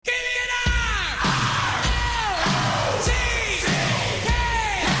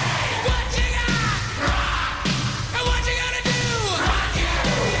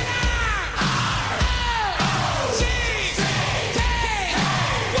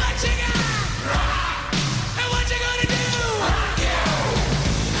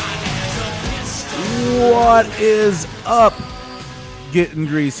What is up, Getting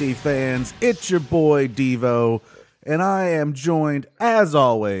Greasy fans? It's your boy Devo, and I am joined, as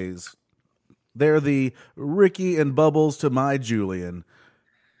always, they're the Ricky and Bubbles to my Julian,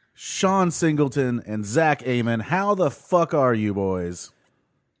 Sean Singleton and Zach Amon. How the fuck are you boys?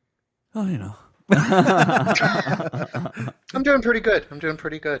 Oh, you know. I'm doing pretty good.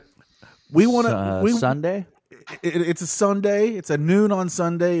 We want to Sunday? It's a Sunday. It's a noon on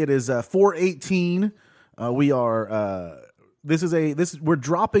Sunday. It is 4:18. We're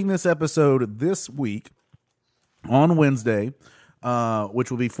dropping this episode this week on Wednesday, which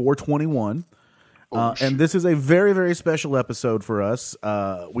will be 4/21. And this is a very, very special episode for us.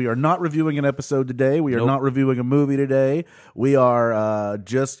 We are not reviewing an episode today. We are not reviewing a movie today. We are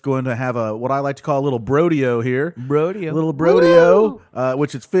just going to have what I like to call a little brodeo here. Brodeo. A little brodeo,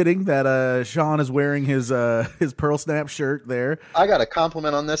 which is fitting that Sean is wearing his Pearl Snap shirt there. I got a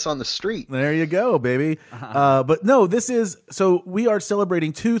compliment on this on the street. There you go, baby. But no, we are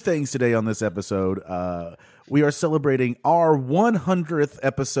celebrating two things today on this episode. We are celebrating our 100th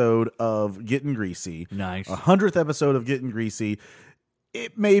episode of Getting Greasy. Nice. 100th episode of Getting Greasy.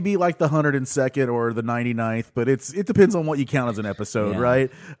 It may be like the 102nd or the 99th, but it depends on what you count as an episode,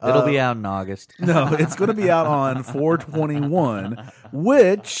 right? It'll be out in August. No, it's going to be out on 4/21,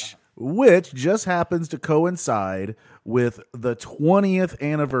 which just happens to coincide with the 20th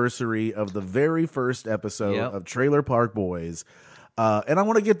anniversary of the very first episode of Trailer Park Boys. And I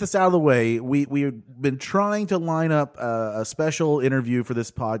want to get this out of the way. We've been trying to line up a special interview for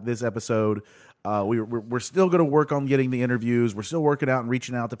this episode. We're still going to work on getting the interviews. We're still working out and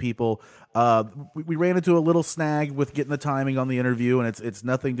reaching out to people. We ran into a little snag with getting the timing on the interview, and it's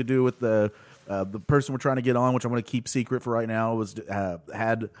nothing to do with the person we're trying to get on, which I'm going to keep secret for right now.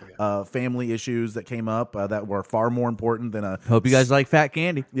 Had family issues that came up that were far more important than a. Hope you guys like Fat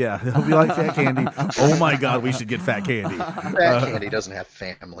Candy. Yeah, hope you like Fat Candy. Oh my God, we should get Fat Candy. Fat Candy doesn't have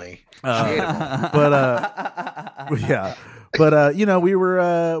family. But we're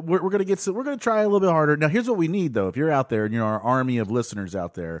gonna try a little bit harder. Now, here's what we need though. If you're out there and you're our army of listeners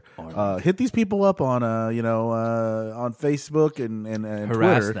out there, hit these people up on on Facebook and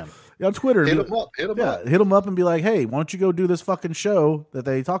harass Twitter. them. On Twitter, Hit them up and be like, hey, why don't you go do this fucking show that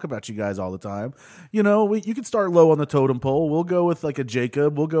they talk about you guys all the time? You can start low on the totem pole. We'll go with like a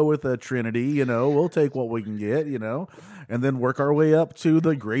Jacob. We'll go with a Trinity. We'll take what we can get. And then work our way up to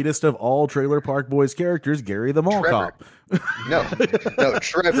the greatest of all Trailer Park Boys characters, Gary the Mall Cop. No,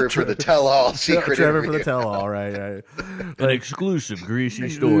 Trevor for the tell-all secret. Trevor interview. for the tell-all, right. An exclusive greasy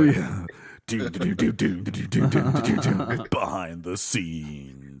story. Behind the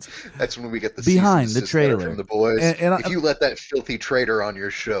scenes. That's when we get the behind cease the and desist trailer from the boys. And if you let that filthy traitor on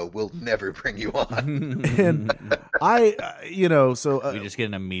your show, we'll never bring you on. And we just get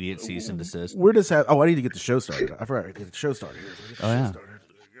an immediate cease and desist. We're just I need to get the show started. I forgot to get the show started. Oh,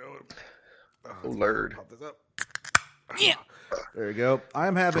 Lord. Yeah. There you go.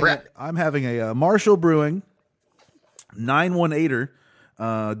 I'm having a Marshall Brewing 918er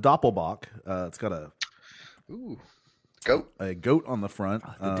Doppelbock. It's got a goat on the front.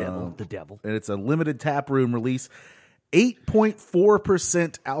 The devil. And it's a limited tap room release.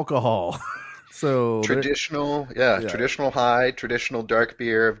 8.4% alcohol. So traditional high, traditional dark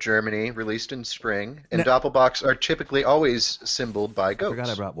beer of Germany, released in spring. And Doppelbocks are typically always symboled by goats. I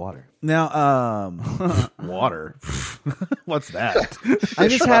forgot I brought water. Now, water. What's that? I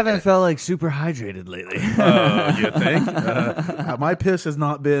just haven't felt like super hydrated lately. You think? My piss has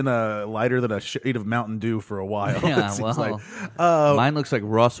not been lighter than a shade of Mountain Dew for a while. Yeah, mine looks like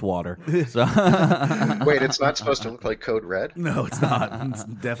rust water. So. Wait, it's not supposed to look like Code Red? No, it's not. It's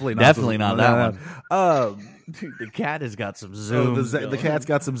definitely not. Definitely not that one. Dude, the cat has got some zooms. The cat's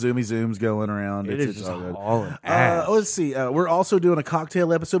got some zooms going around. It's just all good. all an ass. Let's see. We're also doing a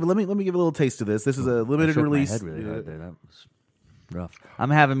cocktail episode, but let me give a little taste of this. This is a limited release. My head really hard there. That was rough. I'm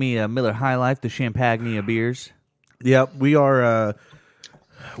having me a Miller High Life, the Champagne of beers. Yep, we are a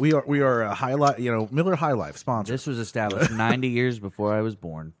High Life. Miller High Life sponsor. This was established 90 years before I was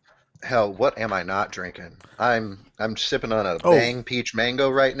born. Hell, what am I not drinking? I'm sipping on a Bang Peach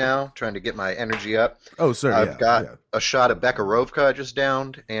Mango right now, trying to get my energy up. Oh, sir. I've got a shot of Bekarovka I just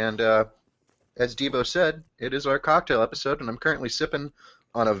downed, and as Debo said, it is our cocktail episode, and I'm currently sipping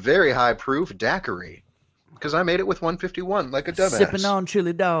on a very high proof daiquiri because I made it with 151 like a dumbass. Sipping on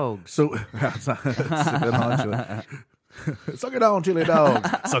chili dogs. So sipping on chili. Suck it on, chili dogs.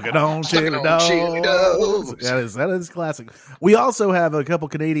 Suck it on, chili on, dogs. chili dogs. That is classic. We also have a couple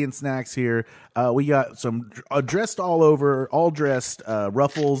Canadian snacks here. We got some dressed all dressed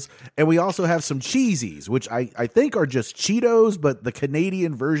Ruffles, and we also have some Cheesies, which I think are just Cheetos, but the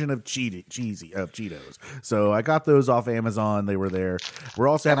Canadian version of Cheetos. So I got those off Amazon. They were there. We're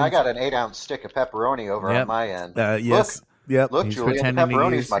also And having I got an 8-ounce stick of pepperoni over Yep. on my end. yes. Yep. Look, He's Julian, the pretending to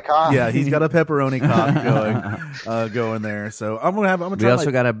pepperoni's use- my cock. Yeah, he's got a pepperoni cock going there. So I'm gonna We try.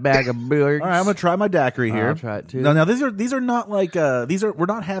 also got a bag of burgers. All right, I'm gonna try my daiquiri here. I'll try it too. Now these are not like we're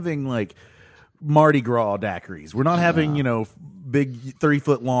not having like Mardi Gras daiquiris. We're not having big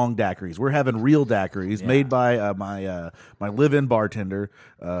 30-foot long daiquiris. We're having real daiquiris made by my live-in bartender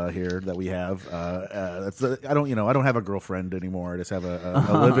here that we have. I don't have a girlfriend anymore. I just have a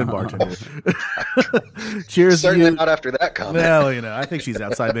live-in bartender. Cheers, to Certainly you. not after that comment. Well, I think she's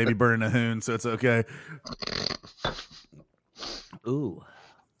outside maybe burning a hoon, so it's okay. Ooh,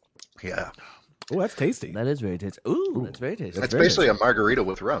 Yeah. Oh, that's tasty. that is very tasty. Ooh, that's very tasty. It's very basically a margarita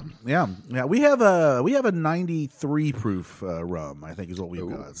with rum. Yeah. We have a 93 proof rum, I think is what we've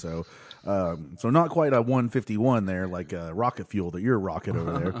got. So not quite a 151 there like rocket fuel that you're rocking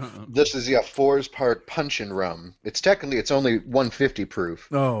over there. This is Fours Park Punchin' Rum. It's only 150 proof.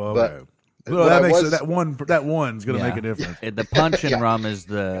 Oh, okay. But Well, what that I makes was- that one's gonna make a difference. The punch and Yeah. rum is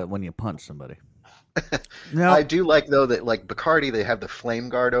when you punch somebody. Now, I do like though that like Bacardi they have the flame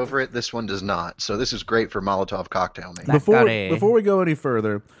guard over it. This one does not. So this is great for Molotov cocktail making. Bacardi. before we go any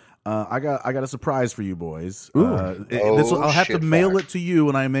further, I got a surprise for you boys. Oh, I'll have to shit mail fire. it to you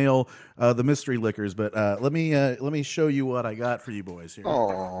when I mail the mystery liquors. But let me show you what I got for you boys here.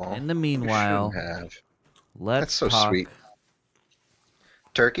 Oh, In the meanwhile, have. let's That's so talk. sweet.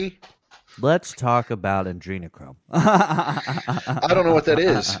 Turkey? Let's talk about adrenochrome. I don't know what that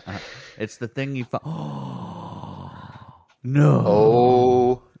is. It's the thing you found. No,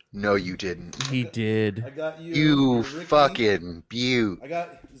 Oh no, you didn't. he did. got You fucking beaut. I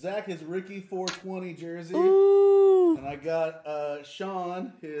got Zach his Ricky 420 jersey, Ooh. and I got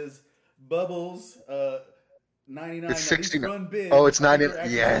Sean his Bubbles 99. It's Now, these 69. run big. Oh, it's I think 90. they're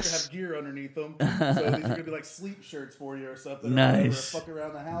actually Yes. supposed to have gear underneath them, so these are gonna be like sleep shirts for you or something. Nice. Or fuck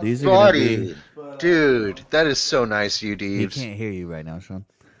around the house. These are gonna be. Buddy, But, dude, that is so nice, you He Deeves. can't hear you right now, Sean.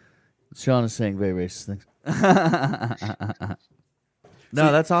 Sean is saying very racist things. No,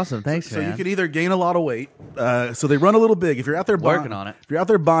 that's awesome. Thanks, So man. you can either gain a lot of weight. So they run a little big. If you're out there Working on it. If you're out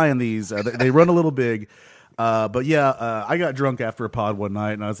there buying these, they run a little big. But yeah, I got drunk after a pod one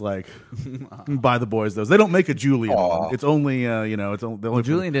night, and I was like, "Buy the boys those." They don't make a Julian Aw. one. It's only it's only, the only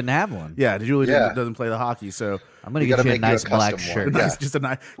Julian didn't have one. Yeah, Julian Yeah. doesn't play the hockey, so I'm gonna We get gotta you a make you a nice black custom shirt. one. nice, Yeah. just a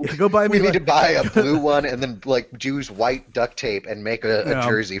nice. Yeah, go buy me. We need like- to buy a blue one and then like use white duct tape and make a Yeah.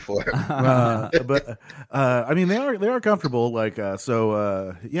 jersey for him. but I mean they are comfortable. Like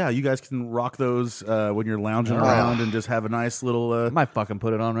yeah, you guys can rock those when you're lounging around and just have a nice little. I might fucking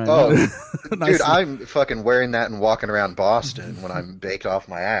put it on right Oh, now. nice dude, I'm fucking wearing that and walking around Boston when I'm baked off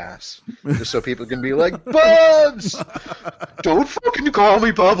my ass, just so people can be like, "Bugs, don't fucking call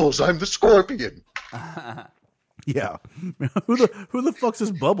me Bubbles. I'm the Scorpion." Yeah, who the fuck's this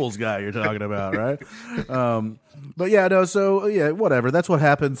Bubbles guy you're talking about, right? But yeah, no. So yeah, whatever. That's what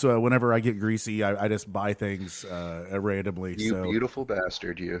happens whenever I get greasy. I just buy things randomly. You so beautiful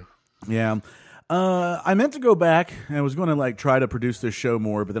bastard, you. yeah. I meant to go back and I was going to like try to produce this show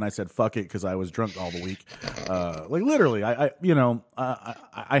more, but then I said fuck it because I was drunk all the week. Like literally,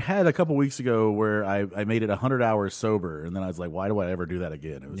 I had a couple weeks ago where I made it 100 hours sober, and then I was like, why do I ever do that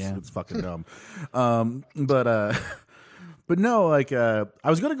again? It's fucking dumb. But no, like I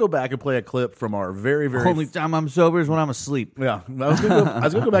was going to go back and play a clip from our very Only time I'm sober is when I'm asleep. yeah. I was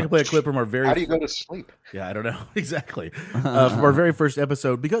going to go back and play a clip from our very How do you go to sleep? yeah, I don't know exactly from our very first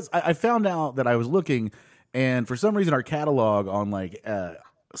episode because I found out that I was looking, and for some reason our catalog on like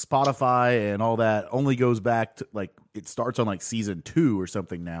Spotify and all that only goes back to like it starts on like season 2 or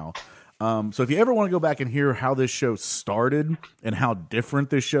something now. So if you ever want to go back and hear how this show started and how different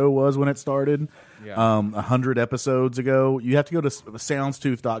this show was when it started, 100 episodes ago, you have to go to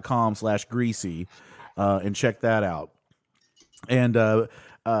soundstooth.com/greasy and check that out. And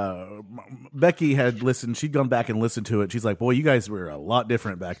Becky had listened. She'd gone back and listened to it. She's like, "Boy, you guys were a lot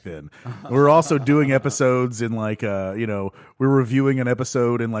different back then." We were also doing episodes in like, we're reviewing an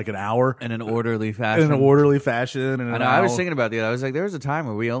episode in like an hour In an orderly fashion. in an orderly fashion. And I know. I was thinking about that. I was like, there was a time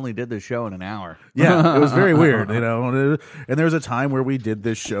where we only did the show in an hour. yeah, it was very weird, And there was a time where we did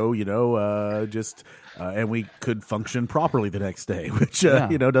this show, and we could function properly the next day, which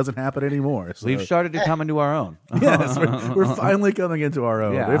doesn't happen anymore. So. We've started to come into our own. Yes, we're finally coming into our own.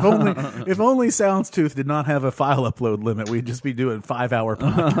 know. Yeah. If only Soundstooth did not have a file upload limit, we'd just be doing 5-hour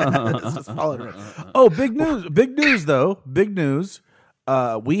podcasts. Just follow it around. Oh, big news though. Big news.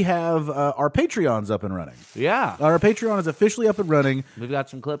 We have our Patreons up and running. Yeah. Our Patreon is officially up and running, We've got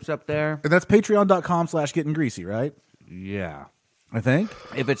some clips up there. and that's patreon.com/getting greasy, right? Yeah. I think.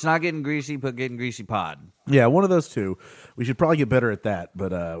 If it's not Getting Greasy, put Getting Greasy Pod. Yeah, one of those two. We should probably get better at that,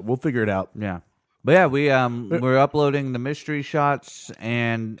 but we'll figure it out. Yeah. But yeah, we're uploading the mystery shots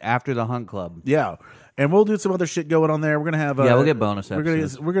and After the Hunt Club. Yeah, and we'll do some other shit going on there. We're gonna have we'll get bonus We're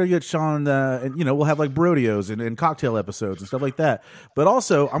gonna get Sean, and we'll have like brodeos and cocktail episodes and stuff like that. But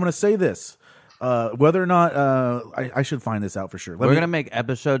also, I'm gonna say this: whether or not I should find this out for sure. We're going to make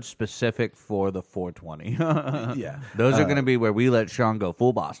episodes specific for the 420. Yeah. Those are going to be where we let Sean go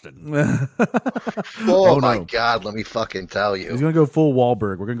full Boston. Oh, my no. God, let me fucking tell you. He's gonna go full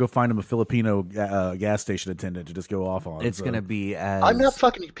Wahlberg. We're gonna go find him a Filipino gas station attendant to just go off on. It's going to be as... I'm not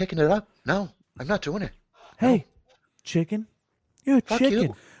fucking picking it up. No, I'm not doing it. Hey, chicken? You're a Fuck chicken.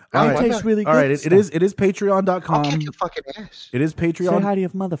 you. All It right. tastes really good. All right, it stuff. is I'll kick patreon.com. your fucking ass. It is Say hi Patreon. to your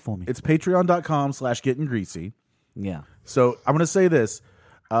mother for me. It's patreon.com/getting greasy. Yeah. So I'm going to say this.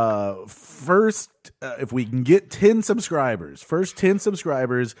 First, if we can get 10 subscribers,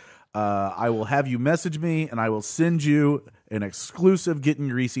 I will have you message me and I will send you an exclusive Getting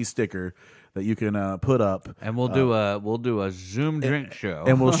Greasy sticker that you can put up. And we'll do a Zoom drink show.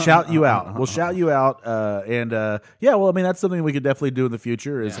 And we'll shout you out. We'll shout you out. Yeah, well, I mean, that's something we could definitely do in the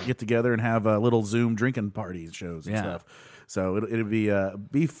future is get together and have little Zoom drinking parties shows and stuff. So it'll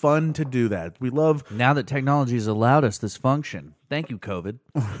be fun to do that. We love. Now that technology has allowed us this function. Thank you, COVID.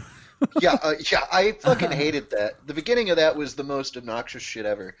 Yeah, I fucking hated that. The beginning of that was the most obnoxious shit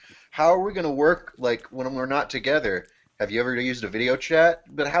ever. How are we going to work like when we're not together? Have you ever used a video chat?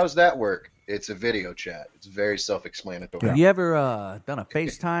 But how's that work? It's a video chat. It's very self-explanatory. Have you ever done a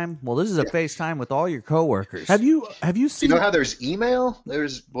FaceTime? Well, this is a FaceTime with all your coworkers. Have you seen? You know how there's email?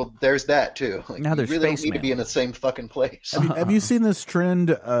 There's that too. Like, Now there's you really don't face need to mail. be in the same fucking place. Have you seen this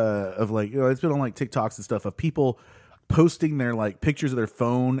trend of like it's been on like TikToks and stuff of people posting their like pictures of their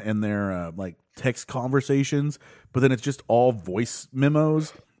phone and their like text conversations, but then it's just all voice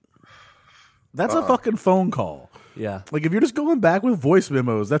memos. That's a fucking phone call. Yeah. Like if you're just going back with voice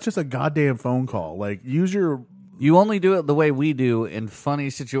memos, that's just a goddamn phone call. Like use your You only do it the way we do in funny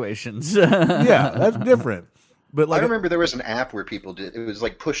situations. yeah, that's different. But I like remember there was an app where people did. It was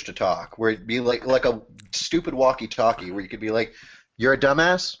like push to talk, where it'd be like a stupid walkie-talkie, where you could be like, "You're a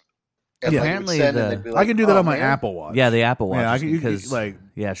dumbass." And Yeah. like, it would Apparently send, the- and they'd be I like, can do that "Oh, on my man." Apple Watch. Yeah, the Apple Watch. Yeah, I can because like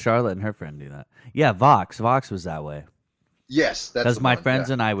yeah, Charlotte and her friend do that. Yeah, Vox was that way. Yes, that's Because the my one, friends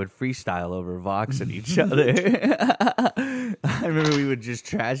yeah. and I would freestyle over Vox at each other. I remember we would just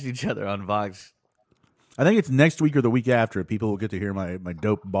trash each other on Vox. I think it's next week or the week after. People will get to hear my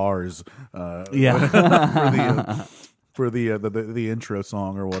dope bars. Yeah. For the intro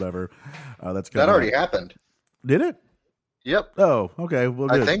song or whatever. That's That coming already up. happened. Did it? Yep, Oh, okay.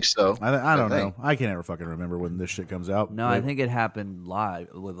 Well, I good. think so. I don't know. think. I can't ever fucking remember when this shit comes out. No, I think it happened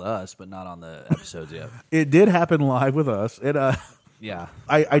live with us, but not on the episodes yet. it did happen live with us. It Yeah.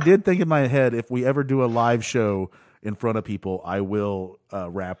 I did think in my head if we ever do a live show in front of people, I will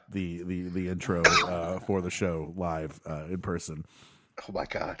rap the intro for the show live in person. Oh my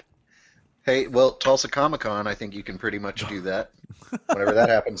god. Hey, well, Tulsa Comic Con, I think you can pretty much do that whenever that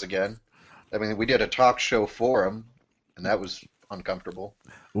happens again. I mean, we did a talk show forum, and that was uncomfortable.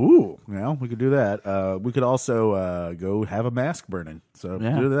 Ooh, yeah, we could do that. We could also go have a mask burning. So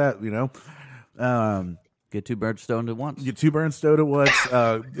Yeah. do that, Get two birds stoned at once. Get two burns stowed at once.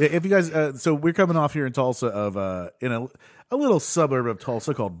 If you guys, so we're coming off here in Tulsa of in a little suburb of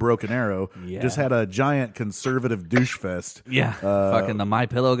Tulsa called Broken Arrow. Yeah. Just had a giant conservative douche fest. Yeah. Fucking the My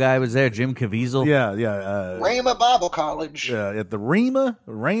Pillow guy was there, Jim Caviezel. Yeah. Rhema Bible College. At the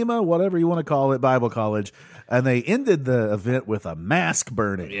Rhema, whatever you want to call it, Bible College, and they ended the event with a mask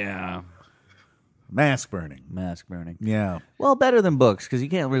burning. Yeah. Mask burning. Mask burning. Yeah. Well, better than books because you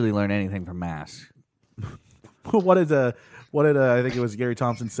can't really learn anything from masks. What did I think it was Gary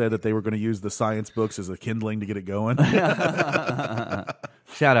Thompson said that they were going to use the science books as a kindling to get it going.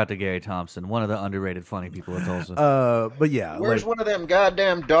 Shout out to Gary Thompson, one of the underrated funny people at Tulsa. But yeah, Where's like, one of them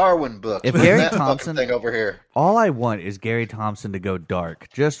goddamn Darwin books? If Where's Gary that fucking Thompson- thing over here. All I want is Gary Thompson to go dark.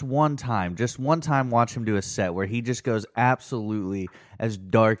 Just one time. Watch him do a set where he just goes absolutely as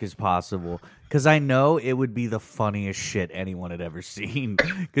dark as possible. Because I know it would be the funniest shit anyone had ever seen.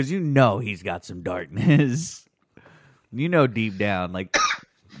 Because you know he's got some darkness. You know deep down, like,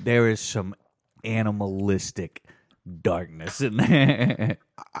 there is some animalistic darkness in there.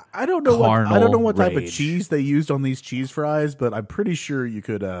 I don't know what type of rage. cheese they used on these cheese fries, but I'm pretty sure you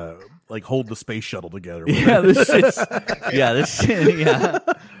could like hold the space shuttle together. With Yeah, it. this shit. Yeah.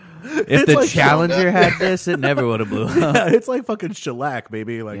 If the like Challenger had this, it never would have blew up. Yeah, it's like fucking shellac,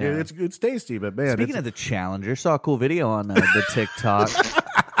 baby. Like Yeah. it's tasty, but man, Speaking of the Challenger, saw a cool video on the TikTok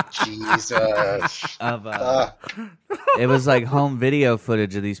Jesus. of Uh, it was like home video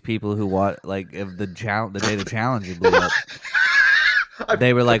footage of these people who like of the day the Challenger blew up.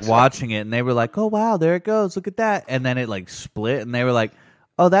 They were like watching it and they were like, "Oh wow, there it goes! Look at that!" And then it like split, and they were like,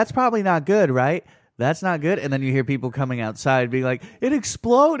 "Oh, that's probably not good, right? That's not good." And then you hear people coming outside being like, "It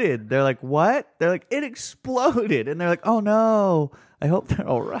exploded." They're like, "What?" They're like, "It exploded," and they're like, "Oh no, I hope they're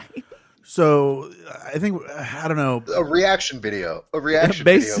all right." So I think I don't know. a reaction video. A reaction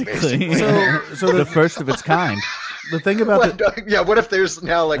Basically, video, basically. So the first of its kind. The thing about Yeah, what if there's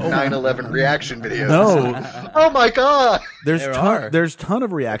now like 9/11 reaction videos? no, Oh my god! there's ton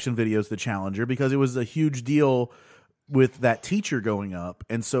of reaction videos to Challenger because it was a huge deal with that teacher going up,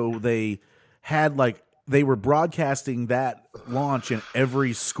 and so they had like they were broadcasting that launch in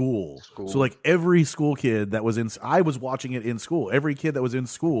every school. So like every school kid that was I was watching it in school. Every kid that was in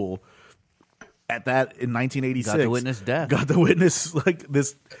school at that in 1986 Got to witness death. Got to witness like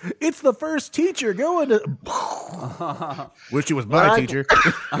this. It's the first teacher going to. Wish it was my teacher.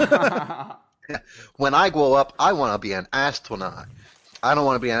 When I grow up, I want to be an astronaut. I don't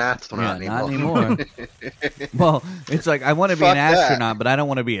want to be an astronaut Not anymore. anymore. Well, it's like I want to be an Fuck that. astronaut, but I don't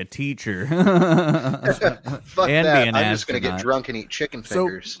want to be a teacher. Fuck And that. be an I'm just gonna get astronaut. drunk and eat chicken So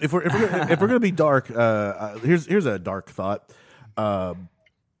fingers. if we're gonna be dark, here's a dark thought.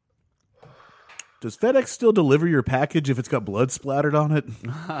 Does FedEx still deliver your package if it's got blood splattered on it?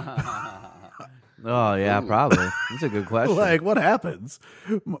 Oh yeah, probably. That's a good question. Like, what happens?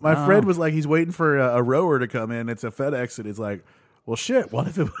 My friend was like, he's waiting for a rower to come in. It's a FedEx, and he's like, well, shit. What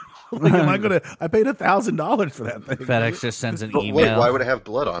if it? Like, am I gonna? I paid $1,000 for that thing. FedEx just sends an But email. wait, why would it have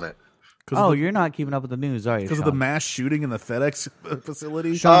blood on it? Oh, you're not keeping up with the news, are you? Because of the mass shooting in the FedEx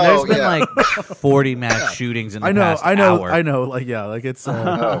facility. Sean, there's Oh, been yeah. like 40 mass shootings in the I know, past I know, hour. I know. Like, yeah, like it's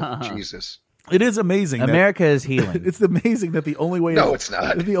Oh, Jesus. it is amazing. that- America is healing. It's amazing that the only way No, it's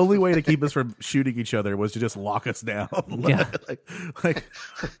not. the only way to keep us from shooting each other was to just lock us down. Yeah. like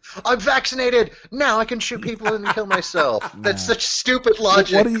I'm vaccinated. Now I can shoot people and kill myself. That's such stupid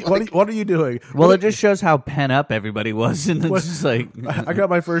logic. what are you doing? Well, it just shows how pent up everybody was, and it's just like, I got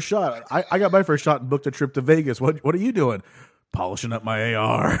my first shot. I got my first shot and booked a trip to Vegas. What are you doing? Polishing up my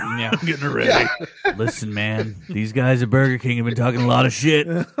AR. Yeah. I'm getting it ready. Yeah. listen, man, these guys at Burger King have been talking a lot of shit.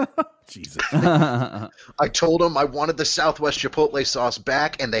 Jesus. I told them I wanted the Southwest Chipotle sauce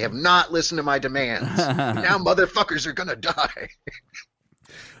back, and they have not listened to my demands. Now motherfuckers are gonna die.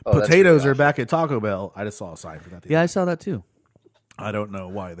 Oh, that's Potatoes really are back at Taco Bell. I just saw a sign for that. Yeah, I saw that too. I don't know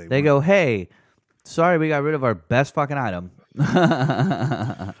why They weren't. go, hey, sorry, we got rid of our best fucking item.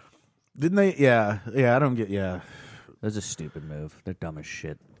 Didn't they? Yeah. I don't get. Yeah. That's a stupid move. They're dumb as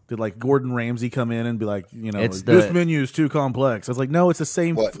shit. Did like Gordon Ramsay come in and be like, you know, It's this the- menu is too complex? I was like, no, it's the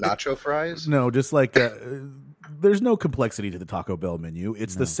same. What, nacho fries? No, just like there's no complexity to the Taco Bell menu.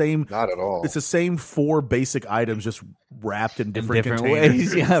 It's the same. Not at all. It's the same 4 basic items, just wrapped in In different, different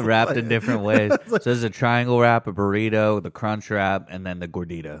containers. ways. Yeah, wrapped in different ways. So there's a triangle wrap, a burrito, the crunch wrap, and then the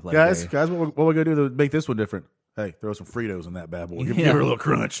gordita. Like Guys, they- what we're gonna do to make this one different? Hey, throw some Fritos in that bad boy. Give Yeah. her a little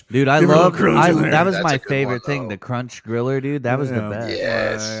crunch, Dude, I Give her a love little crunch in there. that was That's my a good favorite one, thing, though. the crunch griller, dude. That was the Yeah. best.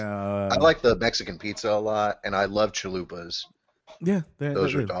 Yes. I like the Mexican pizza a lot, and I love chalupas. Yeah,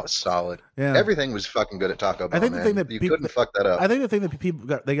 Those are solid. Yeah. Everything was fucking good at Taco Bell. I think the man. thing that you people- couldn't fuck that up. I think the thing that people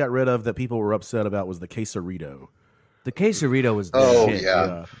got rid of that people were upset about was the quesarito. The quesarito was the Oh, shit.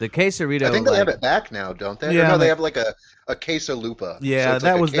 yeah. The quesarito. I think they like, have it back now, don't they? Yeah, Or no, they like- have like a quesalupa. Yeah, So it's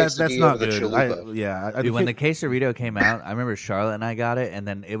that like a was that's quesadilla not with a good. chalupa. Dude, when the quesarito came out, I remember Charlotte and I got it, and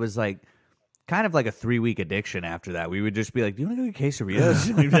then it was like kind of like a 3-week addiction after that. We would just be like, "Do you want to go get quesadillas?"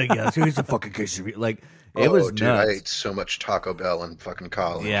 And we'd be like, "Yeah, let's go get some fucking quesadilla." Like it was dude, nuts. I ate so much Taco Bell in fucking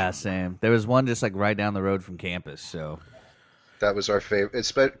college. Yeah, same. There was one just like right down the road from campus. So That was our favorite.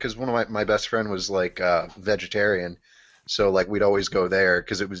 It's because one of my best friend was like vegetarian, so like we'd always go there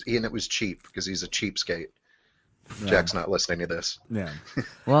because it was cheap because he's a cheapskate. Jack's not listening to this. yeah.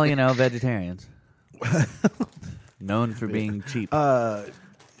 well, you know, vegetarians known for being cheap.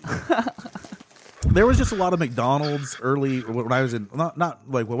 There was just a lot of McDonald's early when I was in not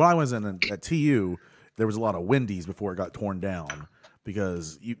like when I was in at TU. There was a lot of Wendy's before it got torn down,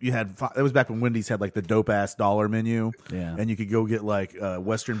 because you had it was back when Wendy's had like the dope ass dollar menu, Yeah. and you could go get like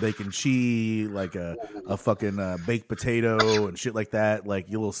Western bacon cheese, like a fucking baked potato and shit like that, like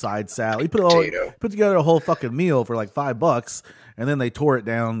your little side salad. You put together a whole fucking meal for like $5, and then they tore it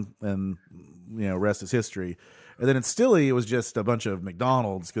down, and rest is history. And then in Stilly, it was just a bunch of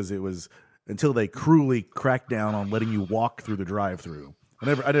McDonald's because it was until they cruelly cracked down on letting you walk through the drive-through.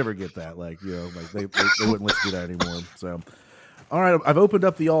 I never get that, like they wouldn't let you do that anymore. So. All right, I've opened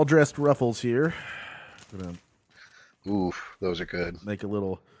up the all-dressed Ruffles here. Gonna Oof, those are good. make a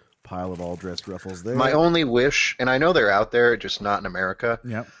little pile of all-dressed Ruffles there. My only wish, and I know they're out there, just not in America.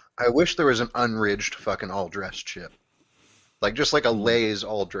 Yep. I wish there was an unridged fucking all-dressed chip. Like, just like a Lay's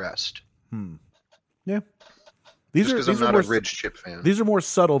all-dressed. Yeah. Just because I'm not more, a ridged chip fan. These are more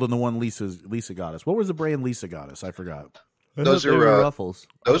subtle than the one Lisa got us. What was the brand Lisa got us? I forgot. Those They are were Ruffles.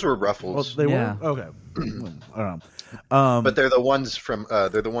 Those were Oh, Ruffles. they Yeah. were? Okay. I don't know. But they're the ones from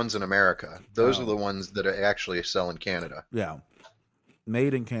they're the ones in America. Those are the ones that are actually sell in Canada. Yeah.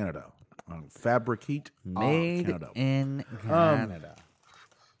 Made in Canada. Fabricate Made Canada. in Canada.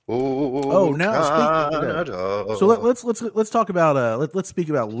 Oh, now Canada. So let's talk about let's speak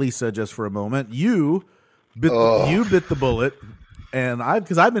about Lisa just for a moment. You bit the bullet, and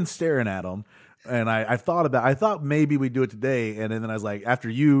because I've been staring at them, and I thought maybe we'd do it today, and then I was like, after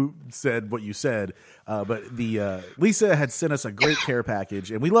you said what you said, but the Lisa had sent us a great care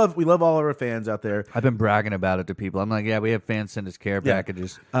package, and we love all of our fans out there. I've been bragging about it to people. I'm like, yeah, we have fans send us care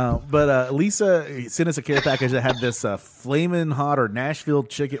packages. But Lisa sent us a care package that had this flamin' hot or Nashville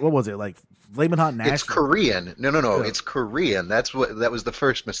chicken. What was it, like flamin' hot Nashville? It's Korean. No. It's Korean. That was the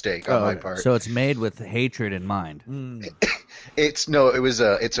first mistake on my part. So it's made with hatred in mind. It's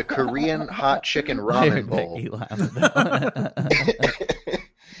a Korean hot chicken I ramen heard bowl. Becky laugh at that.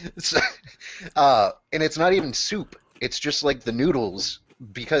 So, and it's not even soup. It's just like the noodles,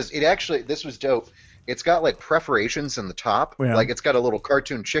 because this was dope. It's got like perforations in the top, Yeah. like it's got a little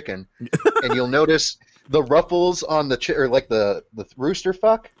cartoon chicken, and you'll notice the ruffles on the or like the rooster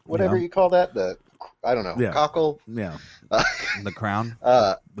fuck, whatever Yeah. you call that. I don't know, Yeah. cockle. Yeah, The crown.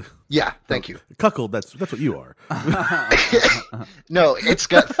 Yeah, thank you. cuckold. That's what you are. No, it's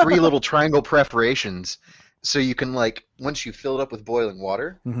got 3 little triangle perforations. So you can, like, once you fill it up with boiling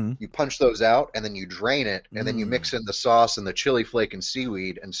water, you punch those out, and then you drain it, and then you mix in the sauce and the chili flake and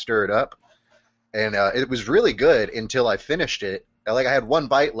seaweed and stir it up. And it was really good until I finished it. I had 1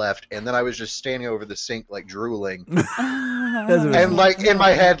 bite left, and then I was just standing over the sink, like, drooling. And, like, in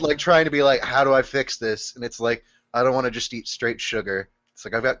my head, like, trying to be like, how do I fix this? And it's like, I don't want to just eat straight sugar. It's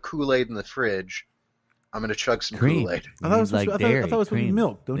like, I've got Kool-Aid in the fridge. I'm going to chug some Cream. Kool-Aid. I thought it was Like supposed to be- I dairy, thought it was supposed to be cream.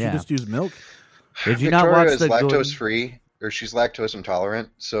 milk. Don't you Yeah. just use milk? Did you Victoria not watch is the lactose free, or she's lactose intolerant,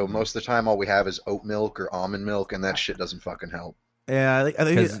 so most of the time all we have is oat milk or almond milk, and that shit doesn't fucking help. Yeah, I think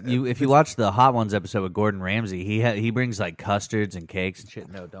Because if you watch the Hot Ones episode with Gordon Ramsay, he brings like custards and cakes and shit.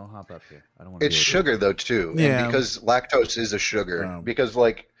 No, don't hop up here. I don't want to. It's sugar though too, Yeah. and because lactose is a sugar. Oh. Because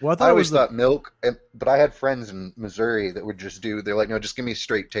like Well, I thought I it always was thought milk, but I had friends in Missouri that would just do. They're like, no, just give me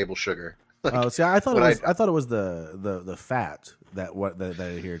straight table sugar. see, I thought it when was. I thought it was the fat that I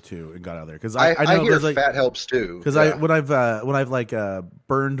adhered to and got out of there because I know hear there's like fat helps too. because yeah. when I've like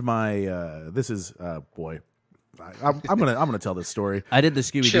burned my this is boy. I'm gonna tell this story. I did the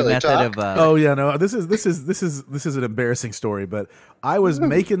Scooby Doo Chili method talk. of. Oh yeah, no, this is an embarrassing story. But I was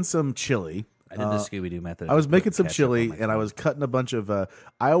making some chili. I did the Scooby Doo method. I was of making some ketchup on chili, my and I was cutting a bunch of. I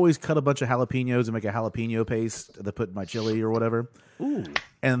always cut a bunch of jalapenos and make a jalapeno paste to put in my chili or whatever. Ooh.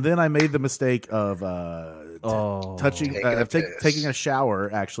 And then I made the mistake of touching, Taking a piss. taking a shower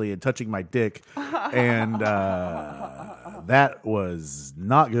actually, and touching my dick, and that was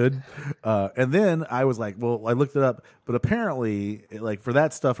not good. And then I was like, well, I looked it up, but apparently, like for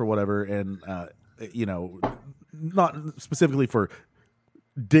that stuff or whatever, and not specifically for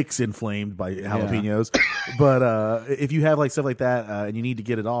dicks inflamed by jalapenos, but if you have like stuff like that and you need to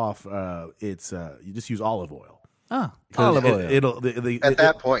get it off, it's you just use olive oil. Oh, 'Cause olive oil. At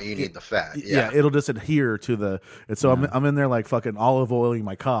that point, you need the fat. yeah, it'll just adhere to the. And so I'm in there like fucking olive oiling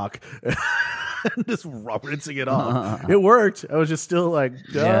my cock, and just rinsing it off. It worked. I was just still like, all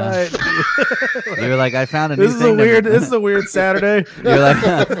Yeah. right. You were like, I found a new This is thing. a weird. This is a weird Saturday. You're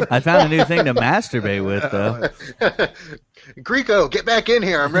like, I found a new thing to masturbate with, though. Greco, get back in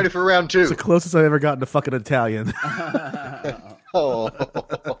here. I'm ready for round 2. It's the closest I've ever gotten to fucking Italian. Oh.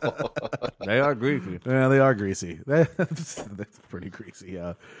 They are greasy. Yeah, they are greasy. That's pretty greasy.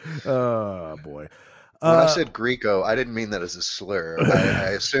 Yeah. Oh boy. When I said Greco, I didn't mean that as a slur. I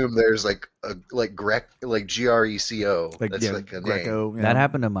assume there's like Greco, like Greco. Like, That's yeah, like a Greco. name. That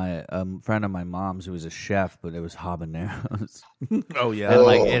happened to my friend of my mom's who was a chef, but it was habaneros. Oh yeah. And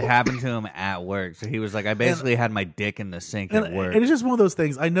Oh. it happened to him at work. So he was like, I basically had my dick in the sink at work. And it's just one of those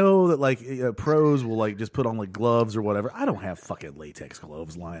things. I know that like pros will like just put on like gloves or whatever. I don't have fucking latex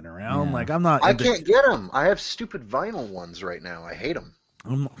gloves lying around. Yeah. Like I'm not. I can't get them. I have stupid vinyl ones right now. I hate them.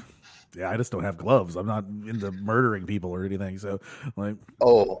 Yeah, I just don't have gloves. I'm not into murdering people or anything. So, like,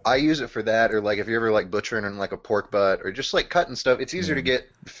 Oh, I use it for that, or like if you're ever like butchering in like a pork butt, or just like cutting stuff. It's easier to get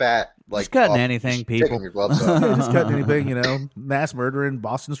fat, like Just cutting off- anything, just people. taking your gloves off. yeah, just cutting anything, mass murdering,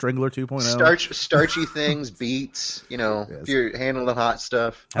 Boston Strangler 2.0. Starchy things, beets. Yes. If you're handling hot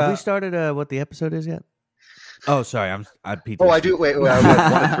stuff. Have we started what the episode is yet? Oh, sorry. I PTSD. Oh, I do. Wait. I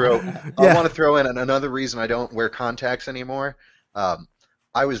want to throw. Yeah. I want to throw in another reason I don't wear contacts anymore.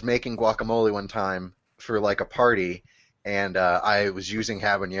 I was making guacamole one time for like a party, and I was using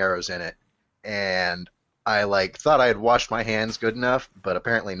habaneros in it, and I like thought I had washed my hands good enough, but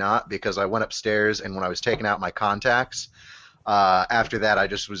apparently not, because I went upstairs, and when I was taking out my contacts, after that I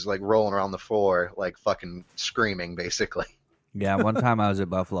just was like rolling around the floor like fucking screaming, basically. Yeah, one time I was at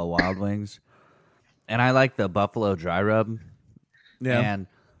Buffalo Wild Wings, and I like the Buffalo Dry Rub. Yeah. And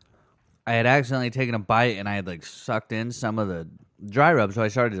I had accidentally taken a bite, and I had like sucked in some of the dry rub, so I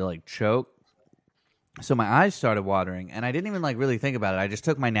started to like choke. So my eyes started watering, and I didn't even like really think about it. I just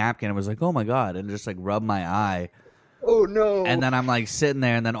took my napkin and was like, "Oh my god," and just like rubbed my eye. Oh no! And then I'm like sitting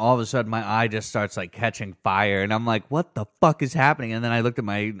there, and then all of a sudden my eye just starts like catching fire, and I'm like, "What the fuck is happening?" And then I looked at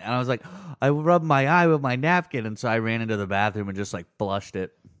and I was like, "I rubbed my eye with my napkin," and so I ran into the bathroom and just like flushed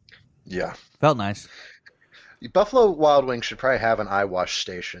it. Yeah. Felt nice. Buffalo Wild Wings should probably have an eye wash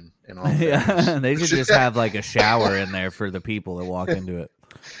station in all. Yeah, they should just have like a shower in there for the people that walk into it.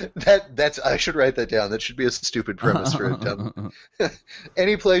 That's I should write that down. That should be a stupid premise for a dumb.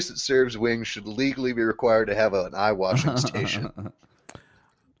 Any place that serves wings should legally be required to have an eye washing station.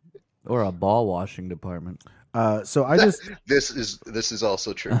 Or a ball washing department. So I just This is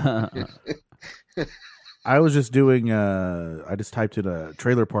also true. I was just doing. I just typed in a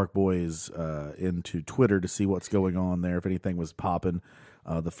Trailer Park Boys into Twitter to see what's going on there, if anything was popping.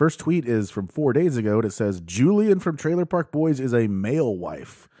 The first tweet is from 4 days ago, and it says Julian from Trailer Park Boys is a male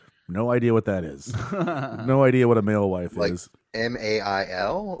wife. No idea what that is. No idea what a male wife Like is.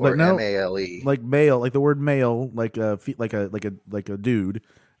 MAIL or Like, no, MALE? Like male, like the word male, like a dude,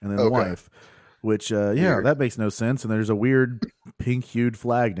 and then Okay. wife. Which Weird. that makes no sense. And there's a weird pink hued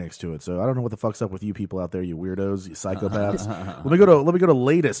flag next to it. So I don't know what the fuck's up with you people out there, you weirdos, you psychopaths. Let me go to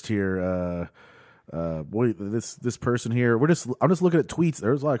latest here. Boy, this person here. I'm just looking at tweets.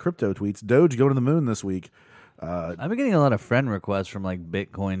 There's a lot of crypto tweets. Doge going to the moon this week. I've been getting a lot of friend requests from like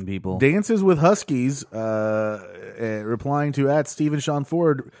Bitcoin people. Dances with Huskies, replying to at Stephen Sean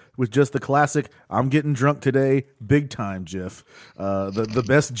Ford with just the classic "I'm getting drunk today" big time GIF, the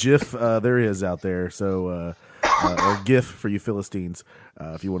best GIF there is out there. So or GIF for you Philistines,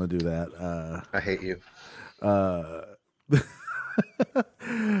 if you want to do that. I hate you.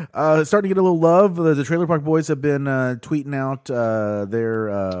 Starting to get a little love. The Trailer Park Boys have been tweeting out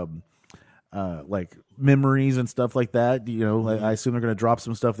their like memories and stuff like that. You know, I assume they're going to drop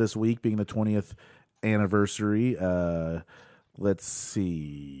some stuff this week, being the 20th anniversary. Let's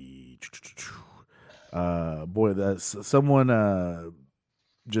see. Someone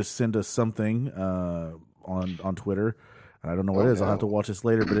just sent us something on Twitter. I don't know what it is. I'll have to watch this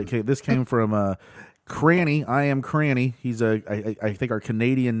later. But this came from Cranny. I am Cranny. He's I think our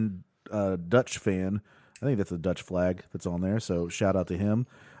Canadian Dutch fan. I think that's a Dutch flag that's on there. So shout out to him.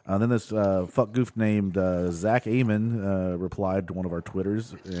 Then this fuck goof named Zach Amon replied to one of our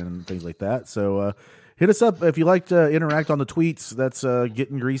Twitters and things like that. So hit us up if you like to interact on the tweets. That's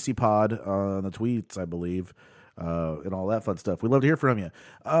Getting Greasy Pod on the tweets, I believe, and all that fun stuff. We'd love to hear from you.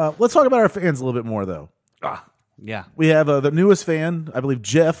 Let's talk about our fans a little bit more, though. Yeah. We have the newest fan, I believe,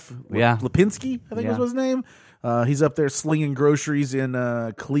 Jeff Lipinski, I think was his name. He's up there slinging groceries in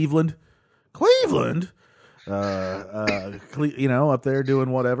Cleveland. Cleveland? Up there doing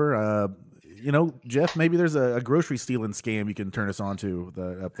whatever. Jeff, maybe there's a grocery stealing scam you can turn us on to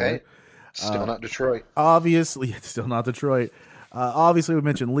up there. Hey, still not Detroit. Obviously, it's still not Detroit. Obviously, we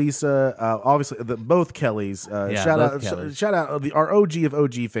mentioned Lisa. Obviously, both Kellys. Shout out our OG of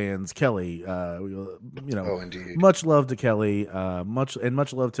OG fans, Kelly. Indeed. Much love to Kelly. Much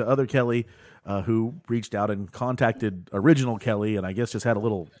love to other Kelly who reached out and contacted original Kelly, and I guess just had a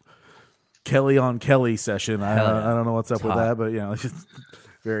little Kelly on Kelly session. I don't know what's up with that, but it's just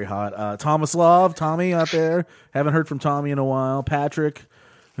very hot. Tomislav, Tommy out there. Haven't heard from Tommy in a while. Patrick,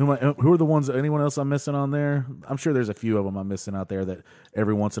 Who are the ones? Anyone else I'm missing on there? I'm sure there's a few of them I'm missing out there that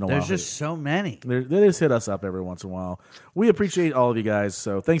every once in a while. There's just so many. They just hit us up every once in a while. We appreciate all of you guys.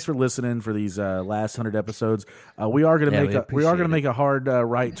 So thanks for listening for these last 100 episodes. We are going to make a hard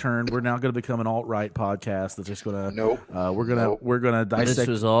right turn. We're now going to become an alt-right podcast that's just going to. We're gonna dissect. This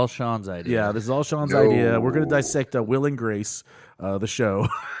was all Sean's idea. Yeah, this is all Sean's idea. We're going to dissect Will and Grace, the show.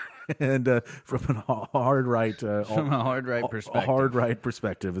 And from a hard right,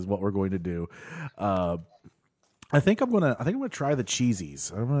 perspective is what we're going to do. I think I'm gonna try the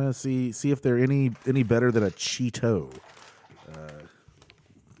cheesies. I'm gonna see if they're any better than a Cheeto.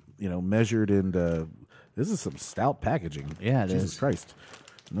 Measured in. This is some stout packaging. Yeah, Jesus Christ,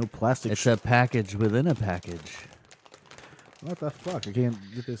 no plastic. It's a package within a package. What the fuck? I can't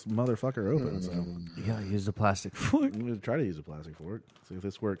get this motherfucker open. So You gotta use the plastic fork. I'm gonna try to use a plastic fork. See if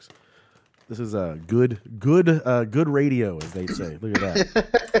this works. This is a good radio, as they say. Look at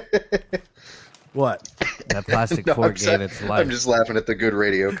that. What? That plastic fork gave its life. I'm just laughing at the good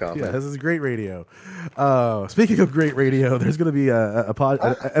radio comment. Yeah, this is great radio. Speaking of great radio, there's going to be a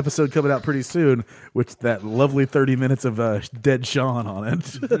episode coming out pretty soon with that lovely 30 minutes of dead Sean on it.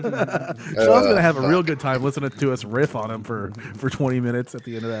 Sean's going to have a real good time listening to us riff on him for 20 minutes at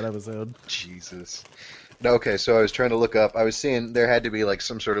the end of that episode. Jesus. Okay, so I was trying to look up. I was seeing there had to be like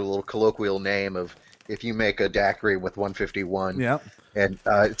some sort of little colloquial name of if you make a daiquiri with 151. Yeah. And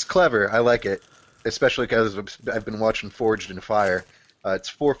it's clever. I like it. Especially because I've been watching Forged in Fire. It's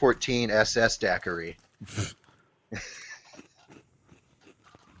 414 SS Daiquiri.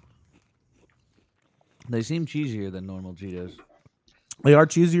 They seem cheesier than normal Cheetos. They are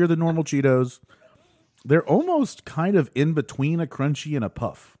cheesier than normal Cheetos. They're almost kind of in between a crunchy and a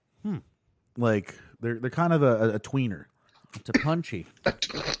puff. Like they're kind of a tweener. It's a punchy.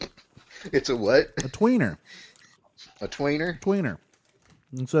 It's a what? A tweener. A tweener? Tweener.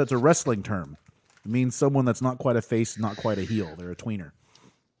 And so it's a wrestling term. It means someone that's not quite a face, not quite a heel. They're a tweener.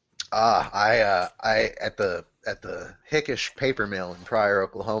 I at the Hickish paper mill in Pryor,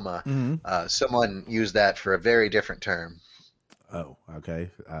 Oklahoma, someone used that for a very different term. Oh, okay.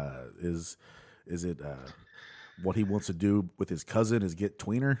 Is it what he wants to do with his cousin is get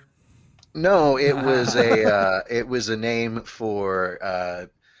tweener? No, it was a name for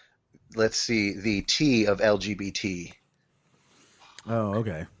let's see, the T of LGBT. Oh,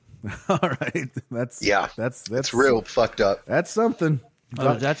 okay. All right. That's real fucked up. That's something.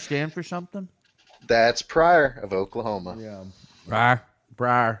 Oh, does that stand for something? That's Pryor of Oklahoma. Yeah.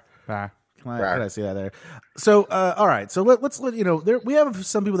 Briar. Can I see that there? So, all right. So let's let you know. We have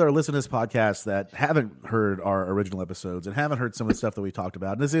some people that are listening to this podcast that haven't heard our original episodes and haven't heard some of the stuff that we talked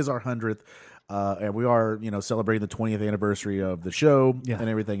about. And this is our 100th, and we are celebrating the 20th anniversary of the show and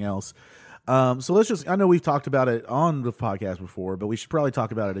everything else. So let's just. I know we've talked about it on the podcast before, but we should probably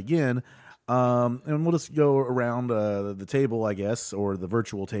talk about it again. And we'll just go around the table, I guess, or the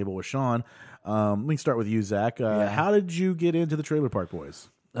virtual table with Sean. We can start with you, Zach. How did you get into the Trailer Park Boys?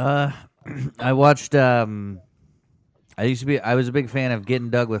 I watched. I was a big fan of Getting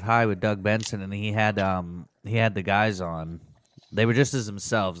Doug with High with Doug Benson, and he had the guys on. They were just as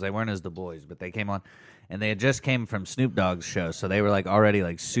themselves. They weren't as the boys, but they came on, and they had just came from Snoop Dogg's show, so they were like already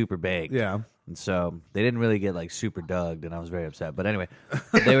like super baked. Yeah. And so they didn't really get like super Dogged, and I was very upset. But anyway,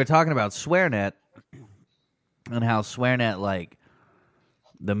 they were talking about SwearNet and how SwearNet, like,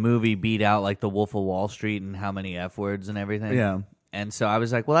 the movie beat out like The Wolf of Wall Street and how many F words and everything. Yeah. And so I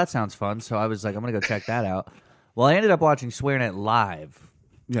was like, well, that sounds fun. So I was like, I'm going to go check that out. Well, I ended up watching SwearNet live.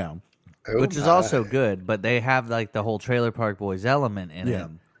 Yeah. Which is also good, but they have like the whole Trailer Park Boys element in it.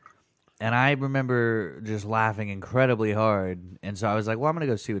 And I remember just laughing incredibly hard. And so I was like, well, I'm going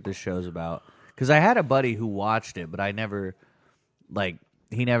to go see what this show's about. Because I had a buddy who watched it, but I never, like,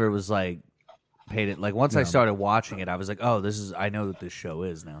 he never was like, paid it. Like, once I started watching it, I was like, oh, I know what this show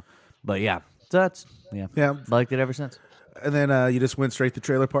is now. But yeah, so that's, liked it ever since. And then you just went straight to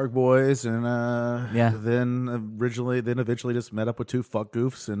Trailer Park Boys, and then eventually just met up with two fuck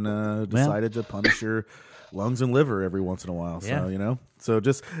goofs and decided to punish your lungs and liver every once in a while. So so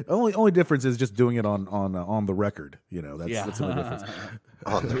just only difference is just doing it on the record. That's the only difference.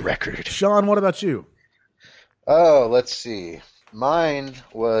 On the record. Sean, what about you? Oh, let's see. Mine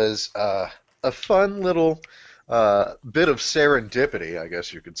was a fun little bit of serendipity, I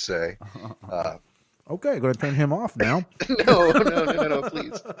guess you could say. Okay, going to turn him off now. No,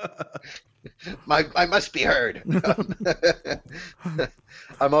 please. I must be heard.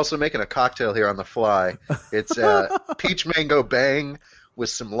 I'm also making a cocktail here on the fly. It's peach mango bang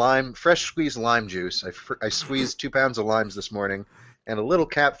with some fresh squeezed lime juice. I squeezed 2 pounds of limes this morning and a little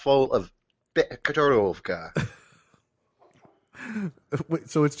cap full of Pekarovka. Wait,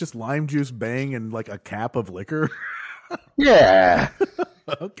 so it's just lime juice, Bang, and like a cap of liquor. Yeah.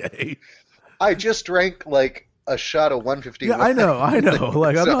 Okay. I just drank like a shot of 150. Yeah, I know.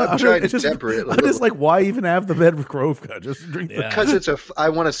 Like I'm trying to temper it. I'm just like, why even have the Vedrovka? Just drink the. Because I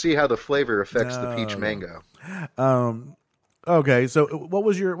want to see how the flavor affects the peach mango. Okay, so what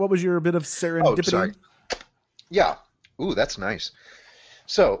was your bit of serendipity? Oh, sorry. Yeah. Ooh, that's nice.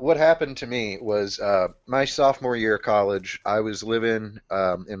 So what happened to me was my sophomore year of college, I was living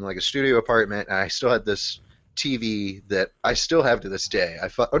in like a studio apartment, and I still had this TV that I still have to this day.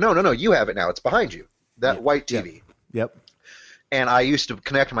 Oh, no, you have it now. It's behind you. That white TV. Yep. And I used to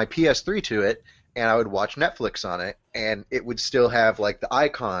connect my PS3 to it, and I would watch Netflix on it, and it would still have like the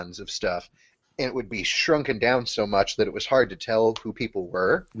icons of stuff, and it would be shrunken down so much that it was hard to tell who people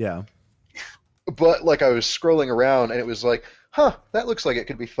were. Yeah. But like I was scrolling around, and it was like, huh, that looks like it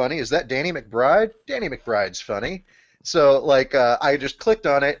could be funny. Is that Danny McBride? Danny McBride's funny. So like I just clicked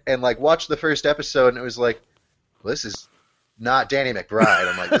on it and like watched the first episode, and it was like, well, this is not Danny McBride.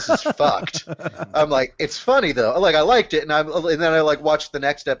 I'm like, this is fucked. I'm like, it's funny though. Like I liked it, and then I like watched the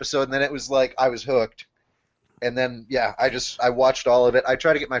next episode, and then it was like I was hooked. And then yeah, I watched all of it. I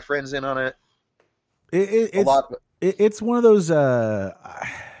try to get my friends in on it. It's one of those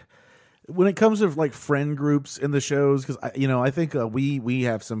when it comes to like friend groups in the shows, because I think we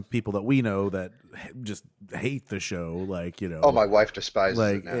have some people that we know that just hate the show, like Oh, my wife despises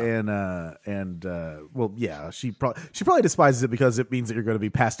it now. Well, yeah, she probably despises it because it means that you're going to be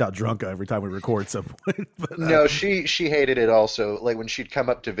passed out drunk every time we record some point. But, no, she hated it also. Like when she'd come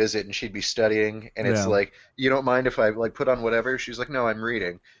up to visit and she'd be studying, and it's like, you don't mind if I like put on whatever? She's like, no, I'm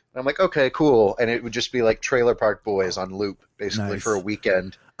reading. And I'm like, okay, cool. And it would just be like Trailer Park Boys on loop, basically, for a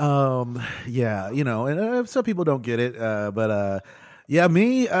weekend. Yeah, and some people don't get it, but yeah,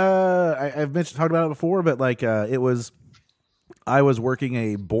 me, I've talked about it before, but like, I was working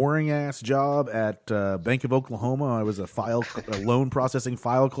a boring ass job at Bank of Oklahoma. I was a loan processing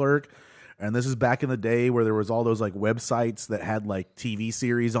file clerk. And this is back in the day where there was all those like websites that had like TV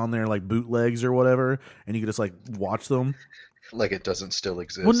series on there, like bootlegs or whatever, and you could just like watch them. Like it doesn't still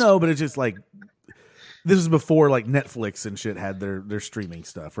exist. Well, no, but it's just like, this is before like Netflix and shit had their streaming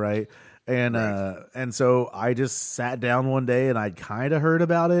stuff, right? And so I just sat down one day and I'd kind of heard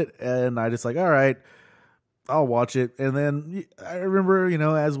about it, and I just like, all right, I'll watch it. And then I remember,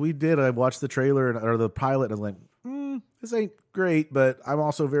 as we did, I watched the trailer or the pilot, and I was like, this ain't great, but I'm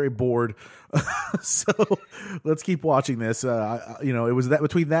also very bored. So let's keep watching this. It was that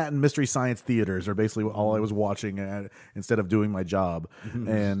between that and Mystery Science Theaters are basically all I was watching instead of doing my job,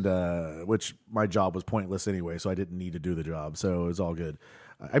 and which my job was pointless anyway, so I didn't need to do the job, so it was all good.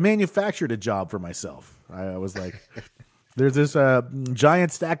 I manufactured a job for myself. I was like, there's this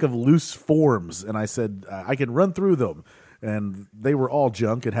giant stack of loose forms, and I said I can run through them. And they were all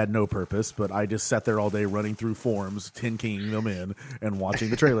junk and had no purpose, but I just sat there all day running through forms, tin-keying them in, and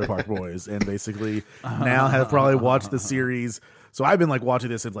watching the Trailer Park Boys. And basically now have probably watched the series. So I've been like watching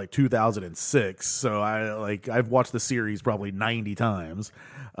this since like 2006. So I've watched the series probably 90 times.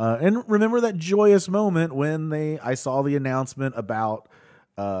 And remember that joyous moment when I saw the announcement about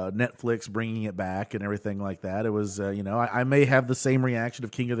Netflix bringing it back and everything like that. It was, I may have the same reaction if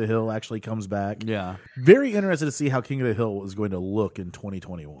King of the Hill actually comes back. Yeah. Very interested to see how King of the Hill is going to look in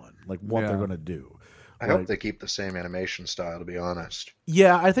 2021, like what they're going to do. I hope they keep the same animation style, to be honest.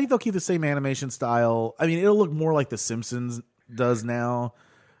 Yeah, I think they'll keep the same animation style. I mean, it'll look more like The Simpsons does now.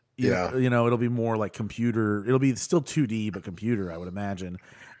 Yeah. It'll be more like computer. It'll be still 2D, but computer, I would imagine.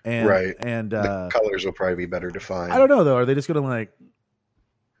 And, right. And the colors will probably be better defined. I don't know, though. Are they just going to like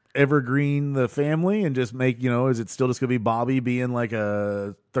evergreen the family and just make, is it still just gonna be Bobby being like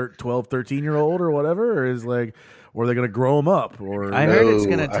a 12, 13-year-old or whatever, or or are they gonna grow him up? Or I heard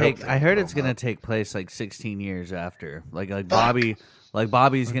it's gonna take place like 16 years after, like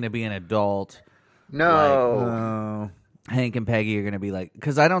Bobby's gonna be an adult. No. Hank and Peggy are gonna be like,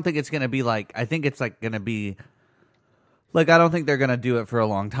 because I don't think it's gonna be like, I think it's like gonna be like, I don't think they're gonna do it for a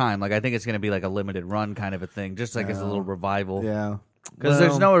long time. Like I think it's gonna be like a limited run kind of a thing, just like as a little revival. Yeah. Because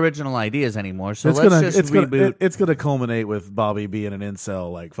there's no original ideas anymore, so let's just reboot. It's gonna culminate with Bobby being an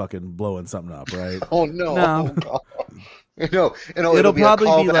incel, like fucking blowing something up, right? Oh no! No, it'll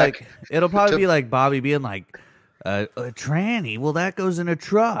probably be like Bobby being like, a tranny. Well, that goes in a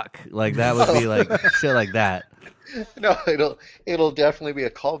truck. Like that would be like shit like that. No, it'll definitely be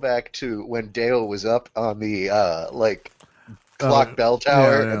a callback to when Dale was up on the clock bell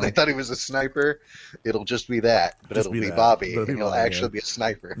tower, and they thought he was a sniper. It'll just be that, but it'll be Bobby, and he'll actually be a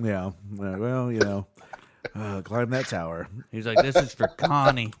sniper. Yeah. Well, climb that tower. He's like, this is for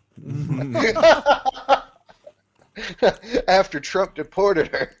Connie. after Trump deported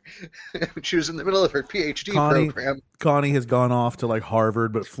her. She was in the middle of her PhD program. Connie has gone off to like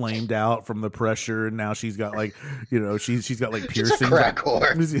Harvard, but flamed out from the pressure, and now she's got like, she's got like piercings. She's a crack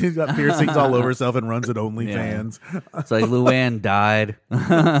whore. She's got piercings all over herself and runs at OnlyFans. It's like Luann died.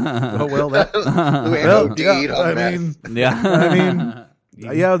 Oh well, that Luann OD'd on meth.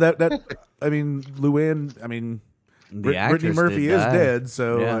 Luann. Brittany actress Murphy did is die. dead,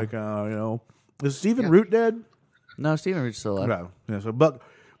 so is Stephen Root dead? No, Stephen Root's still alive. No, yeah. So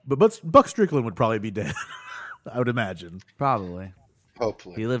Buck Strickland would probably be dead. I would imagine. Probably.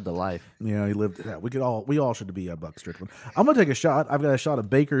 Hopefully, He lived a life. Yeah, he lived. Yeah, we all should be Buck Strickland. I'm gonna take a shot. I've got a shot of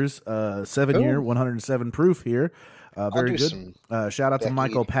Baker's 7-year, 107 proof here. Very good. Shout out to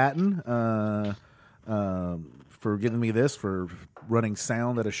Michael Patton for giving me this, for running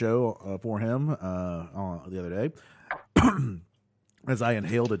sound at a show for him the other day. As I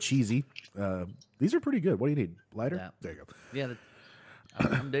inhaled a cheesy. These are pretty good. What do you need? Lighter? Yeah. There you go. Yeah,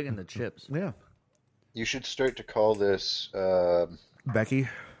 I'm digging the chips. Yeah. you should start to call this. Becky?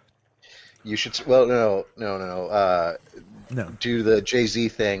 You should. Well, no. No. Do the Jay-Z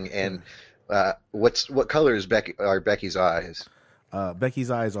thing and what color is Becky's eyes?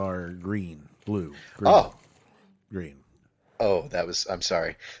 Becky's eyes are green, blue, green. Oh, I'm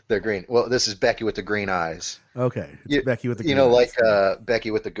sorry. They're green. Well, this is Becky with the green eyes. Okay. It's Becky with the green like eyes. Becky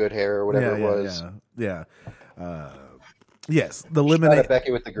with the good hair or whatever it was. Yeah. Yes, the Shout out Lemonade.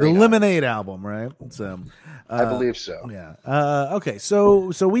 Becky with the The green Lemonade album, right? So, I believe so. yeah. Okay,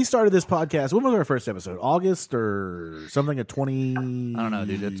 so we started this podcast. When was our first episode? August or something at 20? I don't know,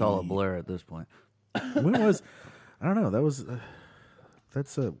 dude. It's all a blur at this point. When was? I don't know. That was.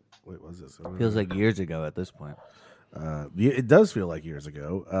 That's a. Wait, what was this? Feels like years ago at this point. Yeah, it does feel like years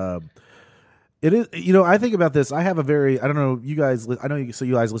ago. It is, I think about this. I have a very, I don't know, you guys, I know you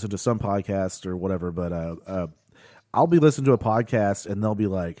guys listen to some podcasts or whatever, but I'll be listening to a podcast and they'll be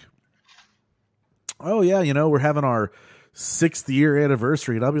like, oh yeah, we're having our 6th year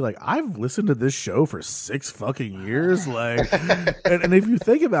anniversary, and I'll be like, I've listened to this show for 6 fucking years, like, and if you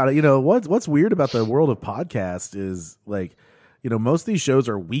think about it, what's weird about the world of podcast is like, most of these shows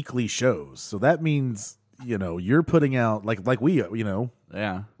are weekly shows, so that means you're putting out like we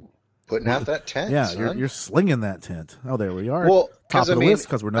Yeah. Putting out that tent. yeah, son. you're slinging that tent. Oh, there we are. Well, top 'cause, of the I mean, list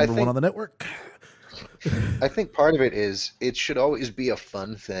because we're number one on the network. I think part of it is it should always be a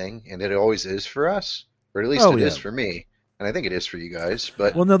fun thing, and it always is for us, or at least it is for me, and I think it is for you guys.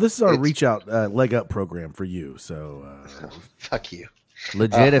 But Well, no, this is our reach out leg up program for you. So fuck you.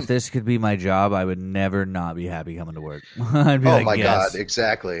 Legit, if this could be my job, I would never not be happy coming to work. I'd be Oh like, my yes. god,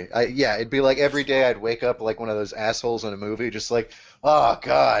 exactly. It'd be like every day I'd wake up like one of those assholes in a movie, just like, oh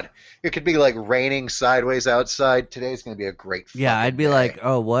god, it could be like raining sideways outside. Today's gonna be a great. Yeah, fucking I'd be day. like,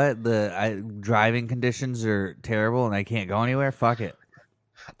 oh, what? Driving conditions are terrible and I can't go anywhere? Fuck it.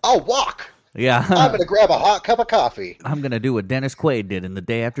 I'll walk. Yeah. I'm gonna grab a hot cup of coffee. I'm going to do what Dennis Quaid did in The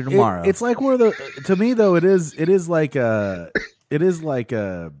Day After Tomorrow. it's like to me though, it is like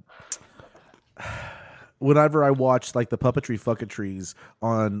whenever I watch like the puppetry fucketries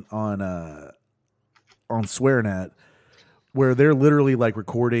on SwearNet, where they're literally like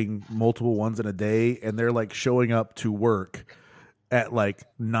recording multiple ones in a day, and they're like showing up to work at like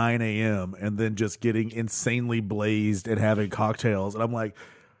 9 a.m. and then just getting insanely blazed and having cocktails, and I'm like,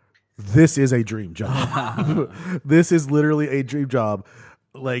 this is a dream job. This is literally a dream job.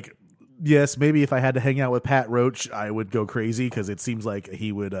 Like, yes, maybe if I had to hang out with Pat Roach, I would go crazy because it seems like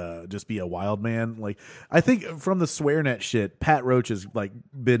he would just be a wild man. Like, I think from the SwearNet shit, Pat Roach has like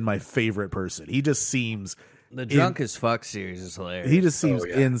been my favorite person. He just seems the Drunk as Fuck series is hilarious. he just seems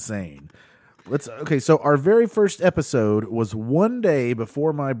insane. So our very first episode was one day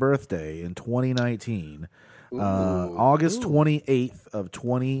before my birthday in 2019. August 28th of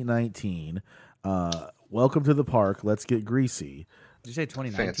 2019. Welcome to the park. Let's get greasy. Did you say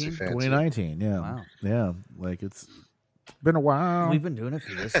 2019? Fancy. 2019. Yeah. Wow. Yeah. Like it's been a while. We've been doing it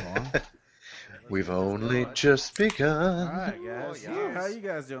for this long. We've only just begun. All right, guys. How you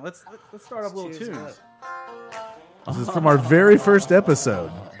guys doing? Let's start off little tunes. This is from our very first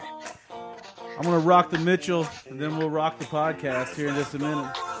episode. I'm gonna rock the Mitchell, and then we'll rock the podcast here in just a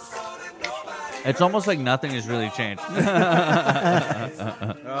minute. It's almost like nothing has really changed. Oh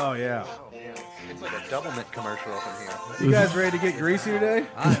yeah. It's like a double mint commercial up in here. You guys ready to get greasy today?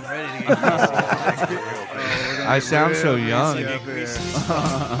 I'm ready to get greasy. I sound so young.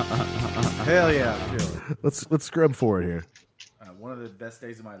 Hell yeah. Let's scrub for it here. One of the best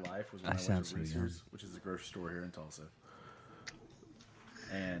days of my life was when I went to Reese's, which is a grocery store here in Tulsa.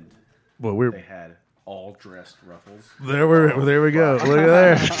 And they had all dressed Ruffles. There we go. Look at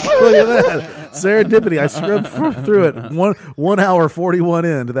there. Look at that. Serendipity. I scrubbed through it. 1 hour 41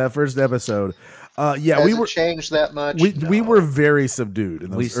 into that first episode. Yeah, Has we it were changed that much? we were very subdued.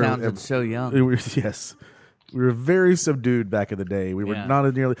 In those We early sounded so young. Yes. We were very subdued back in the day. We were Yeah.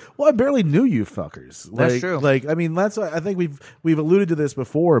 not nearly. Well, I barely knew you fuckers. That's Like, true. Like, I mean, I think we've alluded to this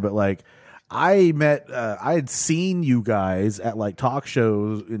before, but like, I had seen you guys at like talk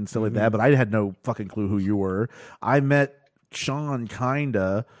shows and stuff like that, but I had no fucking clue who you were. I met Sean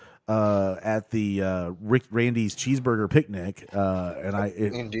kinda at the Randy's cheeseburger picnic, and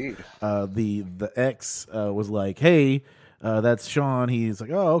Indeed. the ex was like, "Hey, that's Sean." He's like,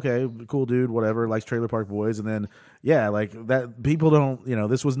 "Oh, okay, cool dude, whatever." Likes Trailer Park Boys, and then yeah, like that. People don't,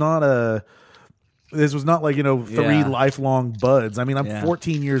 this was not like three Yeah. lifelong buds. I mean, I'm Yeah.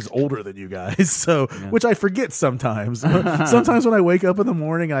 14 years older than you guys, so which I forget sometimes. Sometimes when I wake up in the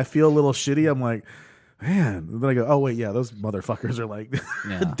morning and I feel a little shitty, I'm like, man. And then I go, oh wait, yeah, those motherfuckers are like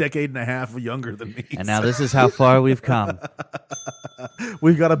Yeah. a decade and a half younger than me. And now this is how far we've come.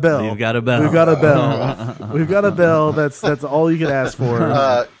 We've got a bell. We've got a bell. We've got a bell. We've got a bell. That's all you could ask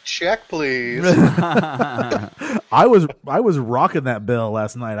for. Check, please. I was rocking that bell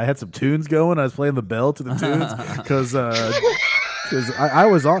last night. I had some tunes going. I was playing the bell to the tunes because I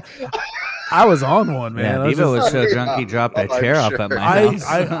was on. I was on one, man. Yeah, I was Devo just- was so drunk he dropped a I'm chair off sure. at my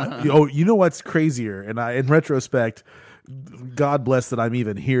house. you know what's crazier? And in retrospect, God bless that I'm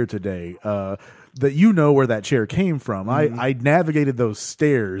even here today. That you know where that chair came from. I navigated those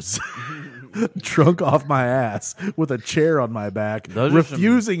stairs, drunk off my ass with a chair on my back, Those are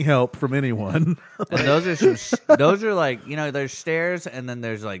refusing help from anyone. And those are like, there's stairs and then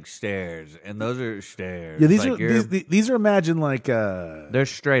there's like stairs and those are stairs. Yeah, these Like, are these are imagine like they're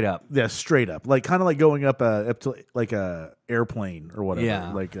straight up. yeah, straight up, like kind of like going up to like a airplane or whatever,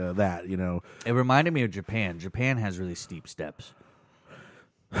 Yeah. like that. It reminded me of Japan. Japan has really steep steps.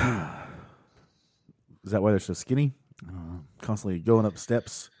 Is that why they're so skinny? Constantly going up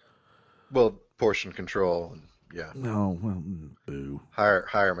steps. Well, portion control. And, yeah. No, well, boo.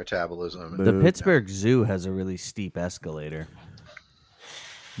 Higher metabolism. Boo. The Pittsburgh Zoo has a really steep escalator.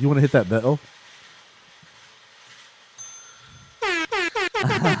 You want to hit that bell?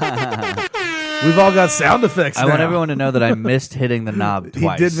 We've all got sound effects I now. want everyone to know that I missed hitting the knob He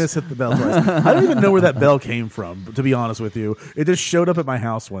twice. did miss hit the bell twice. I don't even know where that bell came from, to be honest with you. It just showed up at my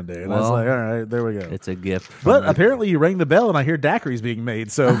house one day, and I was Well, like, all right, there we go. It's a gift. from But the- apparently you rang the bell, and I hear daiquiris being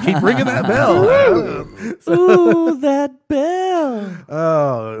made, so keep ringing that bell. Ooh, that bell.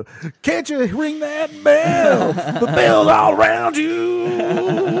 Oh, can't you ring that bell? The bell's all around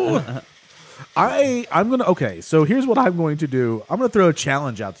you. I'm gonna okay. So here's what I'm going to do. I'm gonna throw a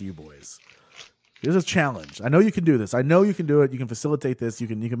challenge out to you boys. Here's a challenge. I know you can do this. I know you can do it. You can facilitate this. You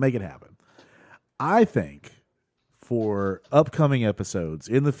can make it happen. I think for upcoming episodes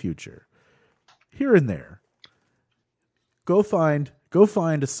in the future, here and there, go find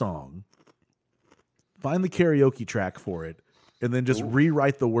a song, find the karaoke track for it, and then just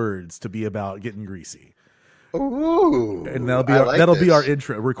rewrite the words to be about getting greasy. Ooh. And that'll be I like our this.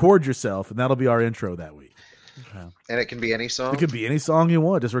 intro. Record yourself, and that'll be our intro that week. And it can be any song. It could be any song you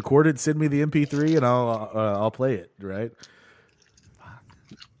want. Just record it, send me the MP3, and I'll play it. Right?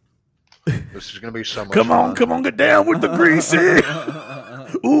 This is going to be so much Come fun. on, get down with the greasy.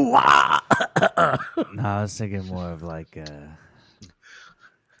 Ooh, ah. No, I was thinking more of like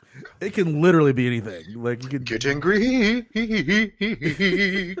It can literally be anything. Like you could. Getting greasy.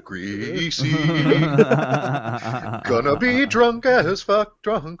 Gonna be drunk as fuck,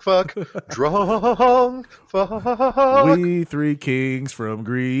 drunk fuck. We three kings from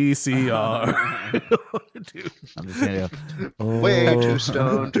Greasy are. I'm just gonna go. Way "Oh, too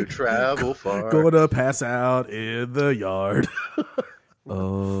stoned to travel far. Gonna pass out in the yard.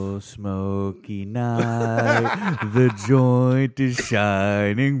 Oh, smoky night, the joint is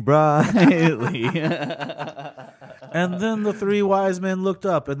shining brightly. And then the three wise men looked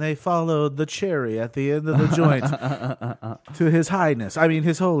up and they followed the cherry at the end of the joint to his highness. I mean,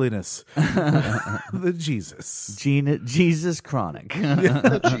 his holiness, the Jesus. Jesus Chronic.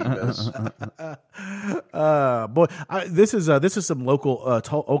 Jesus. Boy, this is some local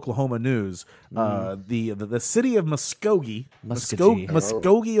Oklahoma news. The city of Muskogee,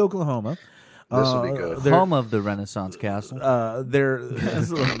 Muskogee, Oklahoma. This will be good. Home of the Renaissance Castle. They're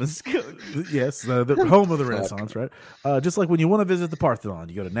yes, the home of the Renaissance, right? Just like when you want to visit the Parthenon,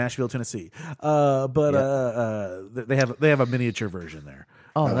 you go to Nashville, Tennessee. But they have a miniature version there.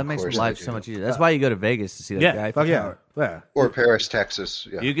 Oh, that makes course life they so do. much easier. That's why you go to Vegas to see that guy. Fuck yeah. Or Paris, Texas.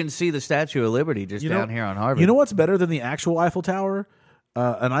 Yeah. You can see the Statue of Liberty just down here on Harvard. You know what's better than the actual Eiffel Tower?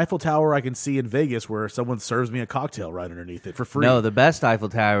 An Eiffel Tower I can see in Vegas where someone serves me a cocktail right underneath it for free. No, the best Eiffel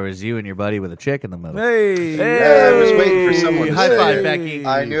Tower is you and your buddy with a chick in the middle. Hey, Yeah, I was waiting for someone to High say five, it. Becky.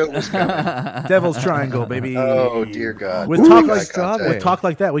 I knew it was coming. Devil's Triangle, baby. Oh dear God! With Ooh, talk eye like contact. with talk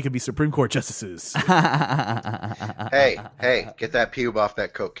like that, we could be Supreme Court justices. Hey, get that pube off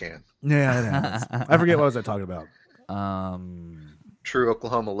that Coke can. Yeah, it happens. I forget what was I talking about. True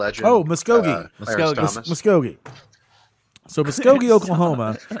Oklahoma legend. Oh, Muskogee. Clarence Muskogee. Thomas. Muskogee. So Muskogee,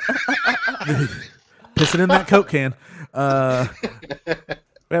 Oklahoma, pissing in that Coke can. We're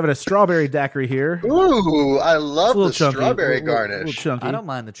having a strawberry daiquiri here. Ooh, I It's love a little the chunky, strawberry little garnish. chunky. I don't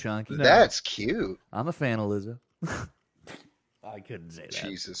mind the chunky. That's cute. I'm a fan of Lizzo. I couldn't say that.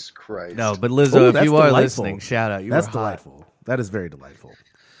 Jesus Christ. No, but Lizzo, Ooh, if that's you are delightful. listening, shout out. You That's were hot. delightful. That is very delightful.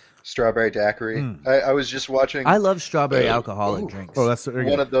 Strawberry daiquiri. I was just watching I love strawberry alcoholic drinks. Oh, that's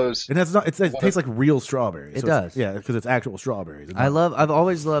one of those. and that's not. It tastes like real strawberries. It So it's- does. Yeah, because it's actual strawberries. I've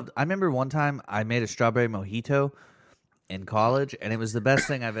always loved. I remember one time I made a strawberry mojito in college, and it was the best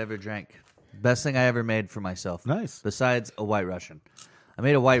thing I've ever drank. Best thing I ever made for myself. Nice. Besides a White Russian. I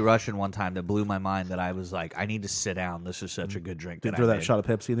made a White Russian one time that blew my mind that I was like, I need to sit down. This is such a good drink. Did that throw I that made. shot of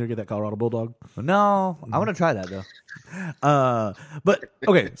Pepsi in there? Get that Colorado Bulldog. No, I want to try that though. But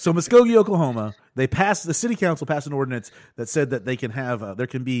okay, so Muskogee, Oklahoma, the city council passed an ordinance that said that they can have there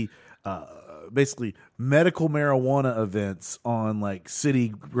can be basically medical marijuana events on like city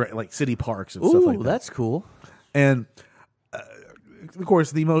parks and stuff Ooh, like that. that's cool. And of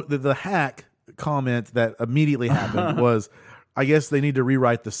course, the hack comment that immediately happened was, I guess they need to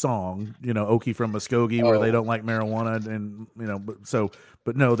rewrite the song, Okie from Muskogee, where they don't like marijuana, and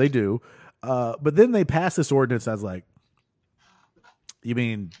but no, they do. But then they passed this ordinance. I was like, you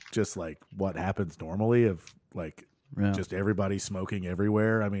mean just like what happens normally of like Yeah. just everybody smoking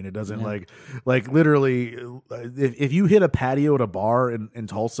everywhere? I mean, it doesn't like literally. If you hit a patio at a bar in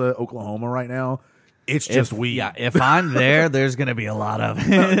Tulsa, Oklahoma, right now, it's just weed. Yeah, if I'm there, there's gonna be a lot of it.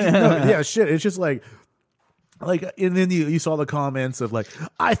 No, yeah, shit. It's just like, and then you saw the comments of like,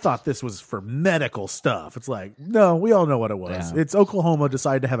 I thought this was for medical stuff. It's like, no, we all know what it was. Yeah. It's Oklahoma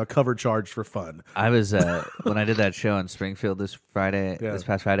decided to have a cover charge for fun. I was when I did that show in Springfield this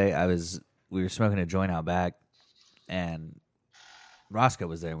past Friday. We were smoking a joint out back, and Roscoe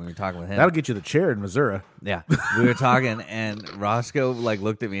was there. We were talking with him. That'll get you the chair in Missouri. Yeah, we were talking, and Roscoe like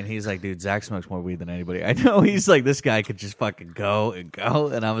looked at me, and he's like, "Dude, Zach smokes more weed than anybody I know." He's like, "This guy could just fucking go and go,"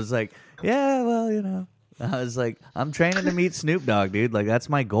 and I was like, "Yeah, well, I was like, I'm training to meet Snoop Dogg, dude. Like, that's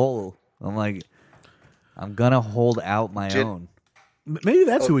my goal. I'm like, I'm gonna hold out my own." Maybe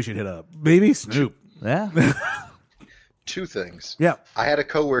that's who we should hit up. Maybe Snoop. Yeah. Two things. Yeah. I had a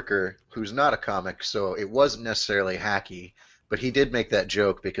coworker who's not a comic, so it wasn't necessarily hacky, but he did make that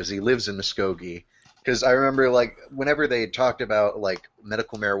joke because he lives in Muskogee. Because I remember, like, whenever they talked about like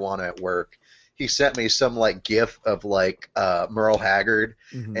medical marijuana at work, he sent me some like GIF of like Merle Haggard,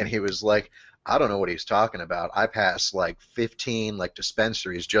 and he was like, I don't know what he's talking about. I passed like 15 like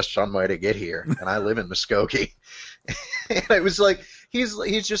dispensaries just on my way to get here, and I live in Muskogee. And I was like, he's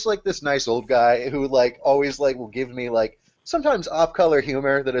just like this nice old guy who like always like will give me like sometimes off-color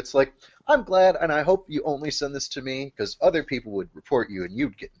humor that it's like, I'm glad, and I hope you only send this to me because other people would report you and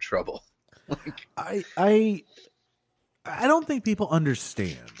you'd get in trouble. I don't think people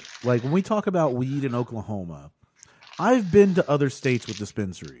understand. Like when we talk about weed in Oklahoma, I've been to other states with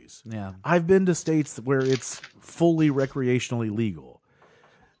dispensaries. Yeah. I've been to states where it's fully recreationally legal.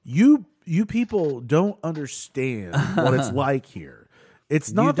 You people don't understand what it's like here.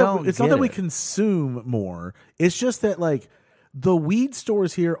 It's not don't it's not get that we it. consume more. It's just that like the weed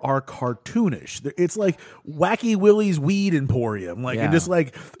stores here are cartoonish. It's like Wacky Willie's Weed Emporium. Like, and Yeah. just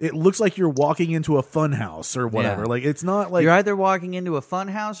like, it looks like you're walking into a fun house or whatever. Yeah. Like, it's not like, You're either walking into a fun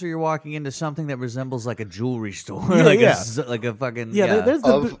house or you're walking into something that resembles like a jewelry store. Yeah, like yeah. like a fucking there's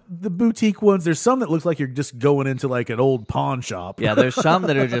the boutique ones. There's some that look like you're just going into like an old pawn shop. Yeah, there's some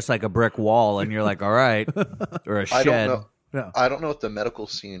that are just like a brick wall, and you're like, all right, or a I shed. don't know. Yeah. I don't know what the medical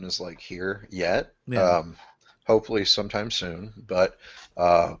scene is like here yet. Yeah. Hopefully sometime soon. But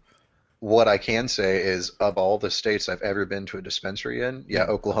what I can say is, of all the states I've ever been to a dispensary in,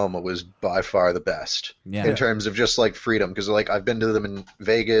 Oklahoma was by far the best Yeah. in terms of just like freedom. Because like I've been to them in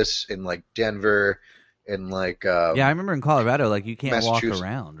Vegas, in like Denver, in like Yeah, I remember in Colorado, like you can't walk Massachusetts.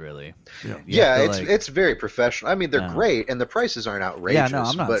 around really. Yeah. You have to, it's very professional. I mean, they're Yeah. great, and the prices aren't outrageous. Yeah, no,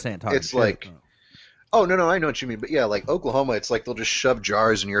 I'm not but saying talking it's shit. like. Oh, no, I know what you mean. But yeah, like Oklahoma, it's like they'll just shove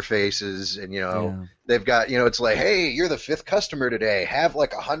jars in your faces and, Yeah. they've got, it's like, hey, you're the 5th customer today. Have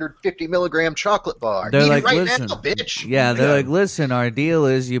like 150 milligram chocolate bar. They're Eat like, it right listen, now, bitch. Yeah, they're like, listen, our deal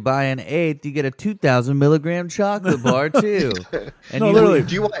is you buy an 8th, you get a 2,000 milligram chocolate bar too. And No, you literally.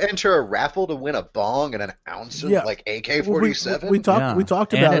 Do you want to enter a raffle to win a bong and an ounce of Yeah. like AK-47? We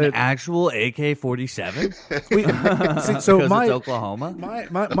talked and about an it. actual AK-47 So because my it's Oklahoma.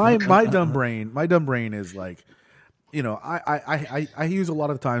 my dumb brain is like, I use a lot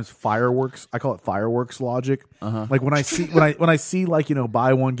of times fireworks. I call it fireworks logic. Like when I see like,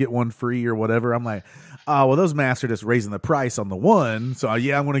 buy one get one free or whatever, I'm like, oh well, those masks are just raising the price on the one, so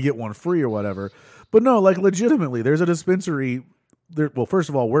yeah, I'm going to get one free or whatever. But no, like legitimately, there's a dispensary there. Well, first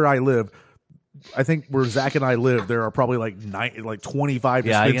of all, where I live, I think where Zach and I live, there are probably like 25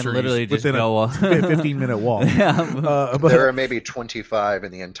 Yeah, I dispensaries can literally just within go a 15-minute walk. But, There are maybe 25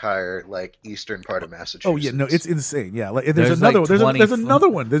 in the entire like eastern part of Massachusetts. oh yeah, no, it's insane. Yeah, like, there's There's another like one. There's 20 another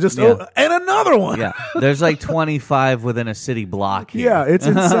one. There's just Yeah. and another one. Yeah, there's like 25 within a city block here. Yeah, it's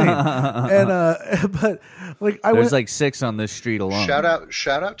insane. And but like I There's went, like 6 on this street alone. Shout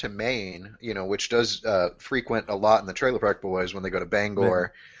out to Maine, which does frequent a lot in the Trailer Park Boys when they go to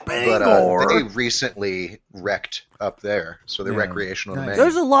Bangor. Bangor. But they recently wrecked up there, so they're Yeah. recreational to Maine.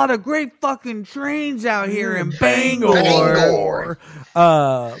 There's a lot of great fucking trains out here in Bangor. Bangor.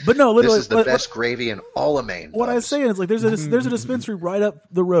 But no, literally, This is the best gravy in all of Maine. What I was folks. saying is like there's a dispensary right up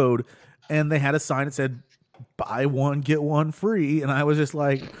the road, and they had a sign that said buy one get one free, and I was just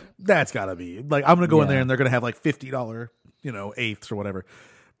like, that's gotta be like I'm gonna go in there and they're gonna have like $50 eighths or whatever.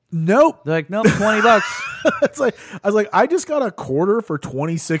 Nope. They're like, nope, $20. It's like I was like, I just got a quarter for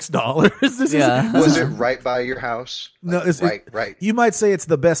 $26. This Yeah. is Was it right by your house? no, Like, it's right. You might say it's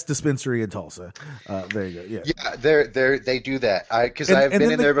the best dispensary in Tulsa. There you go. Yeah. Yeah, they do that. Because And- I've and been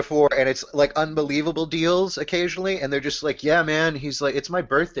then in there before, and it's like unbelievable deals occasionally, and they're just like, yeah, man. He's like, it's my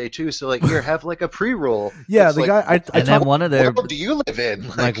birthday too, so like, here, have like a pre-roll. Yeah, It's the like, guy I And then talked one of what their world do you live in?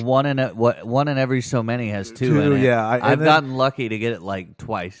 like one in every so many has two in Two, it. yeah, and I've then- gotten lucky to get it like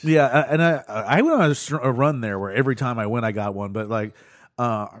twice. Yeah, and I went on a run there where every time I went I got one, but like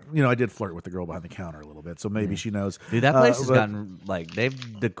I did flirt with the girl behind the counter a little bit, so maybe she knows. Dude, that place has but- gotten like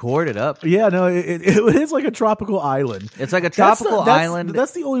they've decored it up. Yeah, no, it is like a tropical island. It's like a That's tropical that's- island.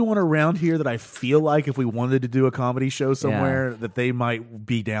 That's the only one around here that I feel like if we wanted to do a comedy show somewhere, that they might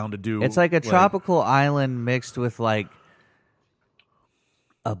be down to do. It's like a tropical island mixed with like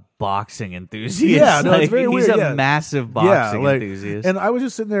a boxing enthusiast. Yeah, no, it's Like, very he's weird, a yeah. massive boxing like, enthusiast. And I was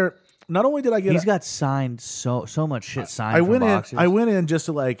just sitting there. Not only did I get, He's got signed so much shit signed. I from went boxers. in. I went in just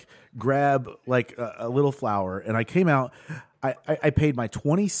to like grab like a little flour, and I came out. I paid my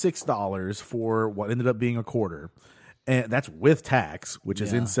 $26 for what ended up being a quarter, and that's with tax, which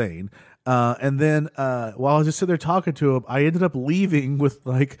is insane. And then while I was just sitting there talking to him, I ended up leaving with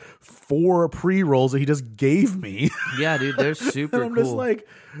like 4 pre-rolls that he just gave me. Yeah, dude, they're super And I'm cool. just like,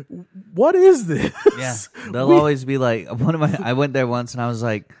 what is this? Yeah, they'll always be like I went there once and I was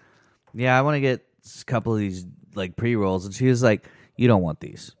like, yeah, I want to get a couple of these like pre-rolls, and she was like, you don't want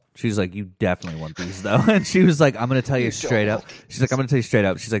these. She's like, you definitely want these though. And she was like, I'm gonna tell you straight up. She's like, I'm gonna tell you straight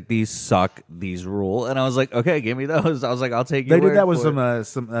up. She's like, these suck, these rule. And I was like, okay, give me those. I was like, I'll take your They did word that with for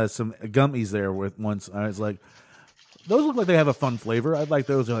some it. some gummies there with once. I was like, those look like they have a fun flavor. I'd like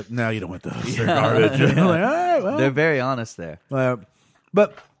those. They're like, no, you don't want those. They're garbage. I'm like, all right, well. They're very honest there.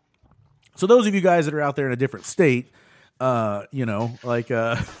 But so those of you guys that are out there in a different state,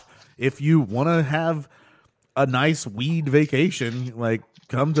 if you want to have a nice weed vacation, like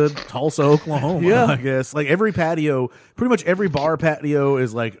come to Tulsa, Oklahoma. Yeah. I guess like every patio, pretty much every bar patio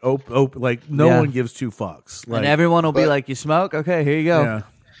is like like no Yeah. one gives 2 fucks. Like, And everyone will be but- like, you smoke? Okay, here you go. yeah.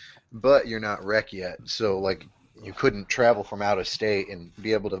 But you're not rec yet, so like you couldn't travel from out of state and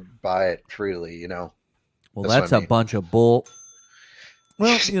be able to buy it freely. Well, That's that's what I a mean. bunch of bull.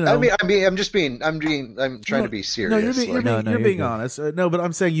 Well, I'm trying to be serious. No, you're being, like, you're you're being good. honest. No, but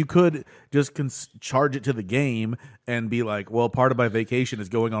I'm saying you could just charge it to the game and be like, well, part of my vacation is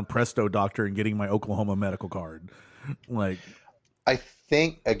going on Presto Doctor and getting my Oklahoma medical card. Like, I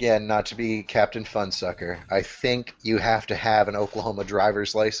think, again, not to be Captain Funsucker, I think you have to have an Oklahoma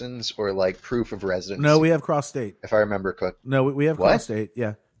driver's license or like proof of residency. no, we have cross state. if I remember correctly. No, we have What? cross state.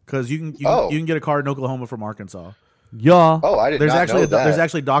 Yeah, because you Oh. can get a card in Oklahoma from Arkansas. Yeah. Oh, I did There's not actually know that. there's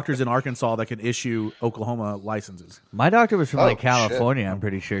actually doctors in Arkansas that can issue Oklahoma licenses. My doctor was from Oh, like California, I'm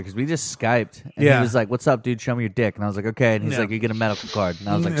pretty sure, because we just Skyped. And Yeah. he was like, what's up, dude? Show me your dick. And I was like, okay. And he's Yeah. like, you get a medical card. And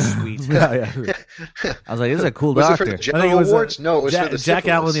I was like, sweet. Yeah, yeah. I was like, this is a cool Was it doctor. for the I think general it was awards? No, it was for the Jack syphilis.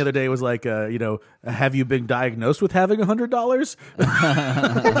 Allen the other day was like, have you been diagnosed with having $100?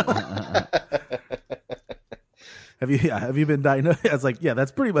 have you been diagnosed? It's like, yeah,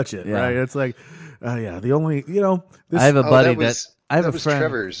 that's pretty much it, Yeah. right? It's like, yeah, the only, this, I have a buddy I have that a was friend.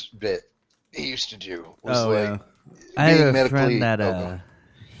 Trevor's bit he used to do. Was Oh, like yeah. I have being a medically- friend that oh,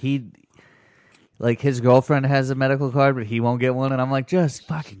 he like his girlfriend has a medical card, but he won't get one, and I'm like, just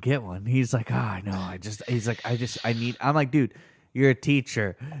fucking get one. He's like, no, I'm like, dude, you're a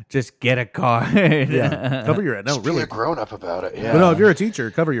teacher, just get a card. yeah, cover your, no, just be really. a grown up about it. Yeah. But no, if you're a teacher,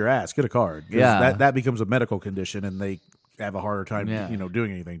 cover your ass, get a card. 'Cause Yeah. that becomes a medical condition, and they have a harder time, Yeah.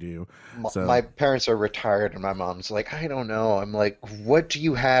 doing anything to you. So My parents are retired, and my mom's like, I don't know. I'm like, what do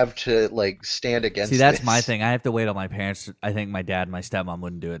you have to like stand against? See, that's this? my thing. I have to wait on my parents. I think my dad and my stepmom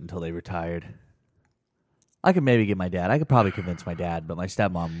wouldn't do it until they retired. I could maybe get my dad. I could probably convince my dad, but my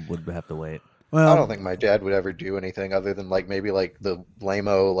stepmom would have to wait. well, I don't think my dad would ever do anything other than like maybe like the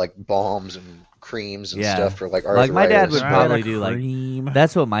lame-o like balms and creams and Yeah. stuff for like Like, my dad would arthritis. probably do like cream.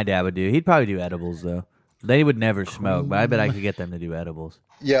 that's what my dad would do. He'd probably do edibles though. They would never smoke, but I bet I could get them to do edibles.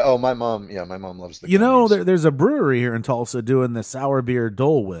 Yeah. Oh, my mom. Yeah, my mom loves the. There, there's a brewery here in Tulsa doing the sour beer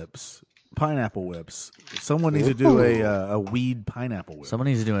Dole Whips, pineapple whips. Someone needs to do a weed pineapple whip. Someone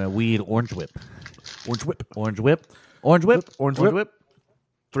needs to do a weed orange whip. Orange whip. Orange whip. Orange whip. Orange whip.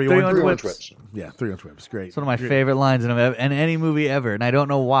 Three Three orange orange whips. whips. Yeah, 3 orange whips. Great. It's one of my Great. favorite lines in any movie ever, and I don't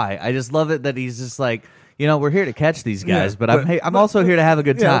know why. I just love it that he's just like, we're here to catch these guys, Yeah, but but- I'm also here to have a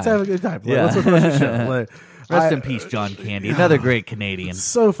good time. Yeah, let's have a good time. Yeah. Let's finish the show. Like, Rest in peace, John Candy, another great Canadian.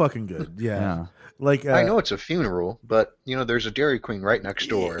 So fucking good. Yeah. Yeah. Like I know it's a funeral, but there's a Dairy Queen right next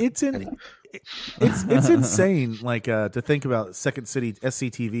door. It's it's insane. Like to think about Second City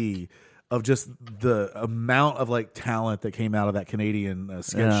SCTV of just the amount of like talent that came out of that Canadian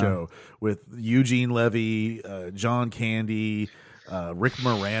sketch Yeah. show with Eugene Levy, John Candy, Rick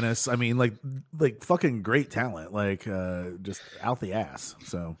Moranis. I mean, like fucking great talent. Like just out the ass.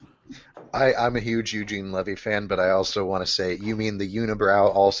 So. I'm a huge Eugene Levy fan, but I also want to say you mean the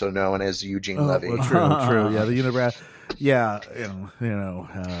unibrow, also known as Eugene Levy. Well, true. Yeah, the unibrow. Yeah,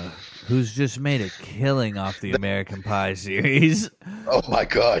 Who's just made a killing off the American Pie series. Oh my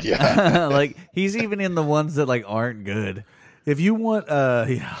God, yeah. Like, he's even in the ones that like aren't good. if you want,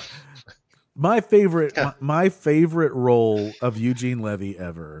 my favorite role of Eugene Levy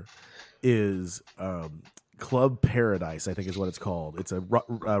ever is Club Paradise, I think is what it's called. It's a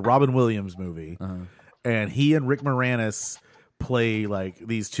Robin Williams movie, and he and Rick Moranis play like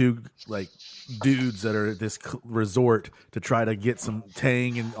these two like dudes that are at this resort to try to get some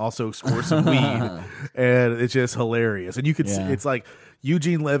tang and also score some weed, and it's just hilarious. And you could see it's like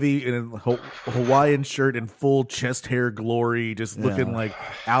Eugene Levy in a Hawaiian shirt and full chest hair glory, just looking like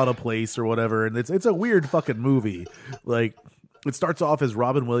out of place or whatever. And it's a weird fucking movie. Like, it starts off as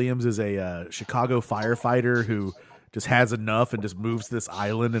Robin Williams is a Chicago firefighter who just has enough and just moves to this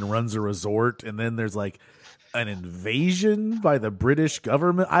island and runs a resort. And then there's like an invasion by the British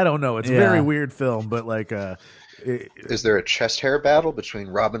government. I don't know. It's a very weird film, but like Is there a chest hair battle between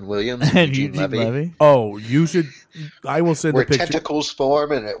Robin Williams and Eugene Levy? oh, you should. I will send Where a picture. tentacles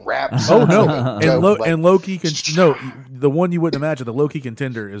form and it wraps. Oh no! like, And Loki can no. The one you wouldn't imagine. The Loki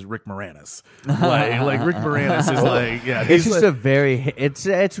contender is Rick Moranis. Like Rick Moranis is like It's he's just like, a very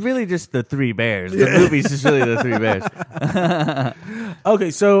it's really just the Three Bears. The movie's just really the Three Bears.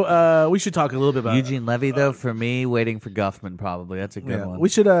 okay. So we should talk a little bit about Eugene Levy though, for me, Waiting for Guffman probably. That's a good Yeah, one. we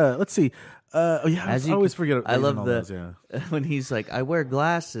should. Let's see. I As you always can- forget. I love all the those, yeah. when he's like, I wear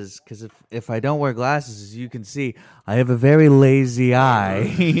glasses because if I don't wear glasses, as you can see, I have a very lazy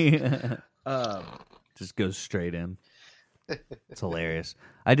eye. Just goes straight in. It's hilarious.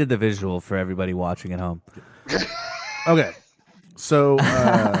 I did the visual for everybody watching at home. Okay, so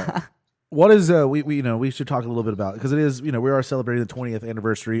what is we should talk a little bit about, because it is we are celebrating the 20th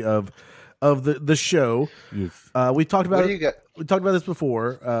anniversary of the show. We talked about What do you got? we talked about this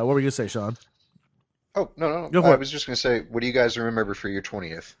before. What were you gonna say, Sean? Oh, no. Go for I it. was just going to say, what do you guys remember for your 20th?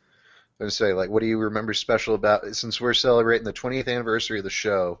 I was going to say, like, what do you remember special about, since we're celebrating the 20th anniversary of the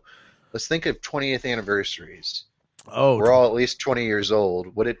show, let's think of 20th anniversaries. Oh, We're all at least 20 years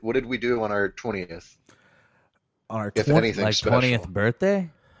old. What did we do on our 20th? on our If 20th. anything Like special. 20th birthday?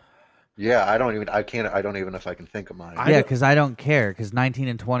 Yeah, I don't even know if I can think of mine. Yeah, because I don't care. Because 19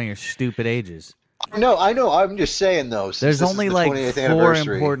 and 20 are stupid ages. No, I know. I'm just saying, though. Since There's this is only the like 20th 4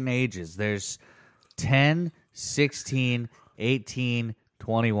 anniversary, important ages. There's 10, 16, 18,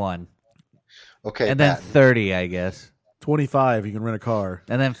 21. Okay, And then Pat, 30, I guess. 25, you can rent a car.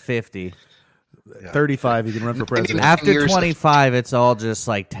 And then 50. 35, you can run for president. After years- 25, it's all just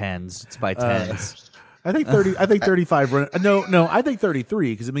like tens. It's by tens. I think 30. I think 35. No. I think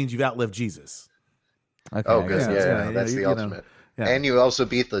 33, because it means you've outlived Jesus. Okay. Oh, I good. guess Yeah, that's yeah, right. yeah, that's you the know, ultimate. yeah. And you also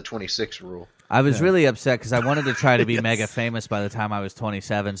beat the 26 rule. I was really upset because I wanted to try to be mega famous by the time I was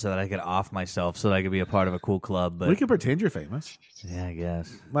 27 so that I could off myself so that I could be a part of a cool club. But We can pretend you're famous. yeah, I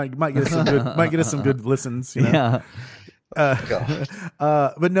guess. Might get us some good listens. You know? Yeah.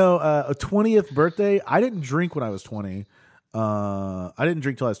 But no, 20th birthday. I didn't drink when I was 20. I didn't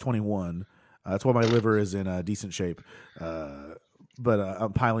drink till I was 21. That's why my liver is in decent shape. But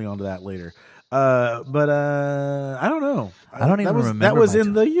I'm piling onto that later. I don't know. I don't even remember. That was my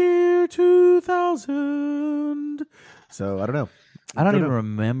in the year 2000. So I don't know. I don't even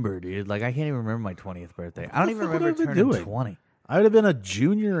remember, dude. Like, I can't even remember my 20th birthday. I don't even fuck would I remember have been turning doing? 20. I would have been a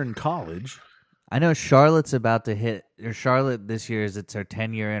junior in college. I know Charlotte's about to hit, or Charlotte this year it's her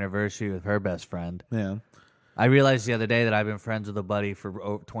 10-year anniversary with her best friend. Yeah. I realized the other day that I've been friends with a buddy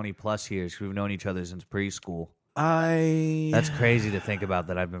for 20 plus years. We've known each other since preschool. That's crazy to think about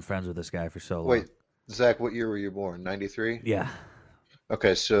that I've been friends with this guy for so long. Wait, Zach, what year were you born? 93? Yeah.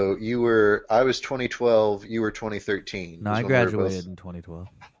 Okay, so I was 2012, you were 2013. No, is I when we were graduated both- in 2012.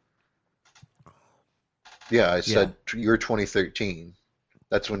 Yeah, I said you're 2013.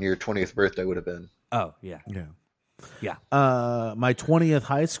 That's when your 20th birthday would have been. Oh, yeah. Yeah. Yeah. My 20th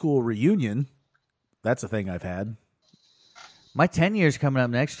high school reunion. That's a thing I've had. My 10 years coming up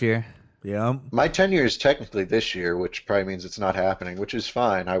next year. Yeah. My 10 years technically this year, which probably means it's not happening, which is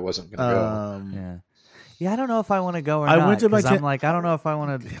fine. I wasn't going to go. Yeah. Yeah, I don't know if I want to go or I not. went to my 'cause I'm like, I don't know if I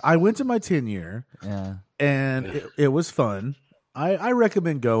want to. I went to my 10 year. Yeah. And it was fun. I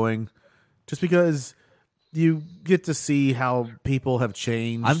recommend going just because you get to see how people have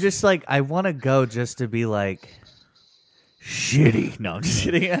changed. I'm just like, I want to go just to be like shitty. No, I'm just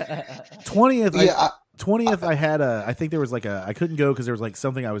kidding. 20th. Yeah, 20th. I had I think there was like I couldn't go because there was like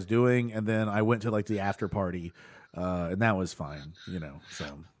something I was doing, and then I went to like the after party, and that was fine. You know, so.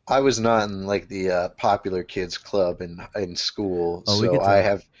 I was not in like the popular kids club in school, Oh, we so get to- I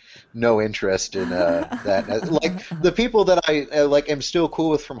have no interest in that. Like the people that I like am still cool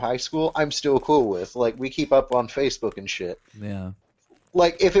with from high school, I'm still cool with. Like we keep up on Facebook and shit. Yeah.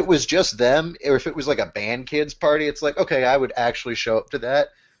 Like if it was just them, or if it was like a band kids party, it's like okay, I would actually show up to that.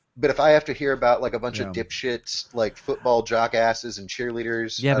 But if I have to hear about like a bunch of dipshits, like football jockasses and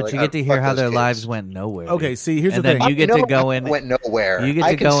cheerleaders, Yeah, but like, you get to hear fuck how those their kids. lives went nowhere. Okay, dude. see, here's And the then thing. you get I to know go I in. went nowhere. You get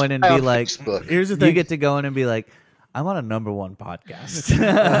I to can go in and spy be on like, Facebook. Here's the You thing. get to go in and be like, I'm on a #1 podcast.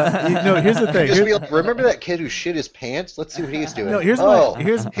 No, here's the thing. Just Here- be like, remember that kid who shit his pants? Let's see what he's doing. No, here's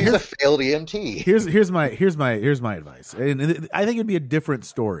he's a failed EMT. here's my advice, and I think it'd be a different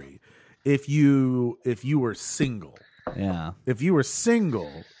story if you were single. Yeah. If you were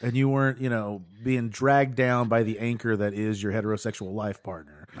single and you weren't, being dragged down by the anchor that is your heterosexual life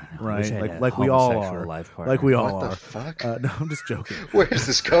partner, right? wish I had a Like we all homosexual are. life partner. Like we all What are. the fuck? No, I'm just joking. Where is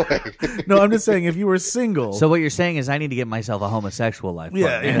this going? No, I'm just saying if you were single. So what you're saying is I need to get myself a homosexual life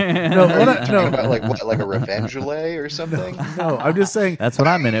yeah, partner. yeah. No, Talking about like what, like a revenge lay or something? no, I'm just saying. That's what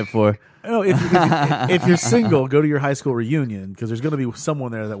I'm in it for. No, if you're single, go to your high school reunion because there's going to be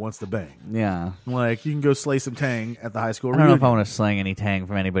someone there that wants to bang. Yeah. Like you can go slay some tang at the high school I don't know reunion. if I want to slang any tang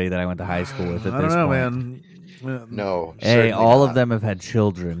from anybody that I went to high school with at I this don't know, point. man. No. Hey, certainly all not. of them have had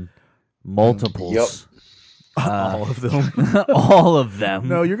children. Multiples. All of them. All of them.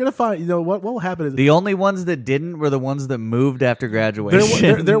 No, you're gonna find. You know what will happen is The only ones that didn't were the ones that moved after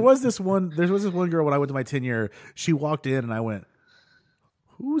graduation. there was this one. There was this one girl when I went to my 10-year. She walked in and I went,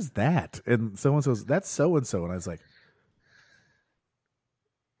 "Who's that?" And someone says, "That's so and so." And I was like,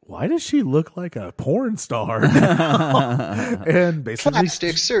 "Why does she look like a porn star?" And basically,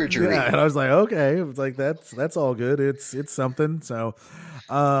 Plastic surgery. Yeah, and I was like, "Okay." It was like that's all good. It's something. So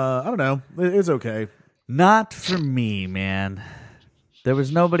I don't know. It's okay. Not for me, man. There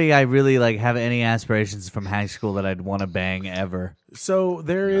was nobody I really have any aspirations from high school that I'd want to bang ever. So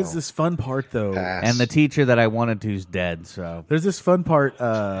there is this fun part though. Pass. And the teacher that I wanted to is dead, so There's this fun part.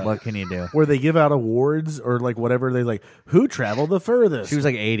 what can you do? Where they give out awards or whatever. They who traveled the furthest. She was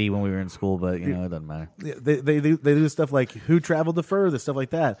 80 when we were in school, but it doesn't matter. They do stuff like who traveled the furthest, stuff like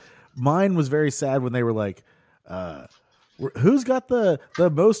that. Mine was very sad when they were like, who's got the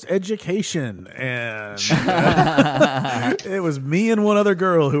most education? And it was me and one other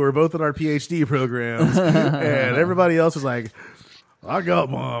girl who were both in our PhD programs, and everybody else was like, I got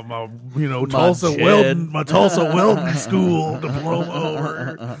my Tulsa JED. Weldon school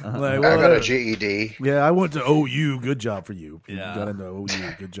diploma. Like, I got well, a GED. yeah, I went to OU. Good job for you. You Yeah. got into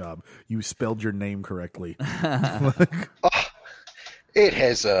OU. Good job. You spelled your name correctly. It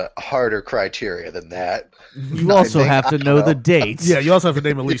has a harder criteria than that. You also think- have to I know don't the know. dates. Yeah, you also have to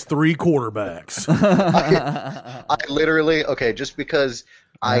name at least 3 quarterbacks. I literally, okay, just because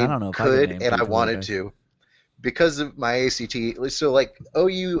I I don't know if I could could name and I people wanted like to, because of my ACT. So like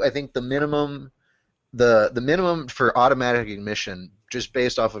OU, I think the minimum for automatic admission, just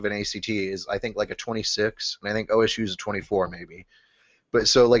based off of an ACT, is I think like a 26, and I think OSU is a 24 maybe. But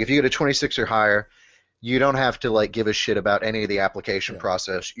so like if you get a 26 or higher, you don't have to like give a shit about any of the application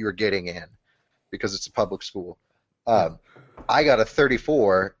process. You're getting in because it's a public school. I got a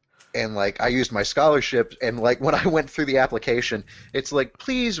 34, and like I used my scholarship, and like when I went through the application, it's like,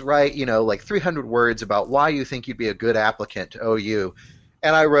 please write, like 300 words about why you think you'd be a good applicant to OU.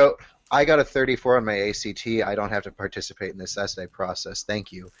 And I wrote, I got a 34 on my ACT. I don't have to participate in this essay process.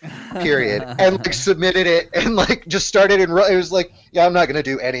 Thank you. Period. And like submitted it, and like just started and it was like, yeah, I'm not gonna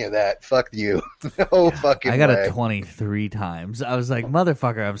do any of that. Fuck you. No fucking. I got way. a 23 times. I was like,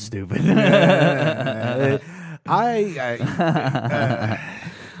 motherfucker, I'm stupid.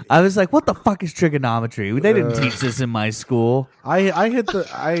 I was like, what the fuck is trigonometry? They didn't teach this in my school. I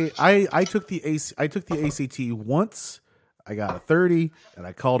took the ACT once. I got a 30, and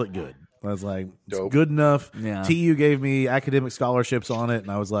I called it good. I was like, it's Dope. good enough. Yeah. TU gave me academic scholarships on it,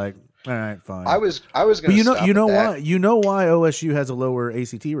 and I was like, all right, fine. I was gonna. But you know stop at why? that. You know why OSU has a lower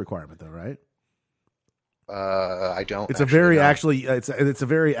ACT requirement, though, right? I don't. It's actually know. it's a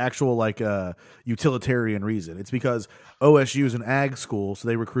very actual like utilitarian reason. It's because OSU is an ag school, so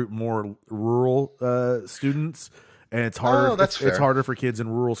they recruit more rural students, and it's harder. that's it's fair. harder for kids in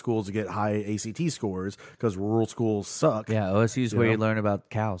rural schools to get high ACT scores because rural schools suck. Yeah, OSU is where know? you learn about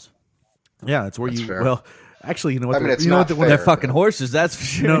cows. Yeah, it's where That's you. fair. Well, actually, you know what? I mean, it's you know not what fair. They're fucking horses, that's for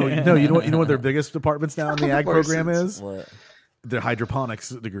sure. No, you know what their biggest departments now in the ag program Horses. is? What? Their hydroponics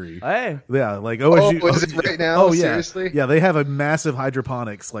degree. Hey. Yeah, like OSU. is it right now? Oh yeah, Seriously? yeah. They have a massive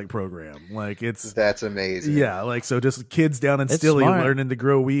hydroponics like program. Like it's That's amazing. yeah, like so just kids down in It's Stilly smart. learning to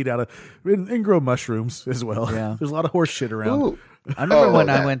grow weed out of and grow mushrooms as well. Yeah. There's a lot of horse shit around. Ooh. I remember Oh, when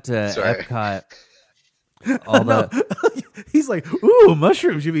I that- went to sorry. Epcot. All the He's like, ooh,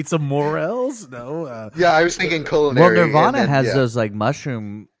 mushrooms. You eat some morels? No. Yeah, I was thinking well, culinary. Nirvana and then, has yeah. those like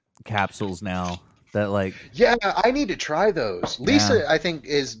mushroom capsules now that like Yeah, I need to try those. Lisa, Yeah. I think,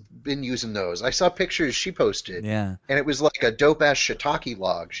 has been using those. I saw pictures she posted, yeah and it was like a dope ass shiitake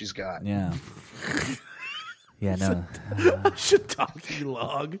log she's got. yeah yeah no Shiitake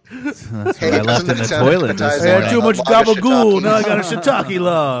log. that's Hey, what I left doesn't in the that sound toilet this appetizing? I morning. had too much A log of gabagool. shiitake. Now I got a shiitake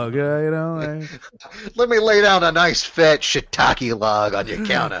log. You know. Let me lay down a nice fat shiitake log on your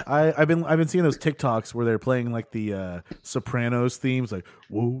counter. I've been seeing those TikToks where they're playing like the Sopranos themes, like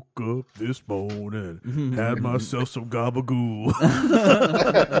woke up this morning, had myself some gabagool,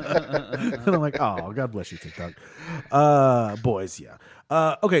 and I'm like, oh, God bless you, TikTok, boys, yeah.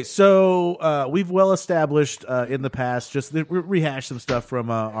 Okay, so we've well established in the past, just rehash some stuff from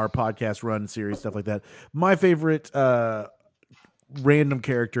our podcast run series, stuff like that. My favorite random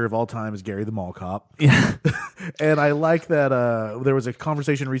character of all time is Gary the Mall Cop. Yeah. And I like that there was a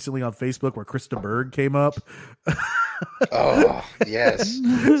conversation recently on Facebook where Krista Berg came up. Oh, yes.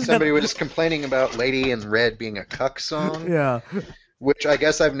 Somebody was just complaining about Lady in Red being a cuck song, Yeah. which I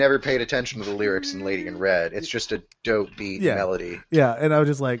guess I've never paid attention to the lyrics in Lady in Red. It's just a dope beat Yeah. melody. Yeah. And I was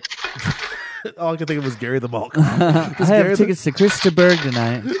just like, all I could think of was Gary the Mall Cop. I have tickets to Christopher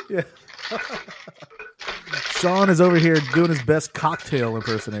tonight. Sean is over here doing his best cocktail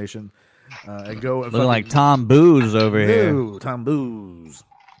impersonation. And go Looking like Tom Booze over here. Ooh, Tom Booze.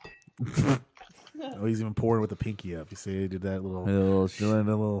 Oh, he's even pouring with the pinky up. You see, he did that little, doing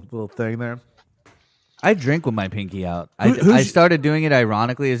a little thing there. I drink with my pinky out. Who's- I started doing it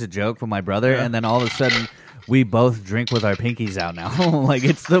ironically as a joke with my brother, Yeah. and then all of a sudden we both drink with our pinkies out now. Like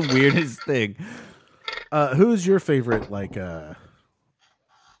it's the weirdest thing. Who's your favorite like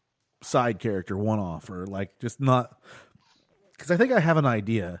side character, one off, or like just not? Because I think I have an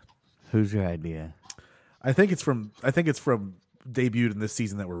idea. Who's your idea? I think it's from debuted in this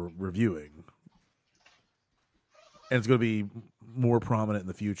season that we're reviewing, and it's going to be more prominent in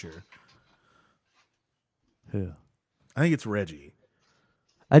the future. Who? I think it's Reggie.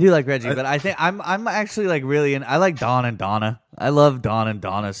 I do like Reggie, but I think I'm actually like really I like Dawn and Donna. I love Dawn and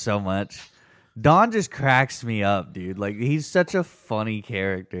Donna so much. Dawn just cracks me up, dude. Like he's such a funny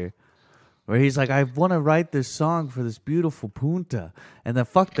character. Where he's like, I want to write this song for this beautiful punta, and then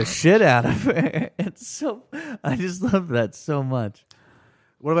fuck the shit out of her. It's so, I just love that so much.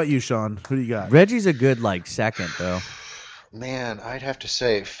 What about you, Sean? Who do you got? Reggie's a good like second though. Man, I'd have to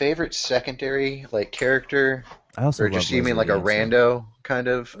say favorite secondary like character, I also or love just you mean Leslie like a Nielsen. rando kind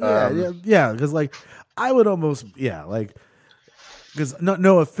of. Yeah, because like I would almost because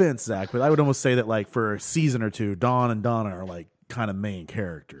no offense, Zach, but I would almost say that like for a season or two, Dawn and Donna are like kind of main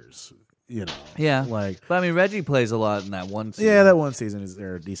characters. You know, Yeah, like but I mean Reggie plays a lot in that one season. yeah, that one season is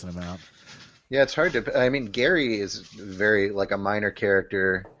there a decent amount. Yeah, it's hard to. I mean, Gary is very like a minor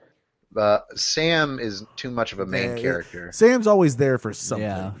character. Sam is too much of a main character. Sam's always there for something.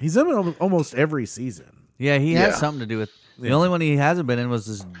 Yeah. He's in almost every season. Yeah, he has Yeah. something to do with. The only one he hasn't been in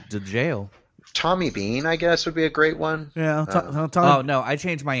was the jail. Tommy Bean, I guess, would be a great one. Yeah. Oh no, I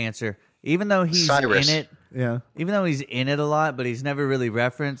changed my answer. Even though he's Cyrus. in it, Yeah. even though he's in it a lot, but he's never really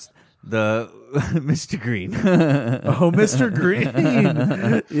referenced the Mr. Green. Oh, Mr.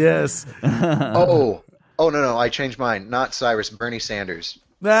 Green. Yes. Oh, no, I changed mine. Not Cyrus, Bernie Sanders.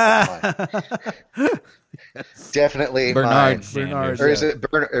 Ah. Definitely Bernard mine. Sanders. Or is it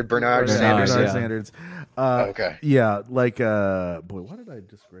Bernard Sanders? Bernard yeah. Sanders. Okay. Yeah, like boy, why did I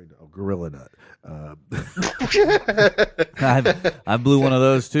just grade? Oh, Gorilla Nut. I blew one of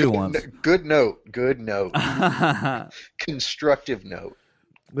those too once. Good note. Constructive note.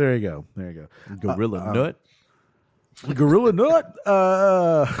 There you go. Gorilla Nut. Gorilla Nut.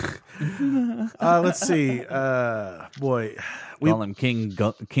 Let's see. Boy, Call him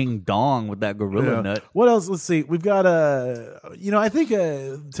King Dong with that gorilla yeah. nut. What else? Let's see. We've got I think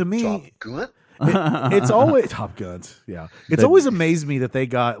to me, Top Gun? it's always Top Guns. Yeah, it's always amazed me that they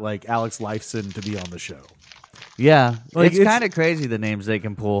got like Alex Lifeson to be on the show. Yeah, Like, it's kind of crazy the names they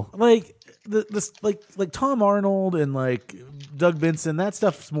can pull. Like this, like Tom Arnold and like Doug Benson. That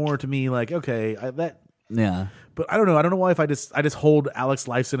stuff's more to me like okay, Yeah. But I don't know. I don't know why if I just hold Alex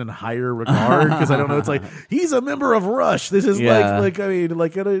Lifeson in higher regard because I don't know. It's like he's a member of Rush. This is Yeah. like I mean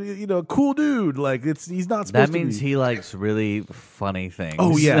like a cool dude. Like he's not supposed That means to be. he likes really funny things.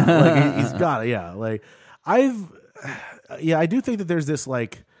 Oh yeah, like he's got it. Yeah, like I do think that there's this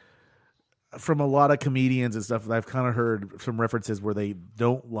like from a lot of comedians and stuff that I've kind of heard some references where they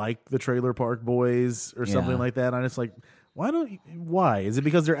don't like the Trailer Park Boys or something Yeah. like that. And I'm just like, why? Is it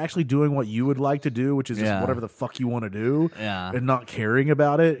because they're actually doing what you would like to do, which is just Yeah. whatever the fuck you want to do, Yeah. and not caring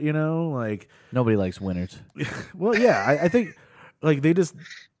about it? You know, like, Nobody likes winners. well, yeah, I think like they just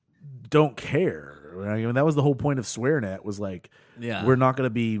don't care. I mean, that was the whole point of SwearNet was like, Yeah. we're not going to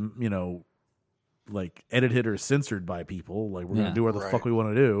be, like edited or censored by people. Like we're going Yeah. to do whatever the fuck we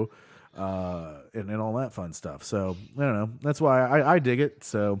want to do, and all that fun stuff. So I don't know. That's why I dig it.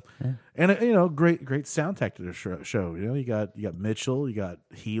 So, and great soundtrack to the show. You know, you got Mitchell, you got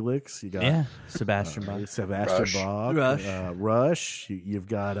Helix, you got Sebastian Bach. Sebastian Bach, Rush. Rush. You've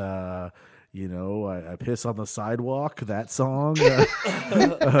got I piss on the sidewalk. That song.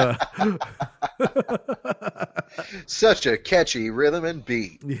 Such a catchy rhythm and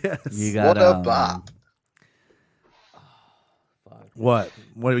beat. Yes. You got What a bop. What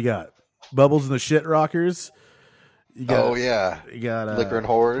do we got? Bubbles and the Shit Rockers. You got, Oh, yeah. You got Liquor and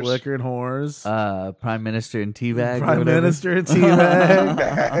Whores. Liquor and Whores. Prime Minister and Teabag. Prime Minister and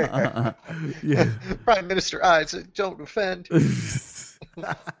Teabag. Yeah. Prime Minister Isaac, don't offend.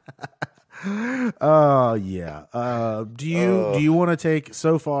 Oh yeah. Do you want to take?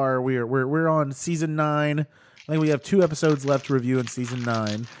 So far, we're on season 9. I think we have 2 episodes left to review in season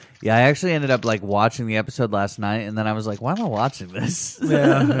 9. Yeah, I actually ended up like watching the episode last night, and then I was like, "Why am I watching this?"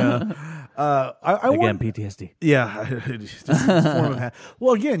 Yeah. I Again, want, PTSD. yeah. Just a form of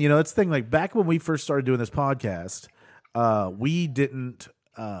well, again, it's the thing. Like back when we first started doing this podcast, we didn't.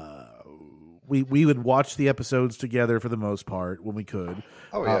 We would watch the episodes together for the most part when we could.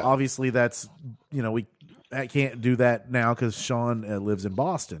 Oh, yeah. Obviously, that's I can't do that now because Sean lives in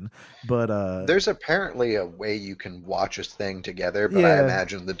Boston. But There's apparently a way you can watch a thing together, but Yeah. I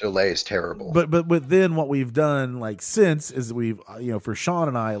imagine the delay is terrible. but then what we've done like since is we've for Sean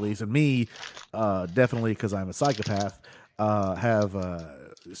and I at least and me definitely because I'm a psychopath have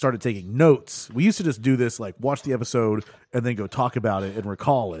started taking notes. We used to just do this like watch the episode and then go talk about it and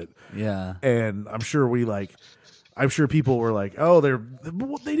recall it. Yeah. And I'm sure people were like, oh,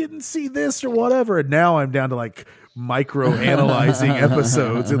 they didn't see this or whatever. And now I'm down to like micro analyzing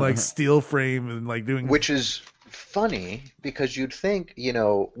episodes and like steel frame and like doing, Which is funny because you'd think,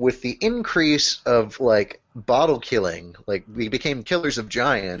 with the increase of like bottle killing, like we became killers of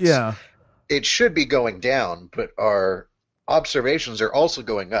giants. yeah. It should be going down, but our observations are also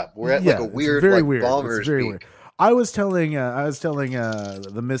going up. We're at Yeah, like a it's weird, very like weird. bombers It's very peak. weird. I was telling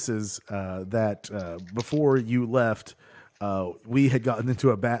the missus that before you left, we had gotten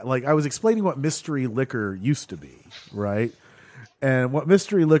into a like I was explaining what mystery liquor used to be, right? And what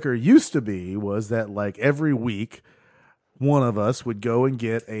mystery liquor used to be was that like every week one of us would go and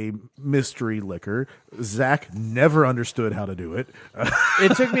get a mystery liquor. Zach never understood how to do it.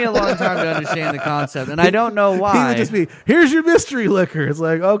 It took me a long time to understand the concept, and I don't know He why. would just be, here's your mystery liquor. It's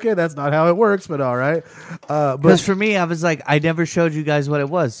like, okay, that's not how it works, but all right. Because But for me, I was like, I never showed you guys what it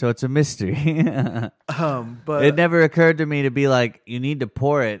was, so it's a mystery. but It never occurred to me to be like, you need to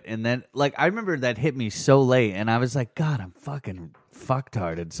pour it, and then like I remember that hit me so late, and I was like, God, I'm fucking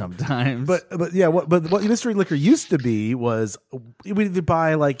fucktarded sometimes. But yeah, what mystery liquor used to be was we'd either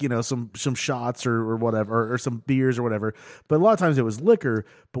buy like some shots or whatever or some beers or whatever. But a lot of times it was liquor,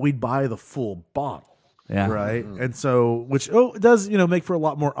 but we'd buy the full bottle. Yeah. Right. And so, which it does, make for a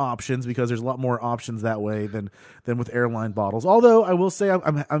lot more options because there's a lot more options that way than with airline bottles. Although I will say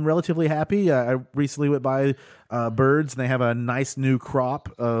I'm relatively happy. I recently went by Birds and they have a nice new crop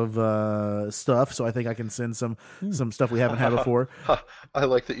of stuff. So I think I can send some stuff we haven't had before. I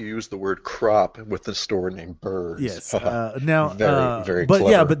like that you use the word crop with the store named Birds. Yes. Now, very, very but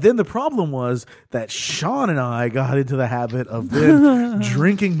clever. yeah, but then the problem was that Sean and I got into the habit of then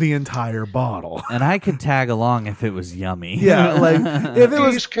drinking the entire bottle. and I could tag along if it was yummy. Yeah, like if it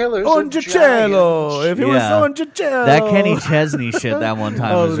was These killers are Ongicello, if it was Yeah. Ongicello. That Kenny Chesney shit that one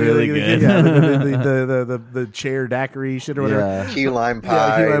time was really good. Yeah, the chair daiquiri shit or whatever. Yeah. Key lime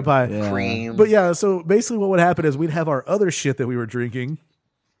pie, key lime pie. Yeah. cream. But yeah, so basically what would happen is we'd have our other shit that we were drinking.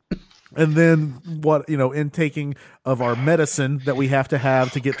 And then intaking of our medicine that we have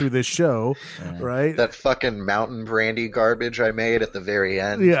to get through this show, right? that fucking mountain brandy garbage I made at the very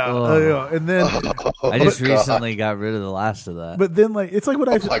end. Yeah, yeah. And then, I just recently got rid of the last of that. but then it's like what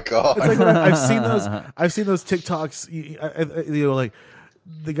Oh my god! it's like when I've seen those TikToks. Like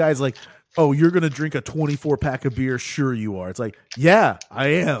the guy's like, "Oh, you're gonna drink a 24 pack of beer? Sure, you are." It's like, yeah, I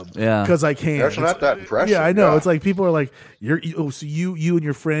am. Yeah. because I can. That's not that impressive. Yeah, I know. Yeah. It's like people are like, so you and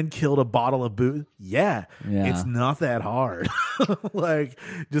your friend killed a bottle of booze. Yeah, Yeah. it's not that hard. Like,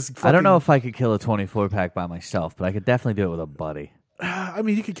 just I don't know if I could kill a 24 pack by myself, but I could definitely do it with a buddy. I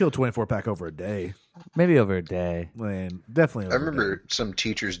mean, you could kill a 24 pack over a day. Maybe over a day. Man, definitely. I remember some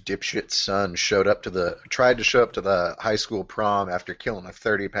teacher's dipshit son tried to show up to the high school prom after killing a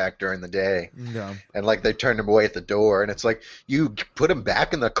 30 pack during the day. Yeah. And like they turned him away at the door, and it's like, you put him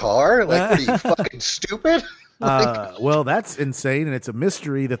back in the car? Like, what are you fucking stupid? Well, that's insane, and it's a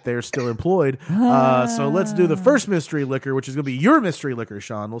mystery that they're still employed. So let's do the first mystery liquor, which is going to be your mystery liquor,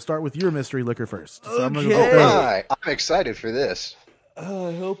 Sean. We'll start with your mystery liquor first. So I'm gonna go Okay. first. Hi, I'm excited for this. I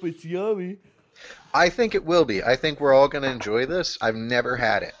hope it's yummy. I think it will be. I think we're all going to enjoy this. I've never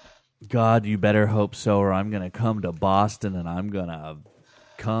had it. God, you better hope so, or I'm going to come to Boston and I'm going to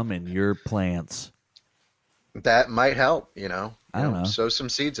come in your plants. That might help, you know. I don't know. Sow some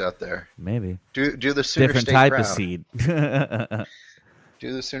seeds out there. Maybe. Do the Sooner Different State type proud. of seed.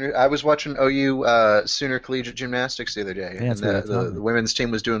 Do the Sooner. I was watching OU Sooner Collegiate Gymnastics the other day, Yeah, and that's what I thought. the women's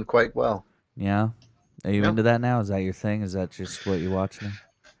team was doing quite well. Yeah. Are you Yeah. into that now? Is that your thing? Is that just what you watch now?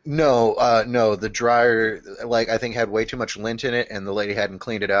 No, the dryer, like, I think had way too much lint in it, and the lady hadn't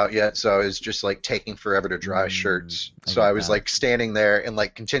cleaned it out yet, so I was just like taking forever to dry shirts. I So get I was that. like standing there and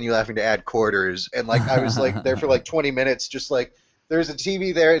like continue having to add quarters, and like I was like there for like 20 minutes, just like there's a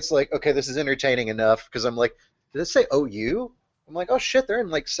TV there. It's like, okay, this is entertaining enough, because I'm like, did it say OU? I'm like, oh shit, they're in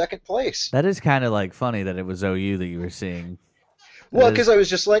like second place. That is kind of like funny that it was OU that you were seeing. Well, That is- because I was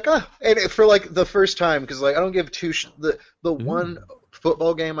just like, and for like the first time, because like I don't give the one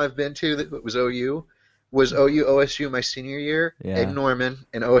football game I've been to that was OU was OU OSU my senior year. Yeah. Ed Norman,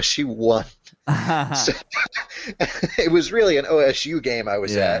 and OSU won. So, it was really an OSU game I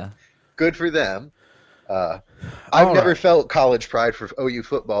was Yeah. at. Good for them. I've All never right. felt college pride for OU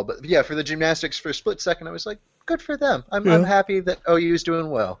football, but yeah, for the gymnastics for a split second, I was like, good for them. I'm happy that OU is doing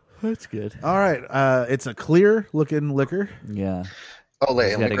well. That's good. All right. It's a clear looking liquor. Yeah. Oh, let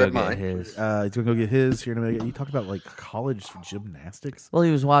He's me got to grab go get mine. his. He's going to go get his here in a minute. You talk about like college gymnastics. Well,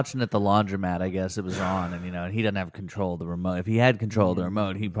 he was watching at the laundromat. I guess it was on, and and he doesn't have control of the remote. If he had control of the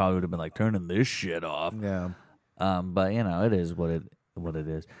remote, he probably would have been like turning this shit off. Yeah. But it is what it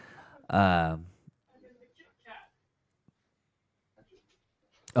is.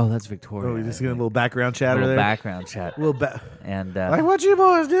 Oh, that's Victoria. Oh, you just getting a little background chatter little there. background chat. And And like, what you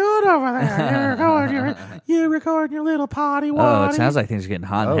boys doing over there? You recording your little potty oh, waddy. it sounds like things are getting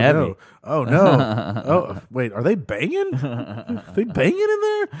hot Oh and heavy. no! Oh no! Oh wait, are they banging? They banging in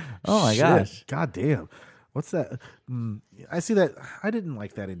there? Oh, my Shit. gosh. God damn! What's that? I see that. I didn't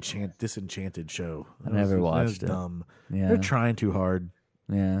like that Disenchanted show. I never That was watched it. Dumb. Yeah. They're trying too hard.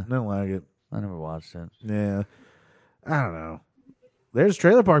 Yeah, I don't like it. I never watched it. Yeah, I don't know. There's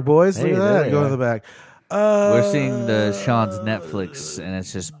Trailer Park Boys. Hey, Look at there that. they Go are. to the back. We're seeing the Sean's Netflix, and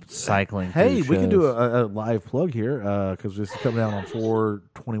it's just cycling. Hey, through we can do shows. a live plug here because this is coming out on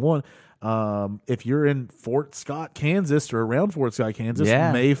 4/21. If you're in Fort Scott, Kansas, or around Fort Scott, Kansas,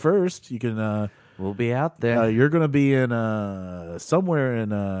 Yeah. May 1st, you can. We'll be out there. You're going to be in somewhere in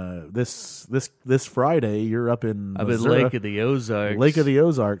this Friday. You're up in Up at Missouri. Lake of the Ozarks. Lake of the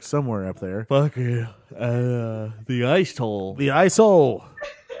Ozarks, somewhere up there. Fuck yeah. The ice hole. The Ice Hole.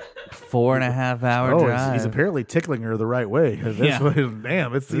 4.5 hour Oh, drive. he's apparently tickling her the right way. This Yeah. way,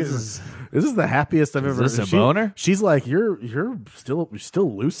 damn, this is- is the happiest I've ever. this a boner? She's like, you're still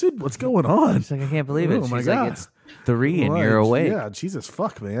lucid. What's going on? She's like, I can't believe it. Oh, my She's God. like, it's 3 and Right. you're awake. Yeah, Jesus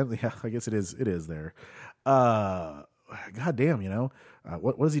fuck, man. Yeah, I guess it is. It is there. God damn,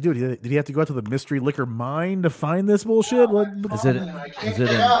 what does he do? Did he have to go out to the mystery liquor mine to find this bullshit? What? Is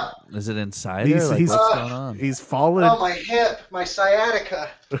it inside there? Like, what's going on? He's fallen. Oh, my hip, my sciatica.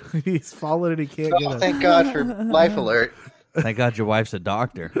 He's fallen and he can't Oh, get it. thank God for Life Alert. Thank God your wife's a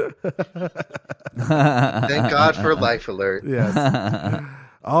doctor. Thank God for Life Alert. Yes.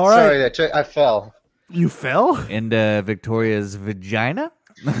 All right. Sorry, I fell. You fell? Into Victoria's vagina?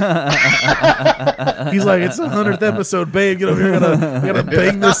 He's like, it's the 100th episode, babe. Get over here. I gotta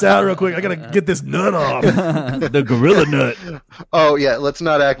bang this out real quick. I gotta get this nut off. The gorilla nut. Oh yeah, let's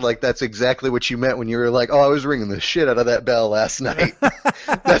not act like that's exactly what you meant when you were like, "Oh, I was ringing the shit out of that bell last night."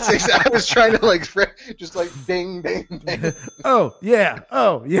 I was trying to like just like bing, bing, bing. Oh yeah.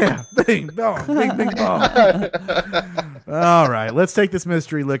 Bing bong. Bing bing bong. All right, let's take this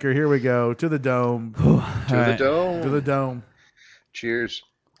mystery liquor. Here we go to the dome. To the dome. To the dome. Cheers.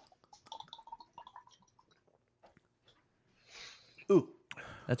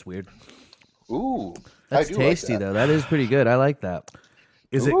 That's weird. Ooh, That's I do tasty, like that. though. That is pretty good. I like that.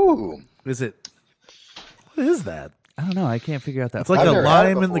 Is it? Ooh, Is it? What is that? I don't know. I can't figure out that. It's like I've a never had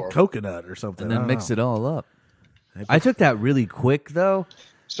it lime in the before. coconut or something. and then mix it all up. I took that really quick, though.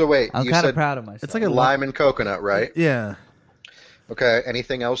 so wait, I'm you kind of said proud of myself. It's like a lime and coconut, right? Yeah. Okay.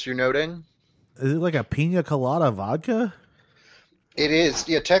 Anything else you're noting? Is it like a pina colada vodka? It is,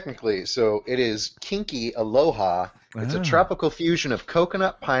 yeah, technically. So it is Kinky Aloha. It's a tropical fusion of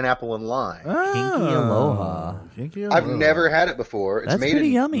coconut, pineapple, and lime. Kinky Aloha. Kinky I've Aloha. never had it before. It's That's made pretty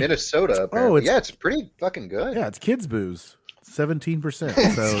in yummy. Minnesota. Apparently. it's- It's pretty fucking good. Yeah, it's kids booze. 17%. So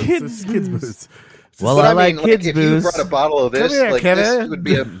it's kids kids booze. Well, But I like kids if booze. you brought a bottle of this, Come here, like Kevin. this would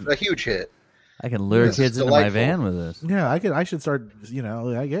be a huge hit. I can lure This is kids into my delightful. van with this. Yeah, I should start.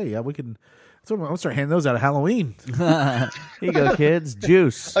 We can. So I'm gonna start handing those out at Halloween. Here you go, kids.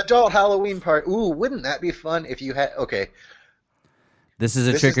 Juice. Adult Halloween party. Ooh, wouldn't that be fun if you had? Okay, This is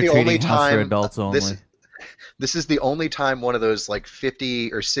a this is trick the or only treating house time for adults only. This is the only time one of those like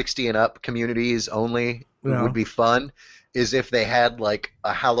 50 or 60 and up communities only Yeah. would be fun. Is if they had like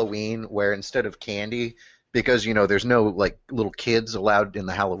a Halloween where instead of candy, because there's no like little kids allowed in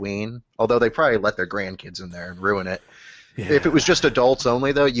the Halloween. Although they probably let their grandkids in there and ruin it. If it was just adults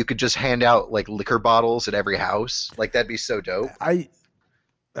only, though, you could just hand out like liquor bottles at every house. Like that'd be so dope. I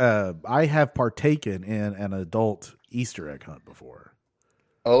have partaken in an adult Easter egg hunt before,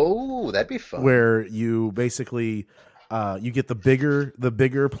 Oh, that'd be fun. where you basically you get the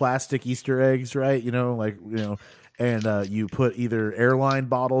bigger plastic Easter eggs, right? And you put either airline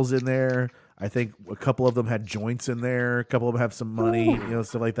bottles in there. I think a couple of them had joints in there. A couple of them have some money,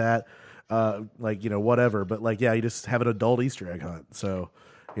 stuff like that. Whatever. But you just have an adult Easter egg hunt. So,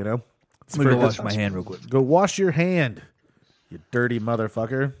 it's Let me go for- wash my hand real quick. Go wash your hand, you dirty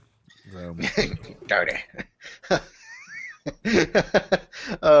motherfucker. So, Dirty.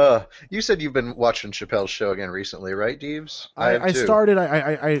 You said you've been watching Chappelle's show again recently, right, Deeves? have I too. started.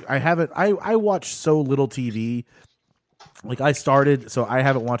 I haven't. I watch so little TV. Like I started, so I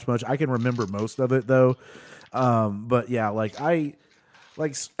haven't watched much. I can remember most of it though. But yeah, I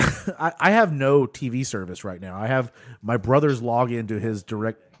have no TV service right now. I have my brother's log into his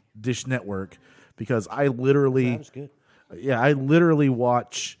direct dish network because I literally, I literally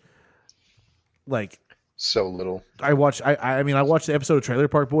watch like. So little. I watch the episode of Trailer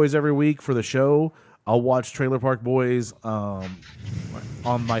Park Boys every week for the show. I'll watch Trailer Park Boys on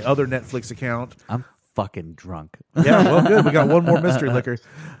my other Netflix account. I'm fucking drunk. Yeah, well, good. We got one more mystery liquor,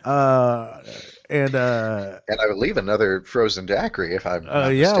 And I would leave another frozen daiquiri if I'm not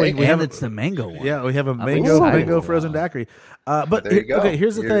yeah, mistaken. we have And it's the mango one. yeah, we have a excited mango about frozen that. daiquiri. But There you go. okay,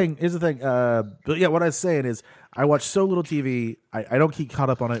 here's the You're- thing. But yeah, what I was saying is I watch so little TV. I don't keep caught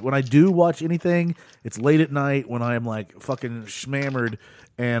up on it. When I do watch anything, it's late at night when I am like fucking schmammered,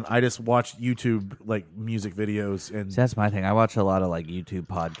 and I just watch YouTube like music videos. And See, that's my thing. I watch a lot of like YouTube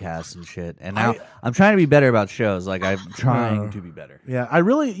podcasts and shit. And now I'm trying to be better about shows. Like I'm trying to be better. yeah, I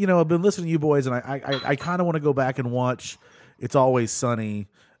really, I've been listening to you boys, and I kind of want to go back and watch It's Always Sunny.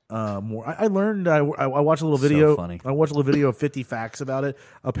 More. I learned. I watched a little video. funny. I watched a little video of 50 facts about it.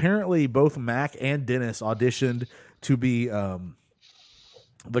 Apparently, both Mac and Dennis auditioned to be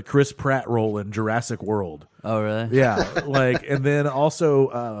the Chris Pratt role in Jurassic World. Oh, really? Yeah, and then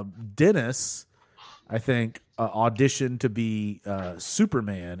also Dennis, I think, auditioned to be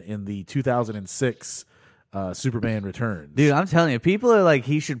Superman in the 2006 Superman Returns. Dude, I'm telling you, people are like,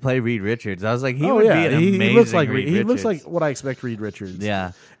 he should play Reed Richards. I was like, he would be an amazing he looks like Reed he Richards. looks like what I expect Reed Richards.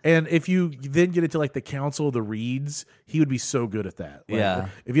 Yeah. And if you then get into like the Council of the Reeds, he would be so good at that. Yeah.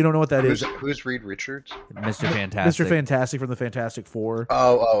 If you don't know what that is, Who's Reed Richards? Mr. Fantastic. Mr. Fantastic from the Fantastic Four.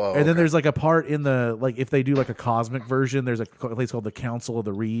 Oh. And then okay. there's like a part in the if they do like a cosmic version, there's a place called the Council of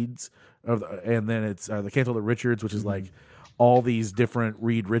the Reeds, and then it's the Council of the Richards, which is like all these different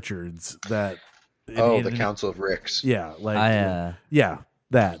Reed Richards that. The Council of Ricks. Yeah, that's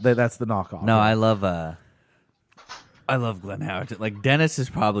the knockoff. No, yeah. I love Glenn Howerton. Like Dennis is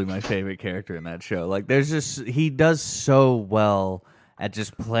probably my favorite character in that show. Like he does so well at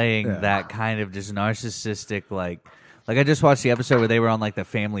just playing that kind of just narcissistic like I just watched the episode where they were on like the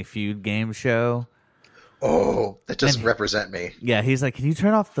Family Feud game show. Oh, that doesn't represent me. Yeah, he's like, "Can you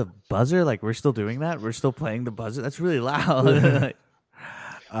turn off the buzzer? Like we're still doing that. We're still playing the buzzer. That's really loud."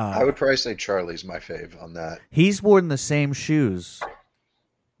 I would probably say Charlie's my fave on that. He's worn the same shoes.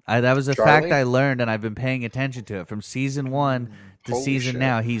 That was a Charlie? fact I learned, and I've been paying attention to it from season 1 to Holy season shit.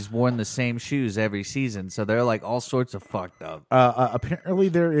 now. He's worn the same shoes every season, so they're like all sorts of fucked up. Apparently,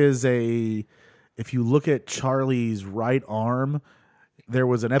 there is if you look at Charlie's right arm, there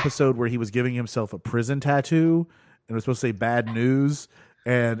was an episode where he was giving himself a prison tattoo, and it was supposed to say "bad news."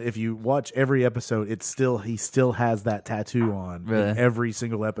 And if you watch every episode, he still has that tattoo on Really? in every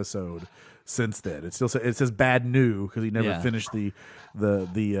single episode since then. It says "bad new" because he never finished the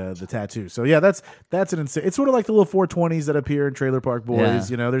tattoo. So yeah, that's an insane. It's sort of like the little 420s that appear in Trailer Park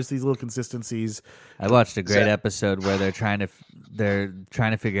Boys. Yeah. There's these little consistencies. I watched a great episode where they're trying to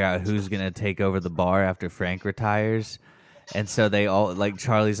figure out who's gonna take over the bar after Frank retires. And so they all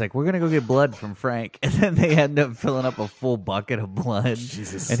Charlie's like, we're gonna go get blood from Frank, and then they end up filling up a full bucket of blood.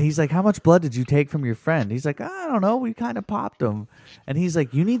 Jesus. And he's like, how much blood did you take from your friend? He's like, I don't know, we kind of popped him. And he's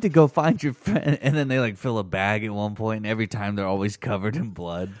like, you need to go find your friend. And then they fill a bag at one point, and every time they're always covered in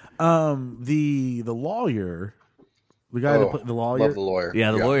blood. The lawyer, the guy that played the lawyer. Love the lawyer.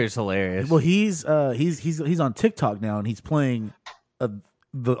 Yeah, the lawyer's hilarious. Well, he's on TikTok now, and he's playing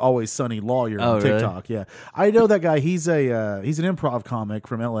the Always Sunny lawyer on really? TikTok. Yeah, I know that guy. He's he's an improv comic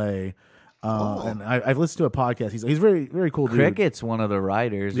from LA, and I've listened to a podcast. He's very very cool dude. Cricket's one of the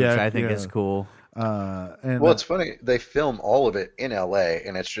writers, which I think is cool. It's funny. They film all of it in LA,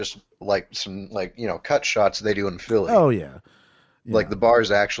 and it's just some cut shots they do in Philly. Oh yeah. Like the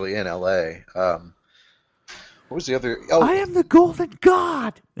bar's actually in LA. What was the other? Oh, I am the Golden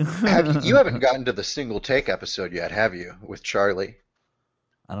God. you haven't gotten to the single take episode yet, have you? With Charlie.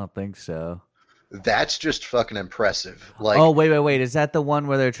 I don't think so. That's just fucking impressive. Oh, wait. Is that the one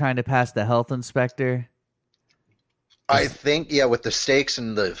where they're trying to pass the health inspector? I think, with the stakes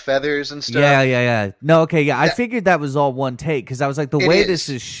and the feathers and stuff. Yeah. No, okay, yeah. I figured that was all one take because I was like, the way this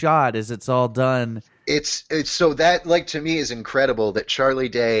is shot is it's all done. It's so that to me is incredible that Charlie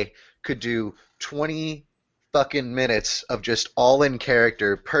Day could do 20 fucking minutes of just all in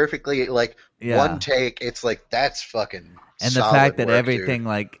character perfectly, one take. It's that's fucking. And the fact that everything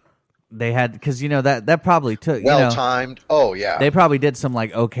they had, because that probably took well timed. Oh yeah, they probably did some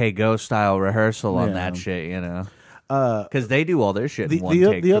OK Go style rehearsal on that shit. Because they do all their shit in one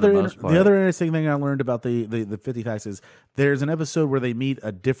take. The other interesting thing I learned about the 50 Facts is there's an episode where they meet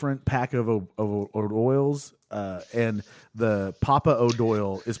a different pack of O'Doyles, and the Papa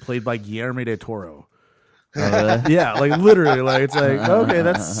O'Doyle is played by Guillermo del Toro. Yeah, literally, it's okay,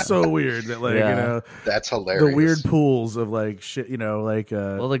 that's so weird that that's hilarious. The weird pools of shit,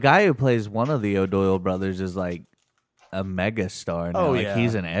 well, the guy who plays one of the O'Doyle brothers is a mega star now.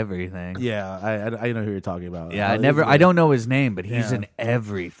 He's in everything. Yeah, I know who you're talking about. Yeah, I don't know his name, but he's in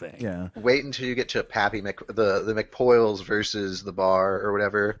everything. Yeah. Wait until you get to Pappy the McPoyles versus the bar or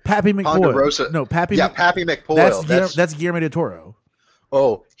whatever. Pappy McPoyle. Ponderosa. No, Pappy. Yeah, Pappy McPoyle. That's Guillermo del Toro.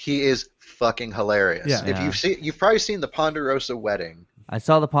 Oh, he is fucking hilarious. Yeah. You've probably seen the Ponderosa Wedding. I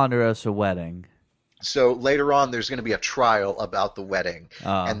saw the Ponderosa Wedding. So later on, there's going to be a trial about the wedding,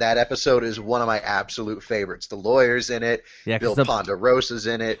 and that episode is one of my absolute favorites. The lawyer's in it. Yeah, Bill Ponderosa's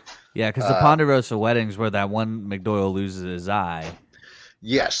in it. Yeah, because the Ponderosa wedding's where that one McDoyle loses his eye.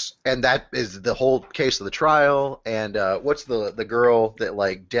 Yes, and that is the whole case of the trial. And what's the girl that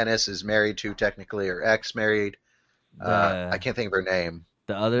like Dennis is married to technically, or ex-married? I can't think of her name.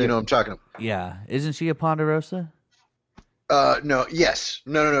 The other, you know what I'm talking about? Yeah, isn't she a Ponderosa? No, yes.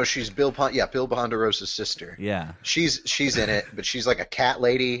 No, she's Bill Ponderosa's sister. Yeah. She's in it, but she's like a cat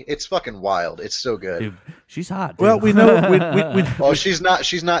lady. It's fucking wild. It's so good. Dude, she's hot. Dude. Well, we know. Oh, she's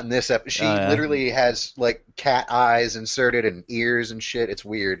not in this episode. She literally has like cat eyes inserted and ears and shit. It's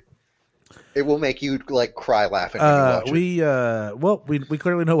weird. It will make you like cry laughing when you watch it. We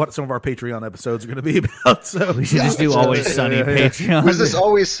clearly know what some of our Patreon episodes are going to be about. So we should just do Always Sunny Patreon. Was this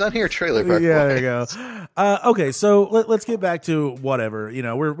Always Sunny or Trailer Park Boys? Yeah, there you go. Okay, so let's get back to whatever. You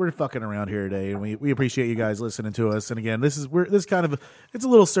know, we're fucking around here today, and we appreciate you guys listening to us. And again, it's a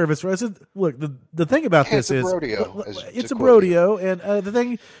little service for us. Look, the thing about this is it's a rodeo, and the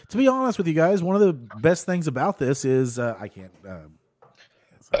thing, to be honest with you guys, one of the best things about this is I can't.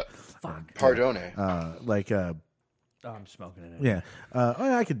 Pardone. I'm smoking it. Yeah.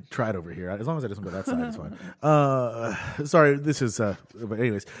 I could try it over here. As long as I just go that side, it's fine. Sorry, this is but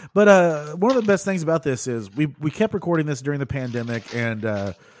anyways. But one of the best things about this is we kept recording this during the pandemic,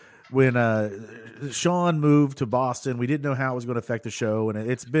 and when Sean moved to Boston, we didn't know how it was going to affect the show, and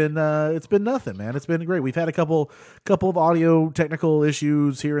it's been nothing, man. It's been great. We've had a couple of audio technical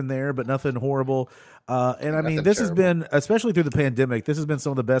issues here and there, but nothing horrible. And I mean, this has been, especially through the pandemic, this has been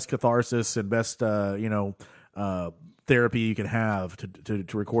some of the best catharsis and best, therapy you can have to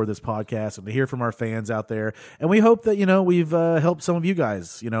record this podcast and to hear from our fans out there. And we hope that, we've helped some of you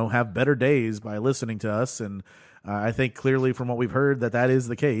guys, have better days by listening to us. And I think clearly from what we've heard that is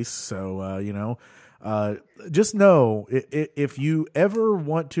the case. So, just know if you ever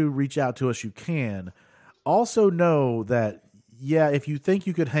want to reach out to us, you can. Also know that, if you think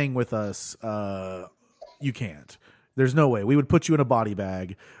you could hang with us, you can't. There's no way. We would put you in a body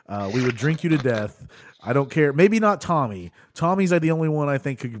bag. We would drink you to death. I don't care. Maybe not Tommy. Tommy's the only one I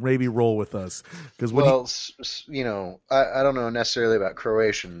think could maybe roll with us. I don't know necessarily about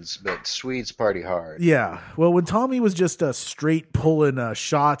Croatians, but Swedes party hard. Yeah. Well, when Tommy was just straight pulling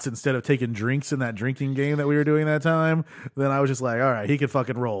shots instead of taking drinks in that drinking game that we were doing that time, then I was just like, all right, he can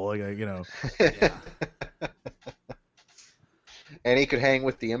fucking roll. Yeah. And he could hang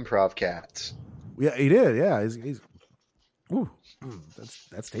with the improv cats. Yeah, he did. Yeah, he's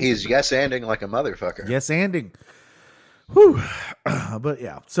that's tasty. He's yes-anding like a motherfucker. Yes-anding. Whew. But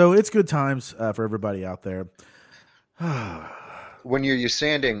yeah, so it's good times for everybody out there. When you're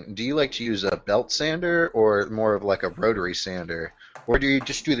sanding, do you like to use a belt sander or more of like a rotary sander, or do you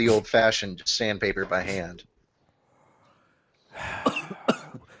just do the old-fashioned sandpaper by hand?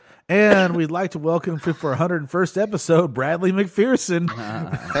 And we'd like to welcome for 101st episode, Bradley McPherson.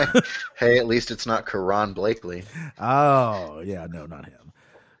 Hey, at least it's not Karan Blakely. Oh, yeah, no, not him.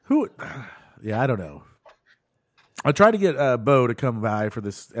 Who? Yeah, I don't know. I tried to get Bo to come by for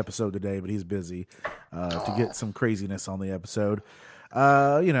this episode today, but he's busy to get some craziness on the episode.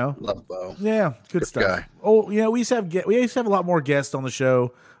 Love Bo. Yeah, good stuff. Guy. Oh, we used to have a lot more guests on the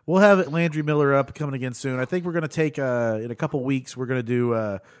show. We'll have Landry Miller up coming again soon. I think we're going to take in a couple weeks. We're going to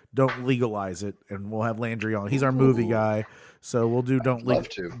do Don't Legalize It, and we'll have Landry on. He's our movie guy, so we'll do Don't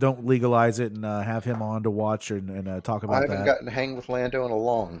Legalize It and have him on to watch and talk about that. I haven't gotten to hang with Lando in a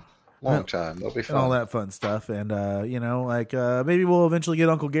long time. That'll be fun. And all that fun stuff, and maybe we'll eventually get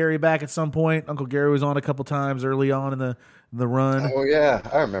Uncle Gary back at some point. Uncle Gary was on a couple times early on in the run. Oh yeah,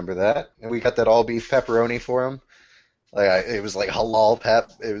 I remember that. And we got that all beef pepperoni for him. It was like halal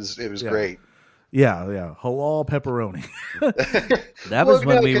pep. It was great. Yeah, halal pepperoni. That was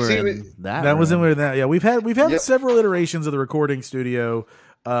when we were in that. That was when we were in that. Yeah, we've had several iterations of the recording studio.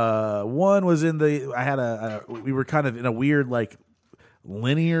 One was we were kind of in a weird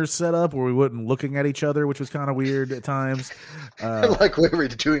linear setup where we wasn't looking at each other, which was kind of weird at times. Like we were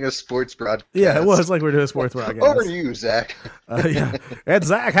doing a sports broadcast. Yeah, it was like we were doing a sports broadcast. Over to you, Zach. Yeah. And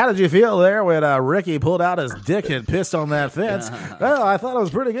Zach, how did you feel there when Ricky pulled out his dick and pissed on that fence? Well, I thought it was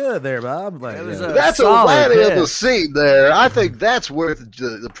pretty good there, Bob. That's a whammy of the seat there. I think that's worth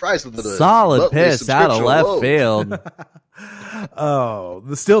the price of the solid piss out of left field. Oh,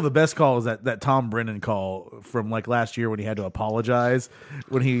 still the best call is that Tom Brennan call from last year when he had to apologize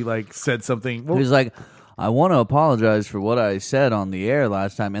when he said something. He was like, I want to apologize for what I said on the air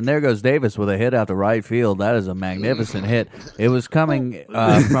last time. And there goes Davis with a hit out to right field. That is a magnificent hit. It was coming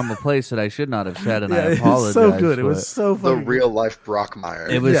from a place that I should not have said, and I apologize. It was so good. It for was so The funny. real life Brockmeyer.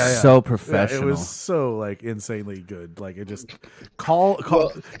 It was so professional. It was so like insanely good. Like it just call.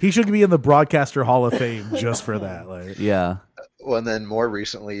 He should be in the Broadcaster Hall of Fame just for that. Like Yeah. Well, and then more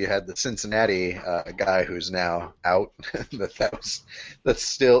recently, you had the Cincinnati guy who's now out. That's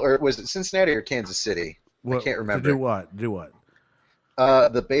still, or was it Cincinnati or Kansas City? I can't remember. Do what? Do what?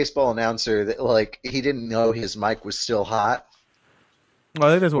 The baseball announcer that like he didn't know his mic was still hot. Well,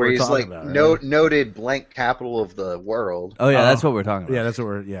 I think that's what Where we're he's talking like about. Right? noted blank capital of the world. Oh, yeah, that's what we're talking about. Yeah, that's what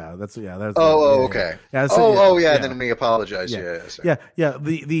we're. Yeah, that's That's, Okay. Yeah, Then we apologize. Yeah.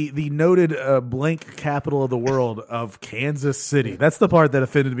 The noted blank capital of the world of Kansas City. That's the part that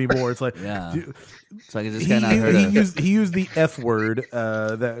offended me more. It's like, Yeah. dude, It's like, is this guy not heard of? he used the F word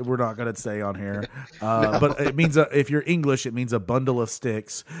that we're not going to say on here, but it means if you're English, it means a bundle of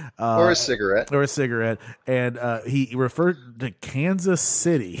sticks Or a cigarette. or a cigarette, and he referred to Kansas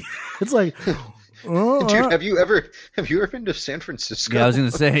City. It's like. Oh, Dude, have you ever been to San Francisco? Yeah, I was going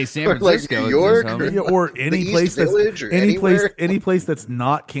to say San Or, like, Francisco. New York, is his homie. or any the place East that's Village or any place that's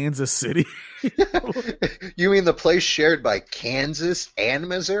not Kansas City. You mean the place shared by Kansas and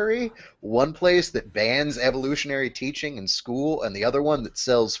Missouri? One place that bans evolutionary teaching in school, and the other one that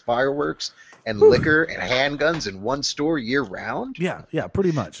sells fireworks and liquor and handguns in one store year round? Yeah,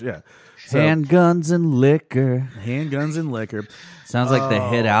 pretty much. Yeah, so, Handguns and liquor. handguns and liquor. Sounds like the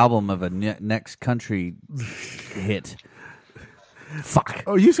hit album of a next country hit. Fuck.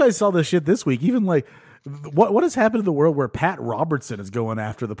 Oh, you guys saw this shit this week. Even like, what has happened in the world where Pat Robertson is going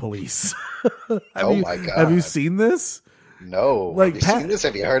after the police? My God. Have you seen this? No. Like, have you seen this?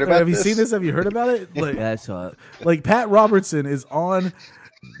 Have you heard about Have you this? seen this? Have you heard about it? Like, Yeah, I saw it. like Pat Robertson is on,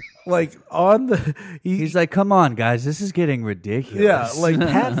 like on the. He's like, come on, guys, this is getting ridiculous. Yeah, like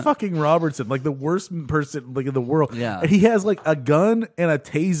Pat fucking Robertson, like the worst person like in the world. Yeah. And he has like a gun and a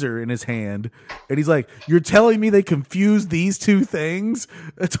taser in his hand, and he's like, "You're telling me they confused these two things?"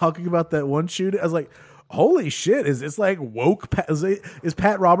 Talking about that one shooting, I was like, "Holy shit!" It's like woke? Is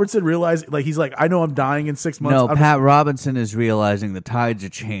Pat Robertson realizing like he's like, "I know I'm dying in 6 months." No, I'm Pat Robinson is realizing the tides are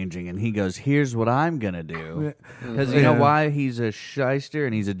changing, and he goes, here's what I'm going to do. Because you know why? He's a shyster,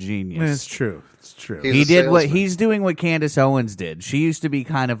 and he's a genius. It's true. It's true. He's He a did what salesman. he's doing what Candace Owens did. She used to be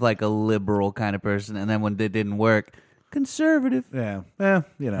kind of like a liberal kind of person, and then when it didn't work, conservative. Yeah,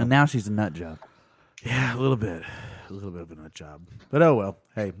 you know. And now she's a nut job. Yeah, a little bit of a nut job. But oh well,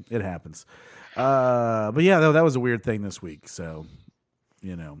 hey, it happens. But yeah, that was a weird thing this week. So,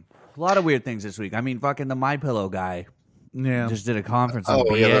 you know, A lot of weird things this week. I mean, fucking the My Pillow guy yeah, just did a conference on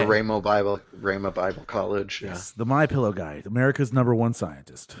Oh, yeah, the BA. Rhema Bible College. Yeah. the My Pillow guy, America's #1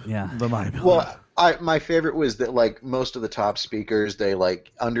 scientist. Yeah. the My Pillow. Well, my favorite was that like most of the top speakers, they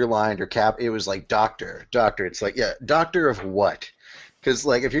like underlined or it was like doctor. It's like, yeah, doctor of what? Because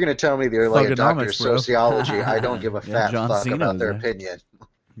like if you're gonna tell me they're like a doctor of Thugonomics, bro. sociology, I don't give a Yeah, fat John fuck Cena about was their there. opinion.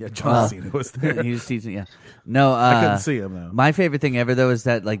 yeah, John Cena was there. He was teaching, yeah. No, I couldn't see him though. My favorite thing ever though is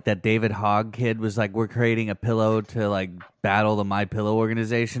that like that David Hogg kid was like, we're creating a pillow to like battle the My Pillow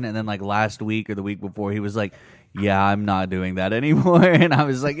organization, and then like last week or the week before he was like, yeah, I'm not doing that anymore. And I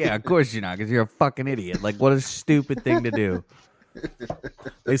was like, yeah, of course you're not, because you're a fucking idiot. Like, what a stupid thing to do.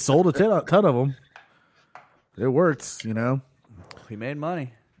 They sold a ton of them. It works, you know. He made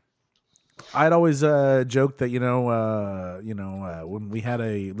money. I'd always joked that when we had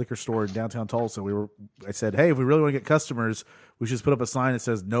a liquor store in downtown Tulsa, I said, hey, if we really want to get customers, we should just put up a sign that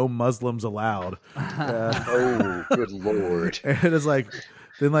says "No Muslims Allowed." Oh, good lord! And it's like,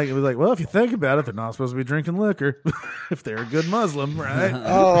 then like it was like, well, if you think about it, they're not supposed to be drinking liquor if they're a good Muslim, right?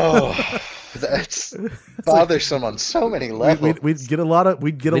 Oh, that's bothersome on so many levels. We'd get a lot of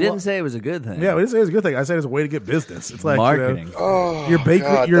We didn't say it was a good thing. Yeah, we didn't say it was a good thing. I said it's a way to get business. It's like Marketing. Oh, your bakery,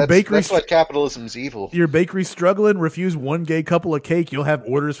 God, your that's, bakery, That's what capitalism's evil. your bakery's struggling. Refuse one gay couple of cake, you'll have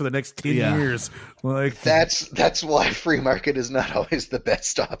orders for the next 10 Yeah. years. Like That's why free market is not always the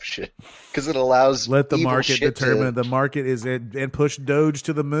best option, because it allows let the evil market shit determine. The market is and push Doge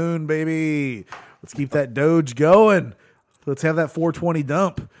to the moon, baby. Let's keep that Doge going. Let's have that 420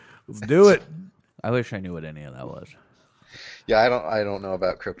 dump. Let's do it. I wish I knew what any of that was. Yeah, I don't know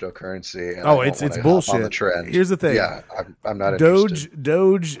about cryptocurrency. And I Oh, don't it's wanna hop bullshit. On the trend. Here's the thing. Yeah, I'm not interested.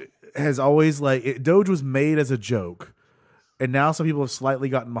 Doge has always Doge was made as a joke, and now some people have slightly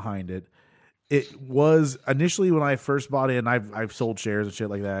gotten behind it. It was initially when I first bought in. I've sold shares and shit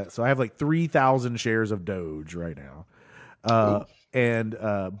like that, so I have like 3,000 shares of Doge right now.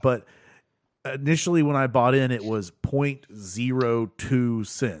 But initially when I bought in, it was 0.02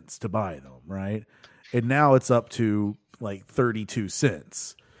 cents to buy them, right? and now it's up to like 32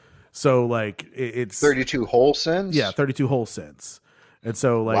 cents. So like it's 32 whole cents. Yeah, 32 whole cents. And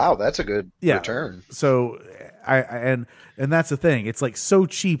so like wow, that's a good return. So and that's the thing. It's like so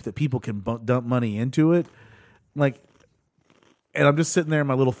cheap that people can dump money into it. Like, and I'm just sitting there in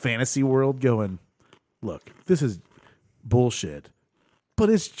my little fantasy world going, look, this is bullshit, but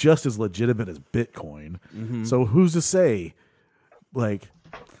it's just as legitimate as Bitcoin. Mm-hmm. So who's to say, like,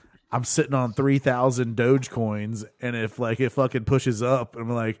 I'm sitting on 3,000 Dogecoins, and if like it fucking pushes up, I'm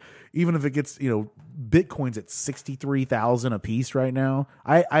like, even if it gets, Bitcoin's at 63,000 a piece right now.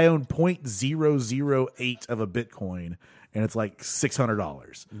 I own 0.008 of a Bitcoin, and it's like $600.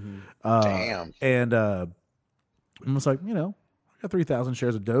 Mm-hmm. Damn. And I'm just like, I got 3,000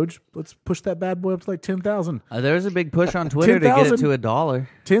 shares of Doge. Let's push that bad boy up to like 10,000. There was a big push on Twitter to get it to $1.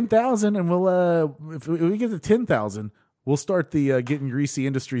 10,000, and we'll if we get to 10,000, we'll start the Getting Greasy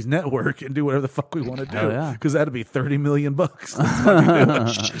Industries network and do whatever the fuck we want to do. Oh, yeah. Because that'd be $30 million.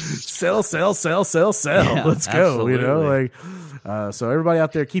 Sell, sell, sell, sell, sell. Yeah, Let's go. absolutely. So everybody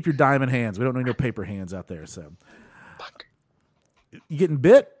out there, keep your diamond hands. We don't need no paper hands out there. So, Fuck. You getting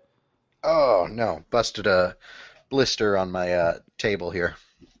bit? Oh no, busted a blister on my table here.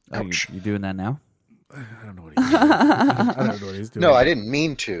 Oh, Ouch. you doing that now? I don't know what he's doing. I don't know what he's doing. No, I didn't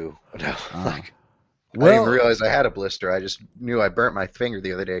mean to. No, I didn't even realize I had a blister. I just knew I burnt my finger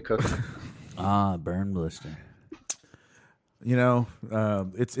the other day cooking. Burn blister.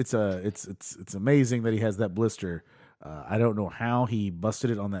 It's amazing that he has that blister. I don't know how he busted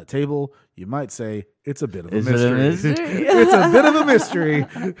it on that table. You might say it's a bit of a mystery. It's a bit of a mystery.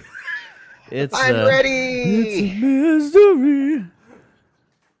 I'm ready. It's a mystery.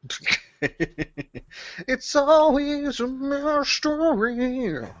 It's always a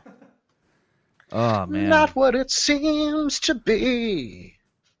mystery. Oh man, Not what it seems to be.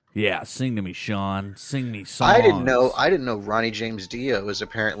 yeah. Sing to me, Sean. Sing me songs. I didn't know Ronnie James Dio is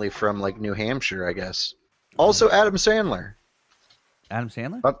apparently from like New Hampshire, I guess. Also Adam Sandler. Adam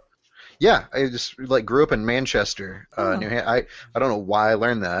Sandler. Yeah, I just like grew up in Manchester, New I don't know why I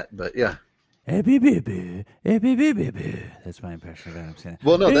learned that, but yeah. That's my impression of Adam Sandler.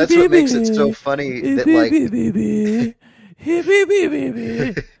 Well, no, that's what makes it so funny that like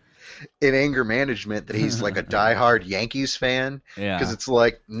in anger management that he's like a diehard Yankees fan. Yeah. Because it's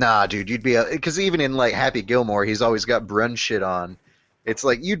like, nah, dude, you'd be because even in like Happy Gilmore, he's always got Brun shit on. It's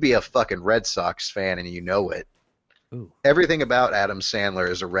like you'd be a fucking Red Sox fan and you know it. Ooh. Everything about Adam Sandler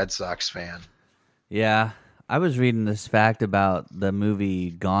is a Red Sox fan. Yeah, I was reading this fact about the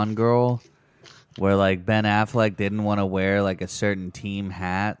movie Gone Girl, where like Ben Affleck didn't want to wear like a certain team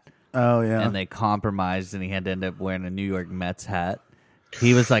hat. Oh yeah, and they compromised, and he had to end up wearing a New York Mets hat.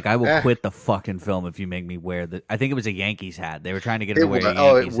 He was like, "I will quit the fucking film if you make me wear the." I think it was a Yankees hat. They were trying to get him to wear a Yankees hat.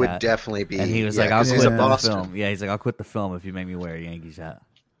 Oh, it would definitely be. And he was like, "I'll quit the film." Yeah, he's like, "I'll quit the film if you make me wear a Yankees hat."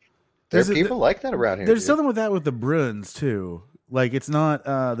 There's people like that around here. There's something with that with the Bruins too. Like it's not.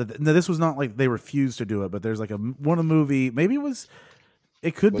 No, this was not like they refused to do it, but there's like one of the movie. Maybe it was.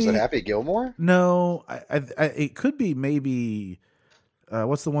 It could be. Was it Happy Gilmore? No, it could be maybe.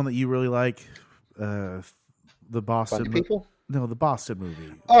 What's the one that you really like? The Boston Funny People. No, the Boston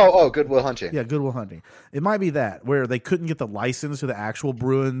movie. Oh, Good Will Hunting. Yeah, Good Will Hunting. It might be that where they couldn't get the license to the actual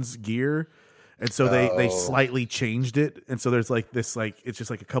Bruins gear, and so they slightly changed it, and so there's like this it's just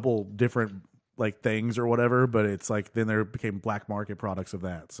like a couple different like things or whatever, but it's like then there became black market products of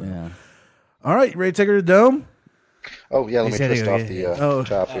that. So, yeah. All right, you ready to take her to the Dome? Oh yeah, let me twist off the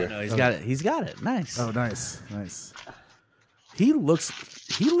top here. No, he's got it. He's got it. Nice. Oh, nice. He looks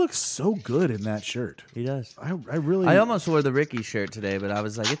so good in that shirt. He does. I really. I almost wore the Ricky shirt today, but I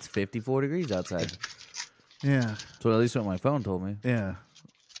was like, it's 54 degrees outside. Yeah. That's what at least what my phone told me. Yeah.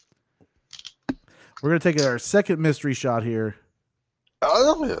 We're gonna take our second mystery shot here.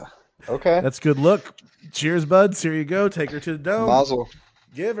 Oh yeah. Okay. That's good look. Cheers, buds. Here you go. Take her to the Dome. Mazel.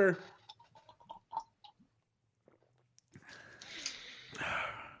 Give her.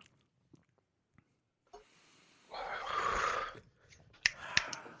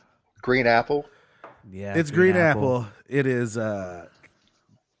 Green apple. Yeah, It's green apple. It is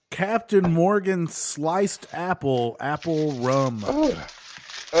Captain Morgan sliced apple rum.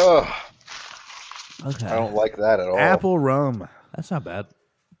 Oh, Okay. I don't like that at all. Apple rum. That's not bad.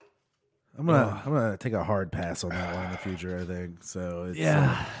 I'm gonna take a hard pass on that one in the future. I think so. It's,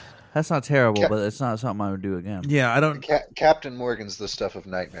 Yeah. That's not terrible, but it's not something I would do again. yeah. I don't. Captain Morgan's the stuff of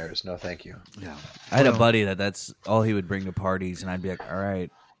nightmares. No, thank you. Yeah. I had a buddy that's all he would bring to parties, and I'd be like, all right.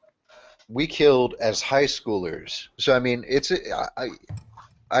 We killed as high schoolers. So I mean,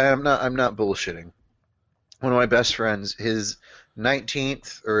 I'm not bullshitting. One of my best friends, his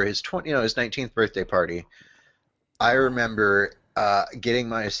 19th or his 19th birthday party, I remember getting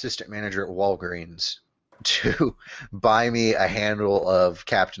my assistant manager at Walgreens to buy me a handle of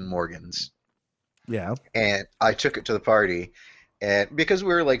Captain Morgan's. Yeah. And I took it to the party, and because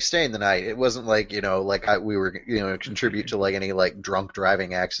we were like staying the night, it wasn't like we were contribute to like any like drunk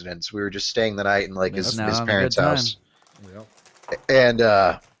driving accidents. We were just staying the night in like his parents' house. Yep. And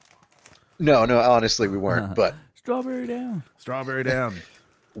no, honestly, we weren't. But Strawberry down. Strawberry down.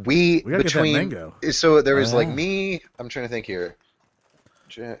 we gotta get that between mango. so there was like me. I'm trying to think here.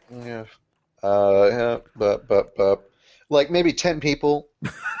 Yeah. Like maybe 10 people,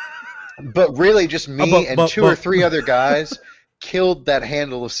 but really just me and two or three other guys killed that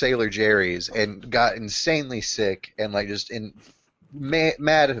handle of Sailor Jerry's and got insanely sick and like just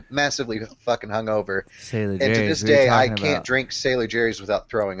massively fucking hungover. Sailor And Jerry's. to this We were day, I talking can't about- drink Sailor Jerry's without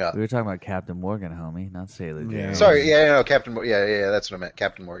throwing up. We were talking about Captain Morgan, homie, not Sailor Jerry. Sorry, no, Captain. Yeah, that's what I meant,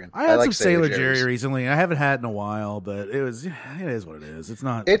 Captain Morgan. I had like some Sailor Jerry's. Jerry recently. I haven't had it in a while, but it is what it is. It's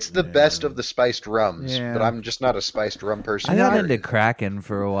not. It's the best of the spiced rums, Yeah. but I'm just not a spiced rum person. I got either. into Kraken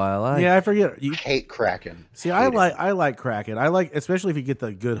for a while. I forget. You hate Kraken. see, I like Kraken. I like, especially if you get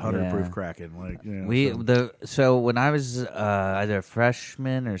the good 100 proof Yeah. Kraken. Like So when I was either a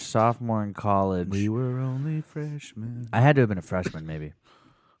freshman or sophomore in college, we were only freshmen. I had to have been a freshman maybe.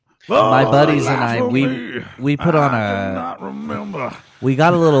 My buddies and I, we put on Not remember. we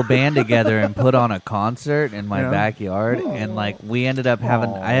got a little band together and put on a concert in my Yeah. backyard, and like we ended up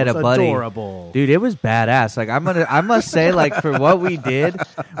having. I had a That's buddy, adorable. dude. It was badass. Like I must say, like for what we did,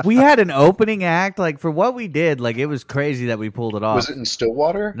 we had an opening act. Like for what we did, like it was crazy that we pulled it off. Was it in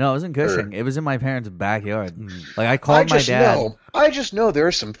Stillwater? No, it was in Cushing. It was in my parents' backyard. Like I called my dad. I just know there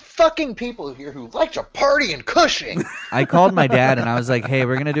are some fucking people here who like to party in Cushing. I called my dad and I was like, "Hey,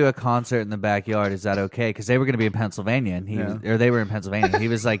 we're gonna do a concert in the backyard. Is that okay?" Because they were gonna be in Pennsylvania, and they were in Pennsylvania. He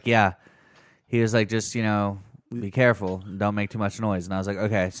was like, "Yeah." He was like, "Just be careful. Don't make too much noise." And I was like,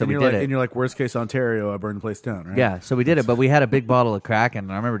 "Okay." So we did it. And you're like, worst case Ontario, I burned the place down, right? Yeah, so we did it, but we had a big bottle of Kraken,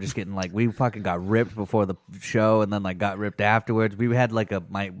 and I remember just getting like we fucking got ripped before the show, and then like got ripped afterwards. We had like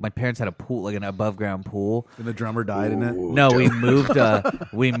my parents had a pool, like an above ground pool. And the drummer died in it. No, we moved our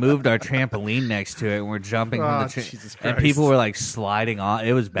trampoline next to it, and we're jumping from the Jesus and Christ. people were like sliding on.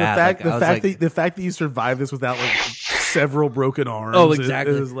 It was bad. The fact that you survived this without like several broken arms. Oh,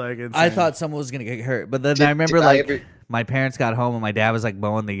 exactly. It was like insane. I thought someone was gonna get hurt, but then I remember my parents got home and my dad was like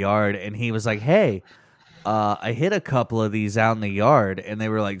mowing the yard, and he was like, "Hey, I hit a couple of these out in the yard, and they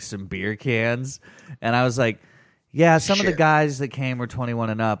were like some beer cans," and I was like, "Yeah, some of the guys that came were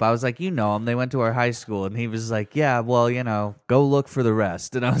 21 and up." I was like, "You know them? They went to our high school," and he was like, "Yeah, well, go look for the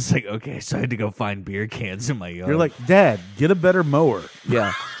rest." And I was like, "Okay," so I had to go find beer cans in my yard. You're like, Dad, get a better mower.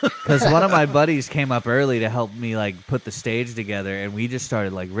 Yeah, because one of my buddies came up early to help me like put the stage together, and we just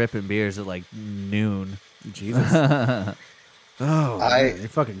started like ripping beers at like noon. Jesus. Oh, man, you're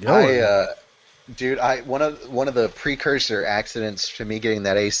fucking going. Dude, one of the precursor accidents to me getting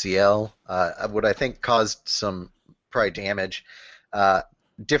that ACL, what I think caused some probably damage.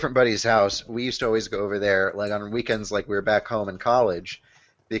 Different buddy's house. We used to always go over there, like on weekends, like we were back home in college,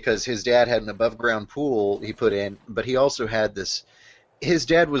 because his dad had an above ground pool he put in, but he also had this. His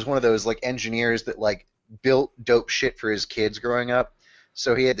dad was one of those like engineers that like built dope shit for his kids growing up.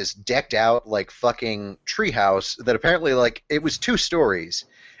 So he had this decked out like fucking treehouse that apparently like it was 2 stories.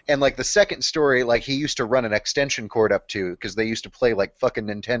 And like the second story, like he used to run an extension cord up to because they used to play like fucking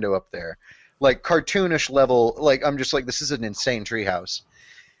Nintendo up there. Like cartoonish level, like I'm just like, this is an insane treehouse.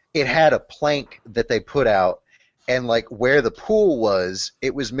 It had a plank that they put out, and like where the pool was,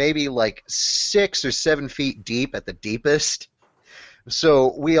 it was maybe like 6 or 7 feet deep at the deepest.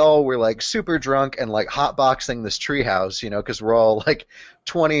 So we all were like super drunk and like hotboxing this treehouse, because we're all like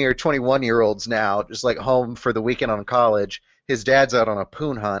 20 or 21-year-olds now, just like home for the weekend on college. His dad's out on a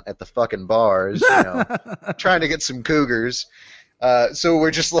poon hunt at the fucking bars, trying to get some cougars. So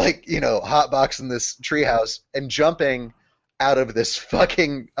we're just like, hotboxing this treehouse and jumping out of this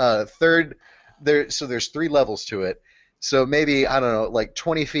fucking third. So there's 3 levels to it. So maybe, I don't know, like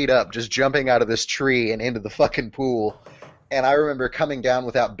 20 feet up, just jumping out of this tree and into the fucking pool. And I remember coming down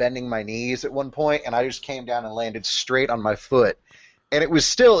without bending my knees at one point, and I just came down and landed straight on my foot. And it was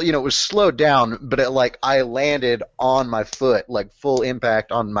still, it was slowed down, but I landed on my foot, like full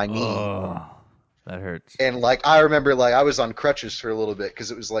impact on my knee. Oh, that hurts. And like I remember, like I was on crutches for a little bit because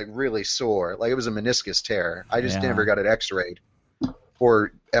it was like really sore. Like it was a meniscus tear. I just never got it X-rayed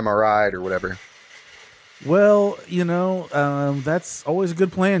or MRI'd or whatever. Well, that's always a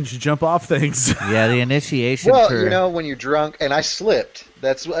good plan. Just jump off things. Yeah, the initiation. Well, when you're drunk, and I slipped.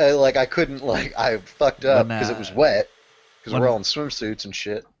 That's like I couldn't, like I fucked up because it was wet. because we're all in swimsuits and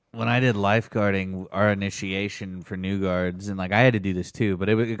shit. When I did lifeguarding, our initiation for new guards, and like I had to do this too, but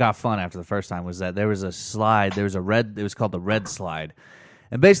it got fun after the first time. Was that there was a slide? There was a red. It was called the red slide,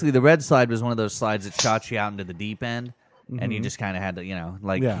 and basically the red slide was one of those slides that shot you out into the deep end, and you just kind of had to,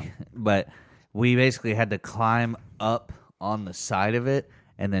 Yeah. But we basically had to climb up on the side of it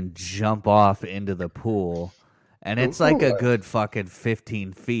and then jump off into the pool, and it's like a good fucking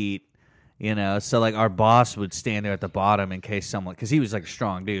 15 feet. So like our boss would stand there at the bottom in case someone, because he was like a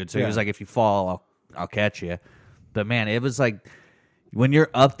strong dude. So he was like, if you fall, I'll catch you. But man, it was like when you're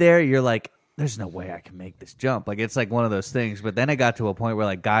up there, you're like, there's no way I can make this jump. Like it's like one of those things. But then it got to a point where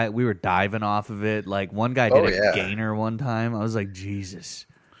like we were diving off of it. Like one guy did a gainer one time. I was like, Jesus.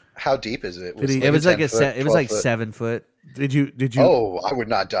 How deep is it? It was like 7 foot. Did you? Oh, I would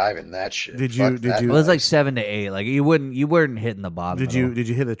not dive in that shit. Did you? It was like 7 to 8. Like you weren't hitting the bottom. Did you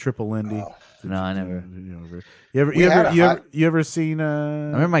hit a triple Lindy? Oh. No, I never. You ever seen? I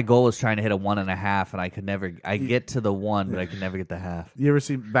remember my goal was trying to hit a 1.5, and I could never. I get to the 1, but I could never get the half. You ever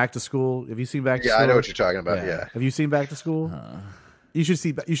seen Back to School? Have you seen Back to School? Yeah, I know what you're talking about. Yeah. Have you seen Back to School? You should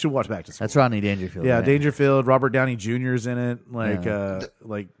see. You should watch Back to School. That's Rodney Dangerfield. Yeah, right? Dangerfield. Robert Downey Jr.'s in it.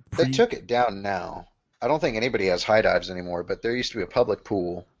 They took it down now. I don't think anybody has high dives anymore, but there used to be a public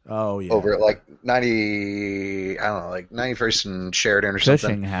pool. Oh yeah. Over at like 91st and Sheridan or Cushing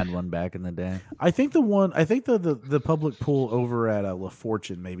something. had one back in the day. I think the public pool over at La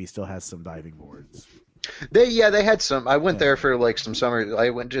Fortune maybe still has some diving boards. They had some. I went there for like some summer.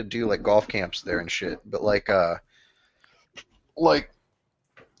 I went to do like golf camps there and shit. But like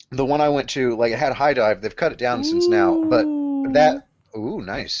the one I went to, like it had high dive. They've cut it down since now. But that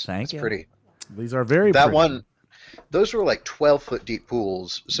nice. Thank you. Pretty. These are very That pretty. one. Those were like 12-foot deep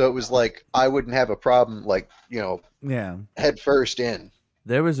pools, so it was like I wouldn't have a problem, like head first in.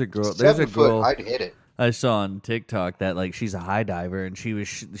 There was a girl. 7 foot, I'd hit it. I saw on TikTok that like she's a high diver, and she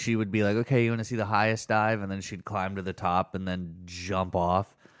would be like, okay, you want to see the highest dive, and then she'd climb to the top and then jump off,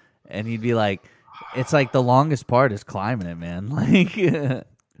 and you'd be like, it's like the longest part is climbing it, man. Like,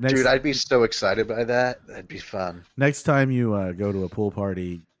 dude, I'd be so excited by that. That'd be fun. Next time you go to a pool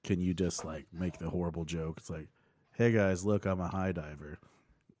party, can you just like make the horrible joke? It's like, hey guys, look, I'm a high diver.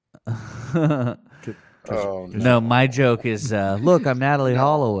 No, my joke is, look, I'm Natalie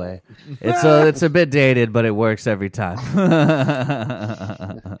Holloway. It's a bit dated, but it works every time.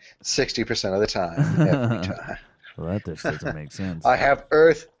 60% of the time, every time. Well, that just doesn't make sense. I have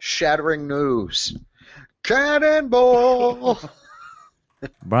earth-shattering news. Cannonball.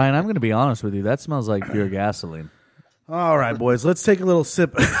 Brian, I'm going to be honest with you. That smells like pure gasoline. All right, boys, let's take a little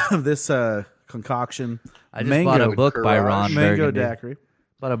sip of this concoction. I just bought a book by Ron Mango Burgundy. Daiquiri.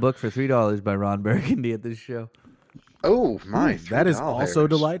 Bought a book for $3 by Ron Burgundy at this show. Oh, my. That is also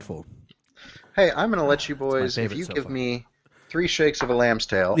delightful. Hey, I'm going to let you boys, if you give me 3 shakes of a lamb's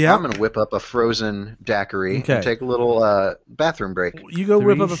tail, Yeah. I'm going to whip up a frozen daiquiri Okay. and take a little bathroom break. You go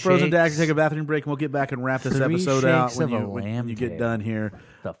whip up a 3 frozen shakes. daiquiri, take a bathroom break, and we'll get back and wrap this 3 episode out shakes when of a you lamb get tail. done here.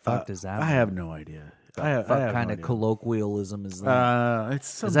 The fuck does that I mean? have no idea. I have What no kind of idea. colloquialism is that? It's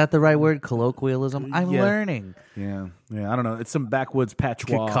some, Is that the right word? Colloquialism? I'm Yeah. learning. yeah. I don't know. It's some backwoods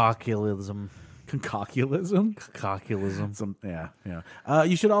patois. Concoculism. Concoculism. Concoculism.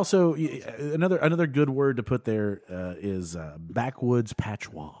 You should also another good word to put there is backwoods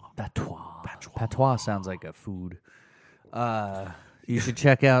patois. Patois sounds like a food. You should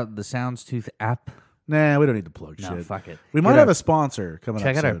check out the Soundstooth app. Nah, we don't need to plug No, shit. fuck it. We might have a sponsor coming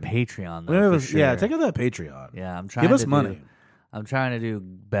Check up out our soon. Patreon, We though, have for a- sure. Yeah, check out that Patreon. Yeah, I'm trying Give us to money. I'm trying to do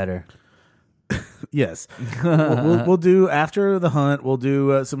better. Yes, we'll do after the hunt. We'll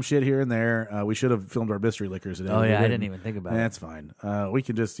do some shit here and there. We should have filmed our mystery liquors today. Oh, but we yeah, I didn't even think about it. That's fine. We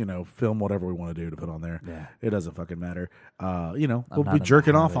can just film whatever we want to do to put on there. Yeah. It doesn't fucking matter. We'll not be in the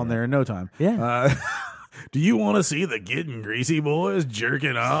jerking habit off on yet. there in no time. Yeah. Do you want to see the Getting Greasy boys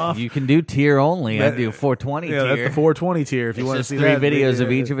jerking off? You can do tier only. I That- do 420 yeah, tier. that's the 420 tier. If you It's want to just see 3 that, videos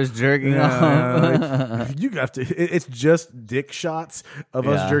of each of us jerking off. You have to. It's just dick shots of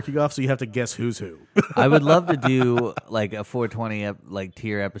us Yeah. jerking off, so you have to guess who's who. I would love to do like a 420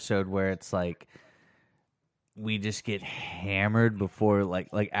 tier episode where it's like we just get hammered before like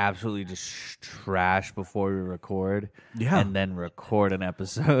absolutely just trash before we record. Yeah. And then record an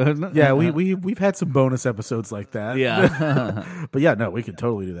episode. Yeah, we've had some bonus episodes like that. Yeah. But yeah, no, we could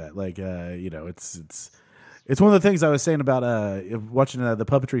totally do that. Like, it's one of the things I was saying about watching the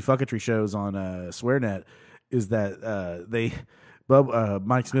puppetry fucketry shows on SwearNet is that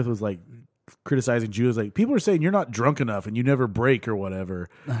Mike Smith was like criticizing Julia's like, people are saying you're not drunk enough and you never break or whatever.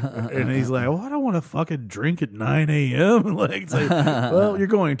 And he's like, well, I don't want to fucking drink at 9 a.m. Like, it's like, well, you're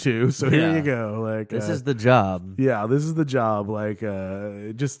going to, so here you go. Like, this is the job. Yeah, this is the job. Like,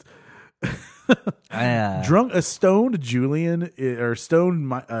 just drunk, a stoned Julian or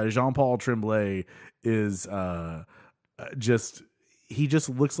stoned Jean-Paul Tremblay is just, he just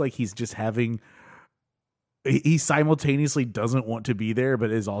looks like he's just having. He simultaneously doesn't want to be there, but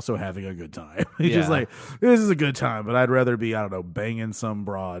is also having a good time. He's just like, this is a good time, but I'd rather be, I don't know, banging some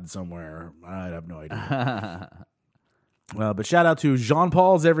broad somewhere. I have no idea. But shout out to Jean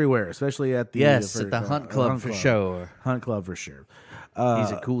Paul's everywhere, especially at the at the Hunt Club for sure. Hunt Club for sure.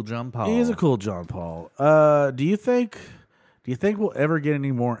 He's a cool John Paul. He is a cool John Paul. Do you think we'll ever get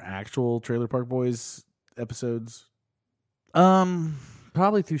any more actual Trailer Park Boys episodes?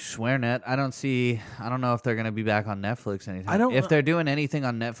 Probably through SwearNet. I don't know if they're going to be back on Netflix anytime. If they're doing anything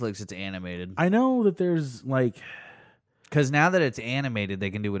on Netflix, it's animated. I know that there's like... Because now that it's animated, they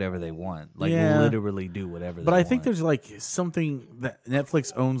can do whatever they want. Like, literally do whatever they want. But I think there's like something that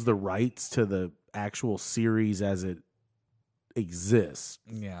Netflix owns the rights to the actual series as it exists.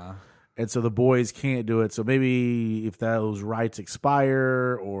 Yeah. And so the boys can't do it. So maybe if those rights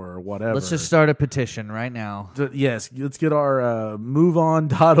expire or whatever. Let's just start a petition right now. Yes, let's get our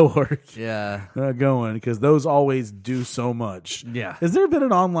moveon.org going, because those always do so much. Yeah. Has there been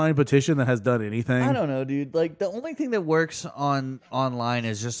an online petition that has done anything? I don't know, dude. Like, the only thing that works online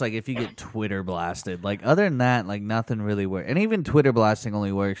is just like if you get Twitter blasted. Like, other than that, like, nothing really works. And even Twitter blasting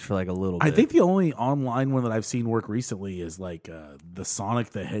only works for like a little bit. I think the only online one that I've seen work recently is like the Sonic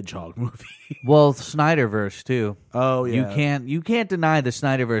the Hedgehog movie. Well, Snyderverse too. Oh yeah, you can't deny the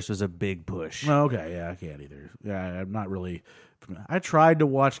Snyderverse was a big push. Okay, yeah, I can't either. Yeah, I'm not really. I tried to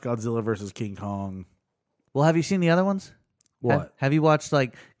watch Godzilla versus King Kong. Well, have you seen the other ones? What? Have you watched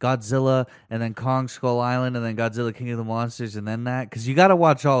like Godzilla and then Kong Skull Island and then Godzilla King of the Monsters and then that? Because you got to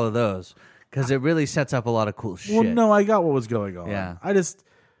watch all of those because it really sets up a lot of cool shit. Well, no, I got what was going on. Yeah, I don't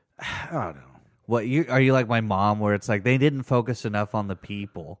know. What are you like my mom, where it's like they didn't focus enough on the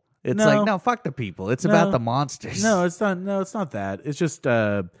people? It's like, no, fuck the people. It's about the monsters. No, it's not. No, it's not that. It's just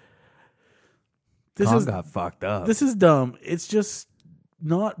Kong got fucked up. This is dumb. It's just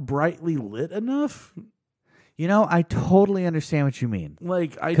not brightly lit enough. You know, I totally understand what you mean.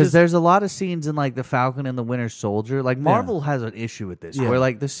 Like, because there's a lot of scenes in like the Falcon and the Winter Soldier. Like Marvel has an issue with this, where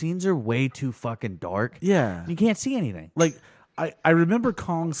like the scenes are way too fucking dark. Yeah, you can't see anything. Like, I remember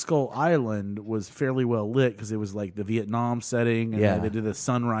Kong Skull Island was fairly well lit because it was like the Vietnam setting and they did the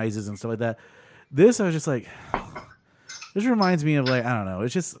sunrises and stuff like that. This, I was just like, this reminds me of like, I don't know.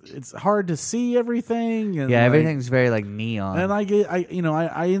 It's hard to see everything. And everything's very like neon. And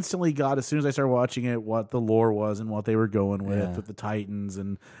I instantly got, as soon as I started watching it, what the lore was and what they were going with the Titans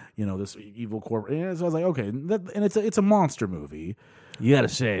and this evil corporate. And so I was like, okay, and it's a monster movie. You gotta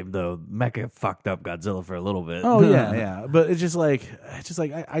say though, Mecha fucked up Godzilla for a little bit. Oh yeah, but it's just like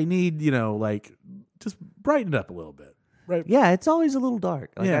I need like just brighten it up a little bit, right? Yeah, it's always a little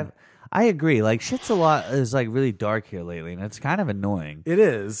dark. Like, I agree. Like shit's a lot is like really dark here lately, and it's kind of annoying. It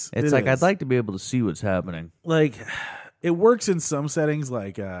is. It's like I'd like to be able to see what's happening. Like it works in some settings.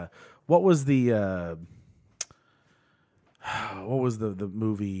 Like what was the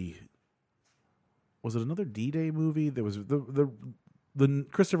movie? Was it another D-Day movie? There was the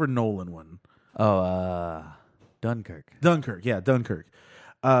Christopher Nolan one. Oh, Dunkirk. Dunkirk.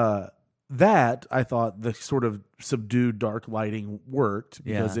 That, I thought the sort of subdued dark lighting worked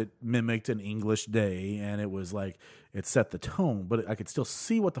because it mimicked an English day, and it was like, it set the tone, but I could still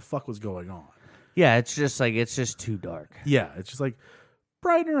see what the fuck was going on. Yeah, it's just too dark. Yeah, it's just like,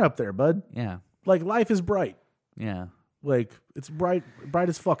 brighten her up there, bud. Yeah. Like, life is bright. Yeah. Like, it's bright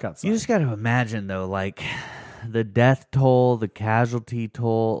as fuck outside. You just got to imagine, though, like, the death toll, the casualty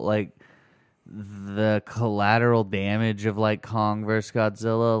toll, like, the collateral damage of, like, Kong versus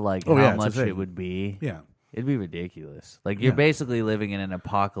Godzilla, like, how much it would be. Yeah. It'd be ridiculous. Like, you're basically living in an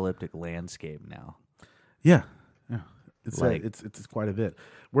apocalyptic landscape now. Yeah. Yeah. It's like, it's quite a bit.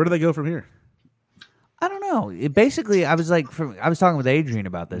 Where do they go from here? I don't know. Basically, I was talking with Adrian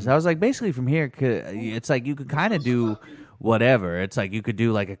about this. I was like, basically from here, it's like you could kind of do whatever. It's like you could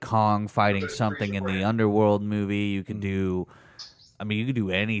do like a Kong fighting something in the Underworld movie. You could do, you could do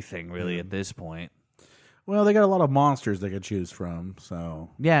anything really at this point. Well, they got a lot of monsters they could choose from.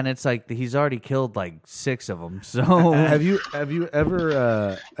 So yeah, and it's like he's already killed like 6 of them. So have you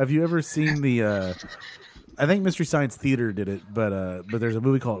ever seen the? I think Mystery Science Theater did it, but there's a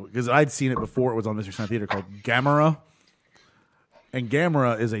movie called, because I'd seen it before it was on Mystery Science Theater, called Gamera. And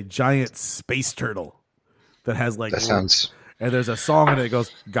Gamera is a giant space turtle that has like and there's a song in it that goes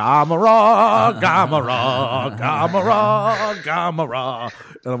Gamera, Gamera, Gamera, Gamera,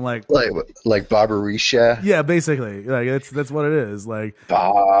 and I'm like Barbarisha. yeah, basically, like that's what it is. Like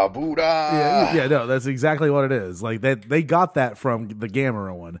Babuda. yeah, no, that's exactly what it is. Like they got that from the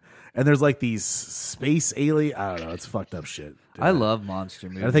Gamera one, and there's like these space alien. I don't know, it's fucked up shit. Dude. I love monster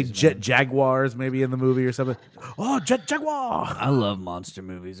movies. I think man. Jet Jaguars maybe in the movie or something. Oh, Jet Jaguar! I love monster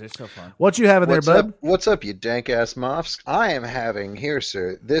movies. They're so fun. What you having there, bud? What's up, you dank ass moths? I am having here,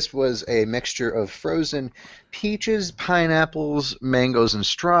 sir. This was a mixture of frozen peaches, pineapples, mangoes, and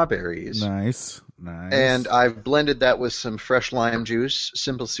strawberries. Nice. And I've blended that with some fresh lime juice,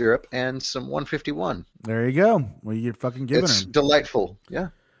 simple syrup, and some 151. There you go. Well, you're fucking giving It's her. delightful. Yeah.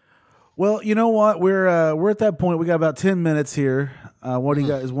 Well, you know what? We're at that point. We got about 10 minutes here. What do you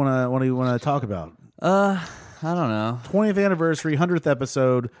guys want to talk about? I don't know. 20th anniversary, 100th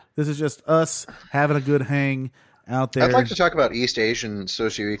episode. This is just us having a good hang out there. I'd like to talk about East Asian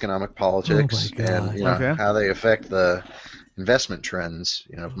socioeconomic politics and Okay. how they affect the investment trends,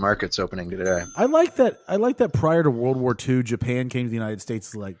 markets opening today. I like that prior to World War II, Japan came to the United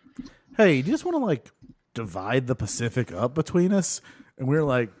States like, hey, do you just want to like divide the Pacific up between us? And we were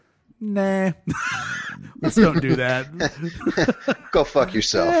like, nah, let's don't do that. Go fuck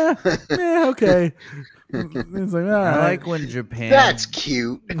yourself. Yeah, okay. It's like, all I right. like when Japan. That's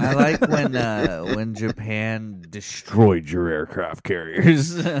cute. I like when Japan destroyed your aircraft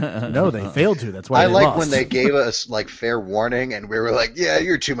carriers. No, they failed to. That's why I they like lost. when they gave us like fair warning and we were like, yeah,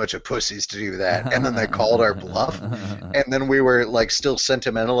 you're too much of pussies to do that. And then they called our bluff. And then we were like still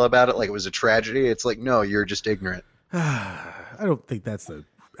sentimental about it like it was a tragedy. It's like, no, you're just ignorant. I don't think that's the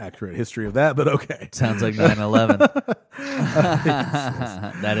accurate history of that, but okay. Sounds like 9/11.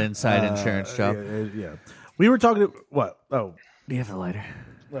 That inside insurance job. Yeah. We were talking what? Oh, Do you have the lighter?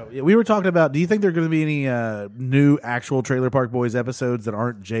 well, yeah, we were talking about. Do you think there are going to be any new actual Trailer Park Boys episodes that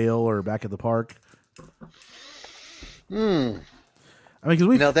aren't jail or back at the park? I mean,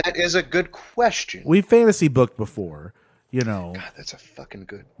 because Now that is a good question. we fantasy booked before. God, that's a fucking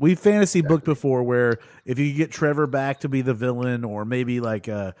good. We fantasy booked before where if you get Trevor back to be the villain, or maybe like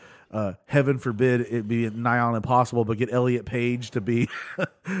heaven forbid it be nigh on impossible, but get Elliot Page to be,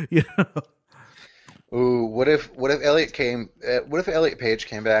 Ooh, what if Elliot came? What if Elliot Page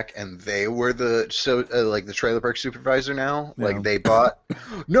came back and they were the trailer park supervisor now? Yeah. Like they bought?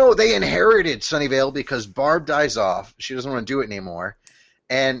 No, they inherited Sunnyvale because Barb dies off. She doesn't want to do it anymore,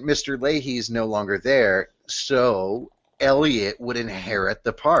 and Mr. Leahy's no longer there. So Elliot would inherit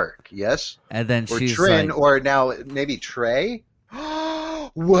the park. Yes, And then or she's Trin, like, or now maybe Trey.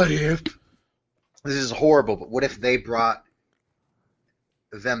 What if? This is horrible, but what if they brought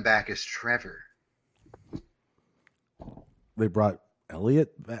them back as Trevor? they brought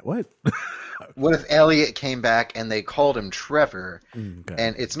Elliot back. What? What if Elliot came back and they called him Trevor, Okay.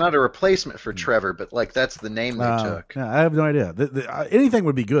 and it's not a replacement for Trevor, but like that's the name they took? Yeah, I have no idea. Anything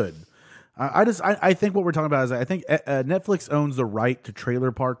would be good. I think what we're talking about is I think Netflix owns the right to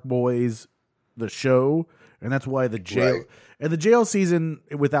Trailer Park Boys, the show, and that's why the jail Right. and the jail season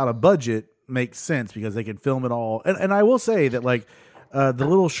without a budget makes sense because they can film it all. And I will say that like the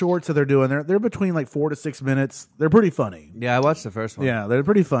little shorts that they're doing, they're between like 4 to 6 minutes. They're pretty funny. yeah, I watched the first one. Yeah, they're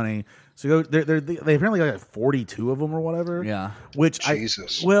pretty funny. So they apparently got like 42 of them or whatever. Yeah. Which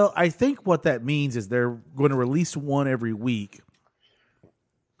Jesus. I think what that means is they're going to release one every week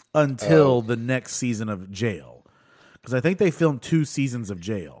until the next season of Jail, because I think they filmed 2 seasons of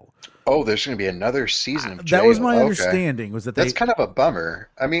Jail. Oh, there's going to be another season of That Jail. was my Okay. understanding. Was that That's kind of a bummer.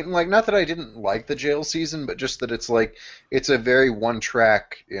 I mean, like, not that I didn't like the Jail season, but just that it's like it's a very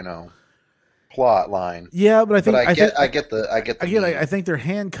one-track, plot line. yeah, but I think But I get the again, meme. I think they're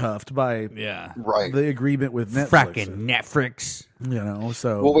handcuffed by Yeah. Right. the agreement with Netflix. Fracking Netflix.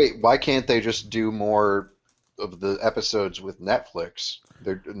 So Well, wait. Why can't they just do more of the episodes with Netflix?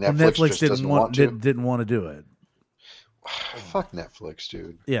 Netflix just doesn't want to. didn't want to do it. Fuck Netflix,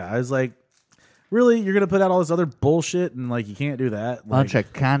 dude. Yeah, I was like, really, you're gonna put out all this other bullshit and like you can't do that. Like, Bunch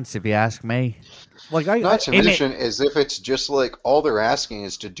of cunts, if you ask me. like Not to and mention, as if it's just like all they're asking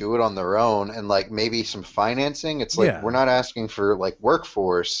is to do it on their own and like maybe some financing. It's like Yeah. we're not asking for like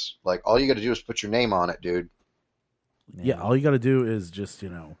workforce. Like all you got to do is put your name on it, dude. yeah, all you got to do is just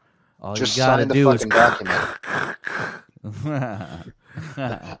All Just you gotta sign the do is fucking document.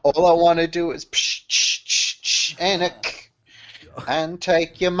 All I want to do is and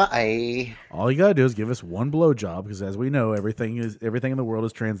take your money. all you gotta do is give us one blowjob, because as we know, everything in the world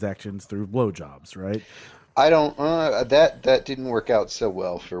is transactions through blowjobs, right? I don't. That didn't work out so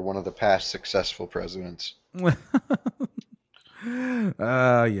well for one of the past successful presidents. It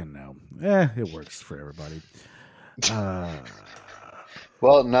works for everybody.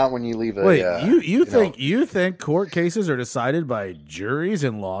 Well, not when you leave a. Wait, you think court cases are decided by juries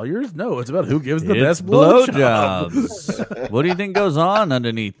and lawyers? No, it's about who gives the best blowjob. blowjobs. What do you think goes on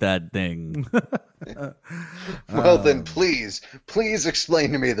underneath that thing? Well, then please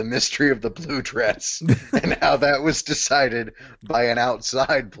explain to me the mystery of the blue dress and how that was decided by an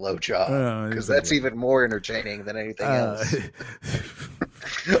outside blowjob, because that's even more entertaining than anything else.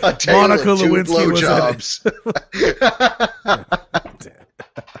 A tale Monica of two Lewinsky was blowjobs.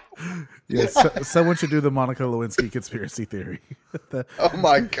 Yes, someone should do the Monica Lewinsky conspiracy theory. Oh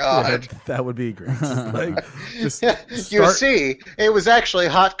my God, that would be great. Like, You see, it was actually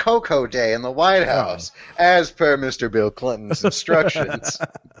hot cocoa day in the White House, as per Mr. Bill Clinton's instructions.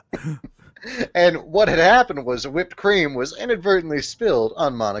 And what had happened was whipped cream was inadvertently spilled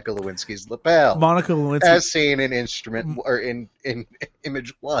on Monica Lewinsky's lapel. Monica Lewinsky, as seen in instrument or in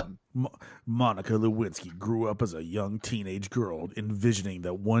image 1. Monica Lewinsky grew up as a young teenage girl, envisioning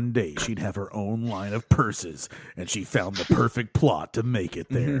that one day she'd have her own line of purses, and she found the perfect plot to make it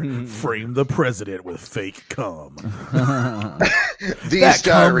there. Frame the president with fake cum. These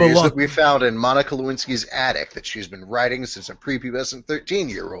diaries that we found in Monica Lewinsky's attic that she's been writing since a prepubescent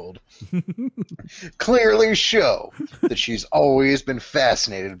 13-year-old clearly show that she's always been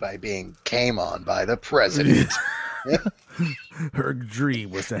fascinated by being came on by the president. Her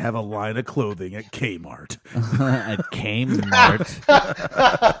dream was to have a line of clothing at Kmart. At Kmart.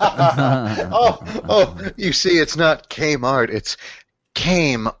 oh, you see, it's not Kmart, it's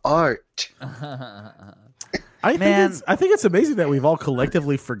Kmart. I think it's amazing that we've all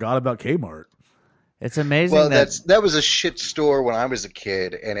collectively forgot about Kmart. It's amazing. Well, that was a shit store when I was a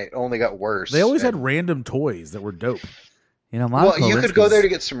kid, and it only got worse. They always had random toys that were dope. You know, Monica well, you Lewinsky's, could go there to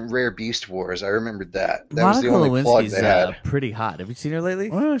get some rare Beast Wars. I remembered that. That Monica was the only plug Lewinsky's they had. Pretty hot. Have you seen her lately?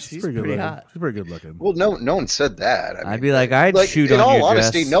 Well, she's pretty good looking. hot. She's pretty good looking. Well, no one said that. I mean, I'd be like, I'd shoot in on all your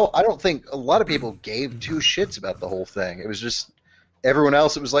honesty, dress. no, I don't think a lot of people gave two shits about the whole thing. It was just everyone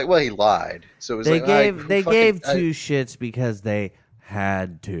else. It was like, well, he lied. So it was They like, gave two shits because they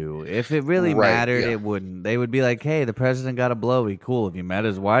had to. If it really Right, mattered, yeah. it wouldn't. They would be like, hey, the president got a blowy. Cool. Have you met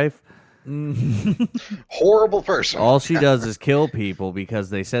his wife? horrible person. All she does is kill people because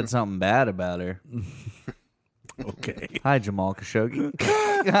they said something bad about her. Okay. Hi, Jamal Khashoggi.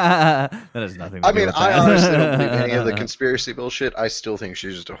 That has nothing to I do mean, with I that. honestly don't believe any of the conspiracy bullshit. I still think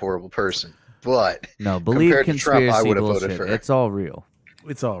she's just a horrible person. But No, believe compared to Trump, conspiracy I would have voted bullshit. for her. It's all real.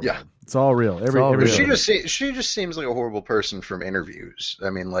 It's all real. Yeah. It's all real. Every all real. She just seems like a horrible person from interviews. I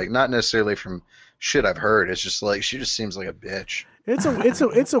mean, like not necessarily from shit I've heard. It's just like she just seems like a bitch.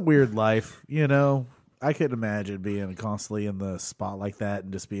 It's a weird life, you know. I couldn't imagine being constantly in the spot like that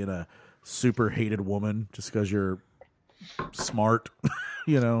and just being a super hated woman just because you're smart,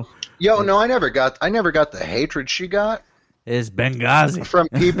 you know. Yo, no, I never got the hatred she got Is Benghazi. from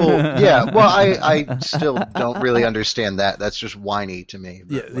people. Yeah, well, I still don't really understand that. That's just whiny to me.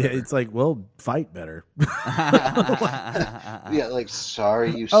 Yeah, it's like, well, fight better. Yeah, like sorry,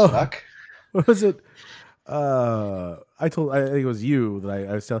 you Oh. suck. What was it? I think it was you that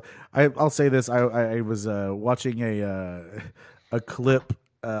I was telling. I'll say this. I was watching a clip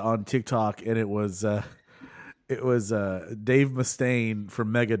on TikTok, and it was Dave Mustaine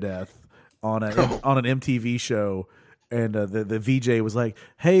from Megadeth on an MTV show, and the VJ was like,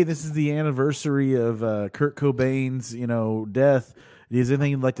 "Hey, this is the anniversary of Kurt Cobain's death. Is there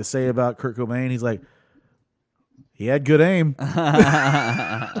anything you'd like to say about Kurt Cobain?" He's like, "He had good aim."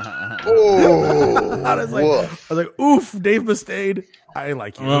 Oh, I was like, "Oof, Dave Mustaine, I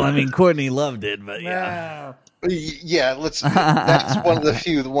like you." Well, I mean, Courtney loved it, but yeah. yeah. That's one of the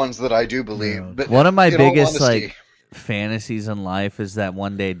few ones that I do believe. But One of my in all biggest honesty, fantasies in life is that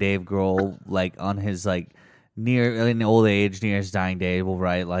one day Dave Grohl, on his near in old age, near his dying day, will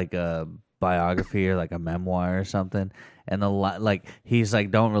write a biography or a memoir or something. And he's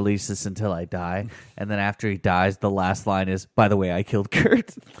like, "Don't release this until I die." And then after he dies, the last line is, "By the way, I killed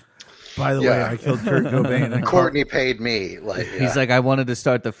Kurt." By the way, I killed Kurt Cobain. And Courtney paid me. He's like, "I wanted to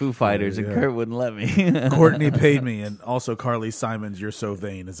start the Foo Fighters, and Kurt wouldn't let me." Courtney paid me, and also Carly Simon's "You're So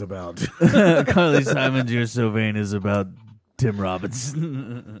Vain" is about. Carly Simon's "You're So Vain" is about Tim Robbins.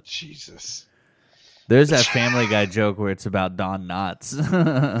 Jesus. There's that Family Guy joke where it's about Don Knotts.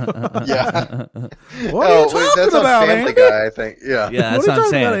 Yeah. What are you talking that's about, on Family Andy? Guy, I think. Yeah. Yeah, What that's are you what I'm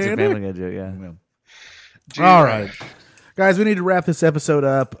saying. talking It's a about, Family Guy joke, yeah. All right, guys, we need to wrap this episode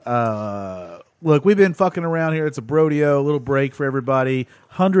up. Look, we've been fucking around here. It's a Brodeo, a little break for everybody.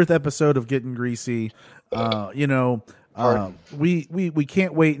 100th episode of Getting Greasy. We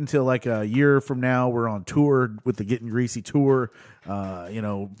can't wait until a year from now. We're on tour with the Getting Greasy tour.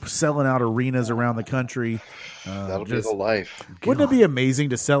 selling out arenas around the country. That'll be the life. Wouldn't it be amazing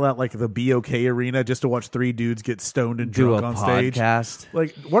to sell out like the BOK arena just to watch 3 dudes get stoned and Do drunk a on stage? podcast.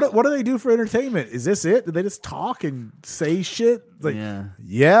 Like, what do they do for entertainment? Is this it? Do they just talk and say shit? Like,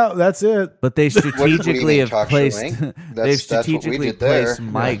 yeah, that's it. But they strategically have talk placed showing? they've That's what we strategally did there. placed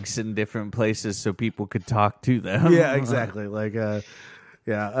mics in different places so people could talk to them. Yeah, exactly. Like, I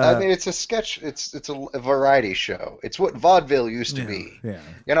mean, it's a sketch. It's a variety show. It's what vaudeville used to be.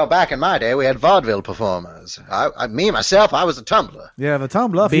 Yeah. Back in my day, we had vaudeville performers. Myself, I was a tumbler. Yeah, the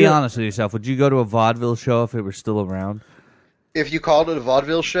Tom Bluff. Be honest with yourself. Would you go to a vaudeville show if it were still around? If you called it a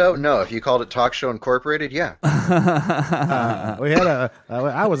vaudeville show, no. If you called it Talk Show Incorporated, yeah. We had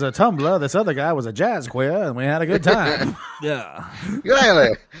I was a tumbler. This other guy was a jazz queer, and we had a good time. Yeah.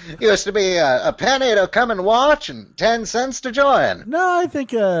 Really, used to be a penny to come and watch and 10 cents to join. No, I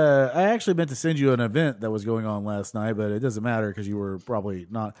think I actually meant to send you an event that was going on last night, but it doesn't matter because you were probably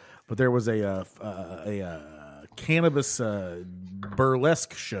not. But there was a cannabis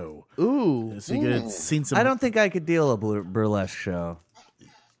burlesque show. Ooh. So you could have seen some. I don't think I could deal a burlesque show.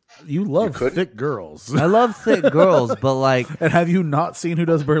 You love couldn't? thick girls. I love thick girls, but like, And have you not seen Who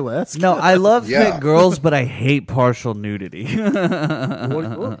Does Burlesque? no, I love Yeah. thick girls, but I hate partial nudity.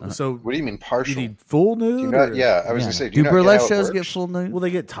 So What do you mean you partial? need full nude? Do you not, or- yeah, I was gonna say. Do Do you not get burlesque how it shows works? get full nude? Well, they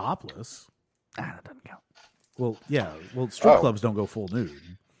get topless. That doesn't count. Well, yeah. Well, strip Oh. clubs don't go full nude.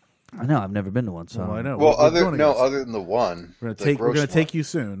 I know. I've never been to one, so Well, I know. Well, We're other going against it. other than the one, We're the gonna gross take one. you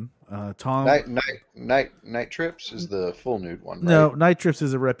soon. Tom. Night Trips is the full nude one, right? No, Night Trips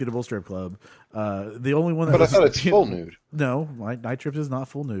is a reputable strip club. The only one that But I was, thought it's full nude. No, Night Trips is not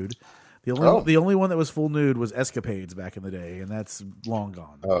full nude. Oh. The only one that was full nude was Escapades back in the day, and that's long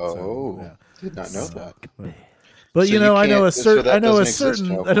gone. Oh, So, yeah. did not know that. But So you know, you I know can't- so that doesn't exist in I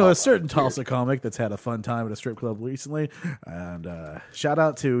know a Oklahoma. certain Tulsa comic that's had a fun time at a strip club recently, and shout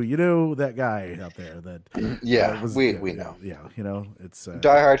out to that guy out there that Yeah, was- we know. Yeah, it's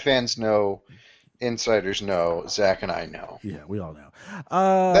Diehard fans know, insiders know, Zach and I know. yeah, we all know.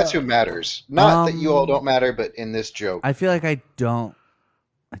 That's who matters. Not that you all don't matter, but in this joke, I feel like I don't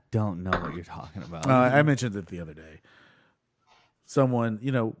know what you're talking about. I mentioned it the other day. Someone,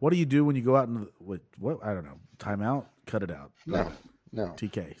 what do you do when you go out and what? I don't know. Timeout, cut it out. no.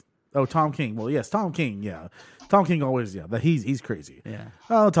 TK. Oh, Tom King. Well, yes, Tom King. Yeah, Tom King always. Yeah, but he's crazy. Yeah.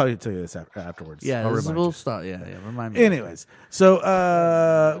 I'll tell you this afterwards. Yeah, I'll this remind you. will stop. Yeah, remind me. Anyways, so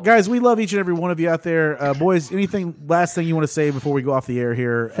guys, we love each and every one of you out there. Boys, last thing you want to say before we go off the air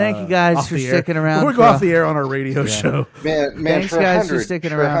here? Thank you guys off for the air. sticking around Before we go for off the air on our radio show. Man, Thanks, for guys, for 100,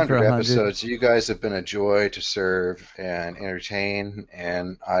 sticking for around for 100 100. episodes, you guys have been a joy to serve and entertain,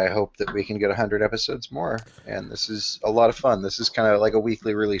 and I hope that we can get 100 episodes more. And this is a lot of fun. This is kind of like a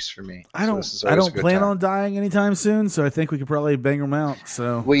weekly release for me. I So don't. this is I always a don't good plan time. on dying anytime soon, so I think we could probably bang them out.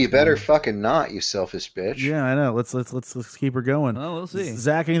 So Well, you better fucking not, you selfish bitch. yeah, I know. Let's keep her going. Well, we'll see.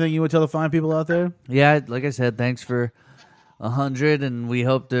 Zach, anything you would tell the fine people out there? Yeah, like I said, thanks for 100, and we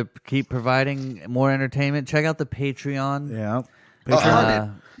hope to keep providing more entertainment. Check out the Patreon. Yeah.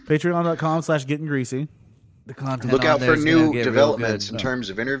 100. Patreon.com/getting greasy. The content. Look on out there for is gonna new get real developments good. in terms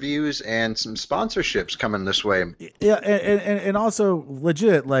of interviews and some sponsorships coming this way. Yeah, and also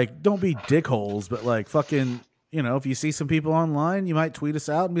legit, like, don't be dickholes, but like fucking, if you see some people online, you might tweet us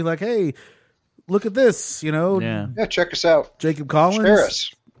out and be like, hey, look at this, Yeah. Yeah, check us out. Jacob Collins, Share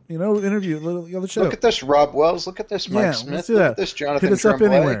us. interview the show. Look at this, Rob Wells. Look at this, Mike yeah, Smith. let's do Look that. at this, Jonathan Hit us up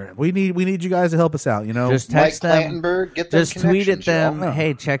Tremblay. anywhere. We need you guys to help us out. Just Mike text them. Clantenberg. Get them Just tweet at connections, y'all. them.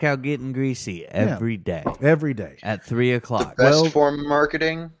 Hey, check out Getting Greasy every day every day. at 3:00. Best Well- form of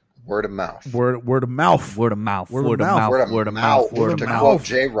marketing, word of mouth. Word of mouth. Word of mouth. Word of Word of mouth. mouth. Word of mouth. Word of To mouth. quote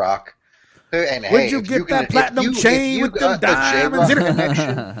J-Rock. And Where'd hey, you if get you that can- platinum if you chain with got the J-Rock diamonds in it?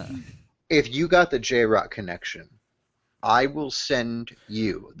 connection, if you got the J-Rock connection, I will send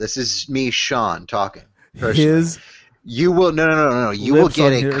you. This is me, Sean, talking. Personally. His You will no. You will Lips get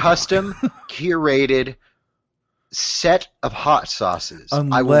on a here. custom curated set of hot sauces. I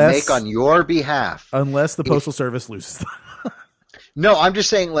will Unless- make on your behalf. unless the Postal Service loses them. No, I'm just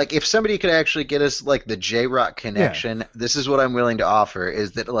saying, like, if somebody could actually get us like the J-Rock connection, this is what I'm willing to offer.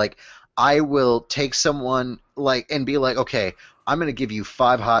 Is that like I will take someone like and be like, okay, I'm going to give you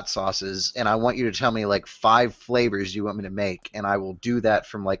 5 hot sauces, and I want you to tell me like 5 flavors you want me to make, and I will do that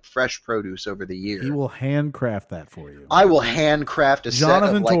from like fresh produce over the year. He will handcraft that for you. I will handcraft a Jonathan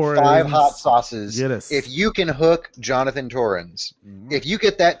set of like Torrens, 5 hot sauces. get us. If you can hook Jonathan Torrens, if you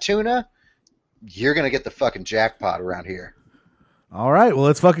get that tuna, you're gonna get the fucking jackpot around here. All right, well,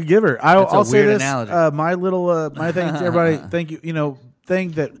 let's fucking give her. I'll say weird this. analogy. My little my thing to everybody. Thank you.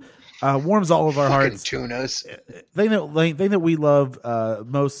 Thing that warms all of our Fucking hearts. tunas. Thing that we love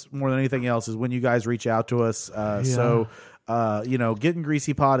more than anything else is when you guys reach out to us. So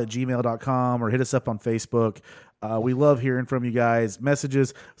gettinggreasypod@gmail.com or hit us up on Facebook. We love hearing from you guys.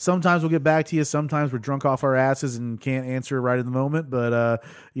 Messages. Sometimes we'll get back to you. Sometimes we're drunk off our asses and can't answer right in the moment. But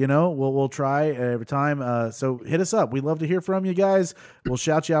we'll try every time. So hit us up. We love to hear from you guys. We'll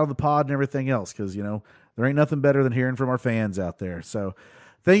shout you out on the pod and everything else because there ain't nothing better than hearing from our fans out there. So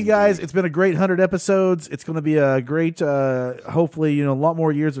thank you guys. It's been a great 100 episodes. It's going to be a great, hopefully, a lot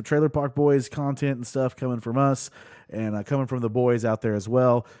more years of Trailer Park Boys content and stuff coming from us and coming from the boys out there as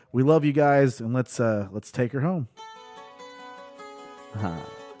well. We love you guys, and let's take her home.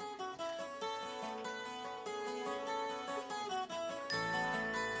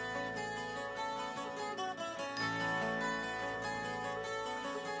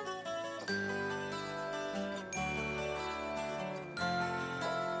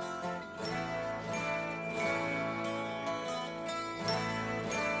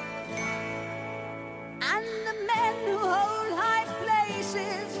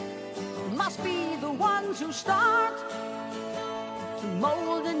 To start to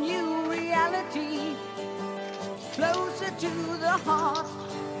mold a new reality closer to the heart,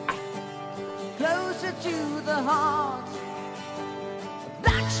 closer to the heart.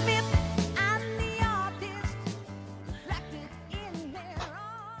 Blacksmith